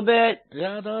a little bit.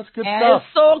 Yeah, no, that's good and stuff.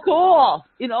 It's so cool.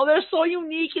 They're so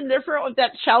unique and different with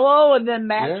that cello, and then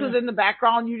Max was in the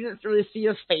background. You didn't really see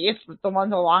his face, but the one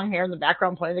with the long hair in the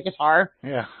background playing the guitar.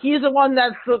 Yeah. He's the one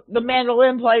that's the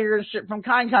mandolin player and shit from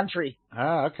Kind Country.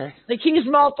 Ah, okay. Like, he's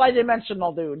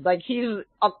multi-dimensional, dude. Like, he's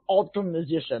an ultra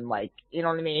musician, like, you know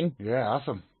what I mean? Yeah,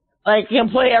 awesome. Like, he can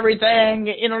play everything,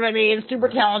 you know what I mean? Super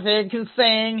talented, can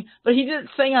sing, but he didn't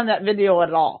sing on that video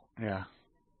at all. Yeah.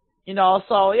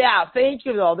 So, yeah, thank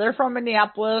you, though. They're from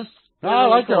Minneapolis. I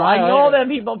like them. I know them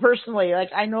people personally. Like,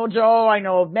 I know Joe, I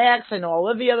know Max, I know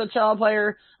Olivia, the cello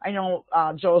player. I know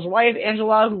Joe's wife,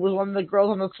 Angela, who was one of the girls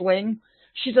on the swing.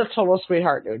 She's a total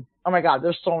sweetheart, dude. Oh, my God,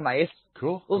 they're so nice.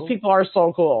 Cool. Those people are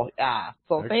so cool. Yeah,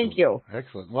 so thank you.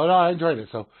 Excellent. Well, no, I enjoyed it.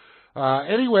 So,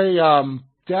 anyway,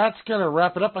 that's going to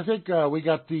wrap it up. I think we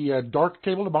got the Dark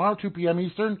Table tomorrow, 2 p.m.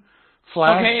 Eastern.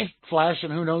 Flash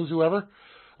and who knows whoever.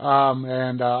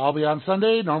 And I'll be on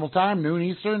Sunday, normal time, noon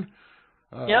Eastern.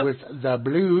 with the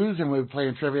Blues, and we'll be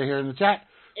playing trivia here in the chat.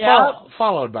 Yeah.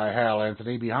 Followed by Hal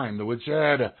Anthony behind the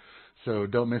woodshed. So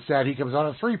don't miss that. He comes on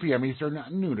at 3 p.m. Eastern,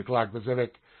 noon o'clock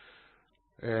Pacific.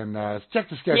 And check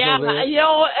the schedule. Yeah, you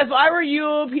know, if I were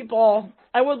you people,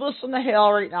 I would listen to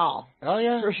Hal right now. Oh,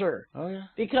 yeah? For sure. Oh, yeah?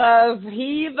 Because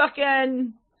he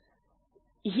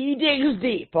digs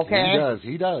deep, okay?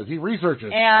 He does. He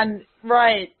researches. And,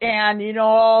 you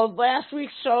know, last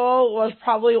week's show was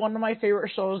probably one of my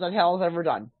favorite shows that Hal's ever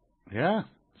done. Yeah.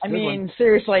 I mean,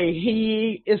 seriously,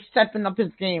 he is stepping up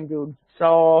his game, dude.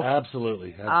 So.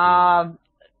 Absolutely. Kudos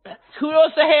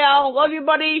to Hal. Love you,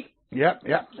 buddy. Yep.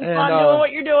 Keep on doing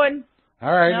what you're doing.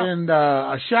 All right, and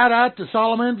a shout out to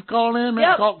Solomon calling in.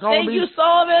 Yep. Calling Thank you,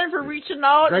 Solomon, for reaching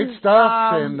out. Great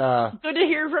stuff. And good to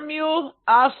hear from you.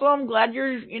 Awesome. Glad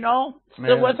you're, still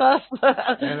with us.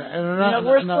 and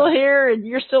we're still here, and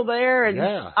you're still there, and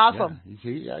awesome.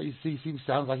 Yeah. He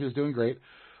sounds like he's doing great.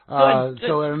 Good.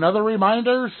 So another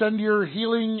reminder: send your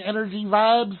healing energy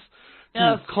vibes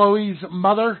to Chloe's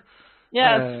mother.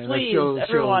 Yes, please,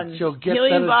 everyone. She'll get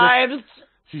healing better. vibes.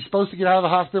 She's supposed to get out of the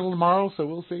hospital tomorrow, so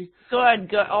we'll see.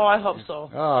 Good. Oh, I hope so.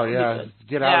 Oh, yeah.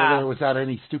 Get out of there without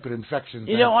any stupid infections.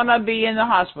 You don't want to be in the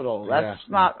hospital. That's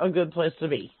not a good place to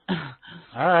be.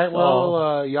 All right.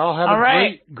 Well, y'all have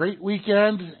a great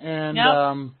weekend. And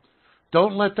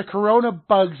don't let the corona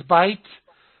bugs bite.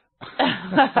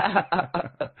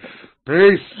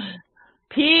 Peace.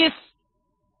 Peace.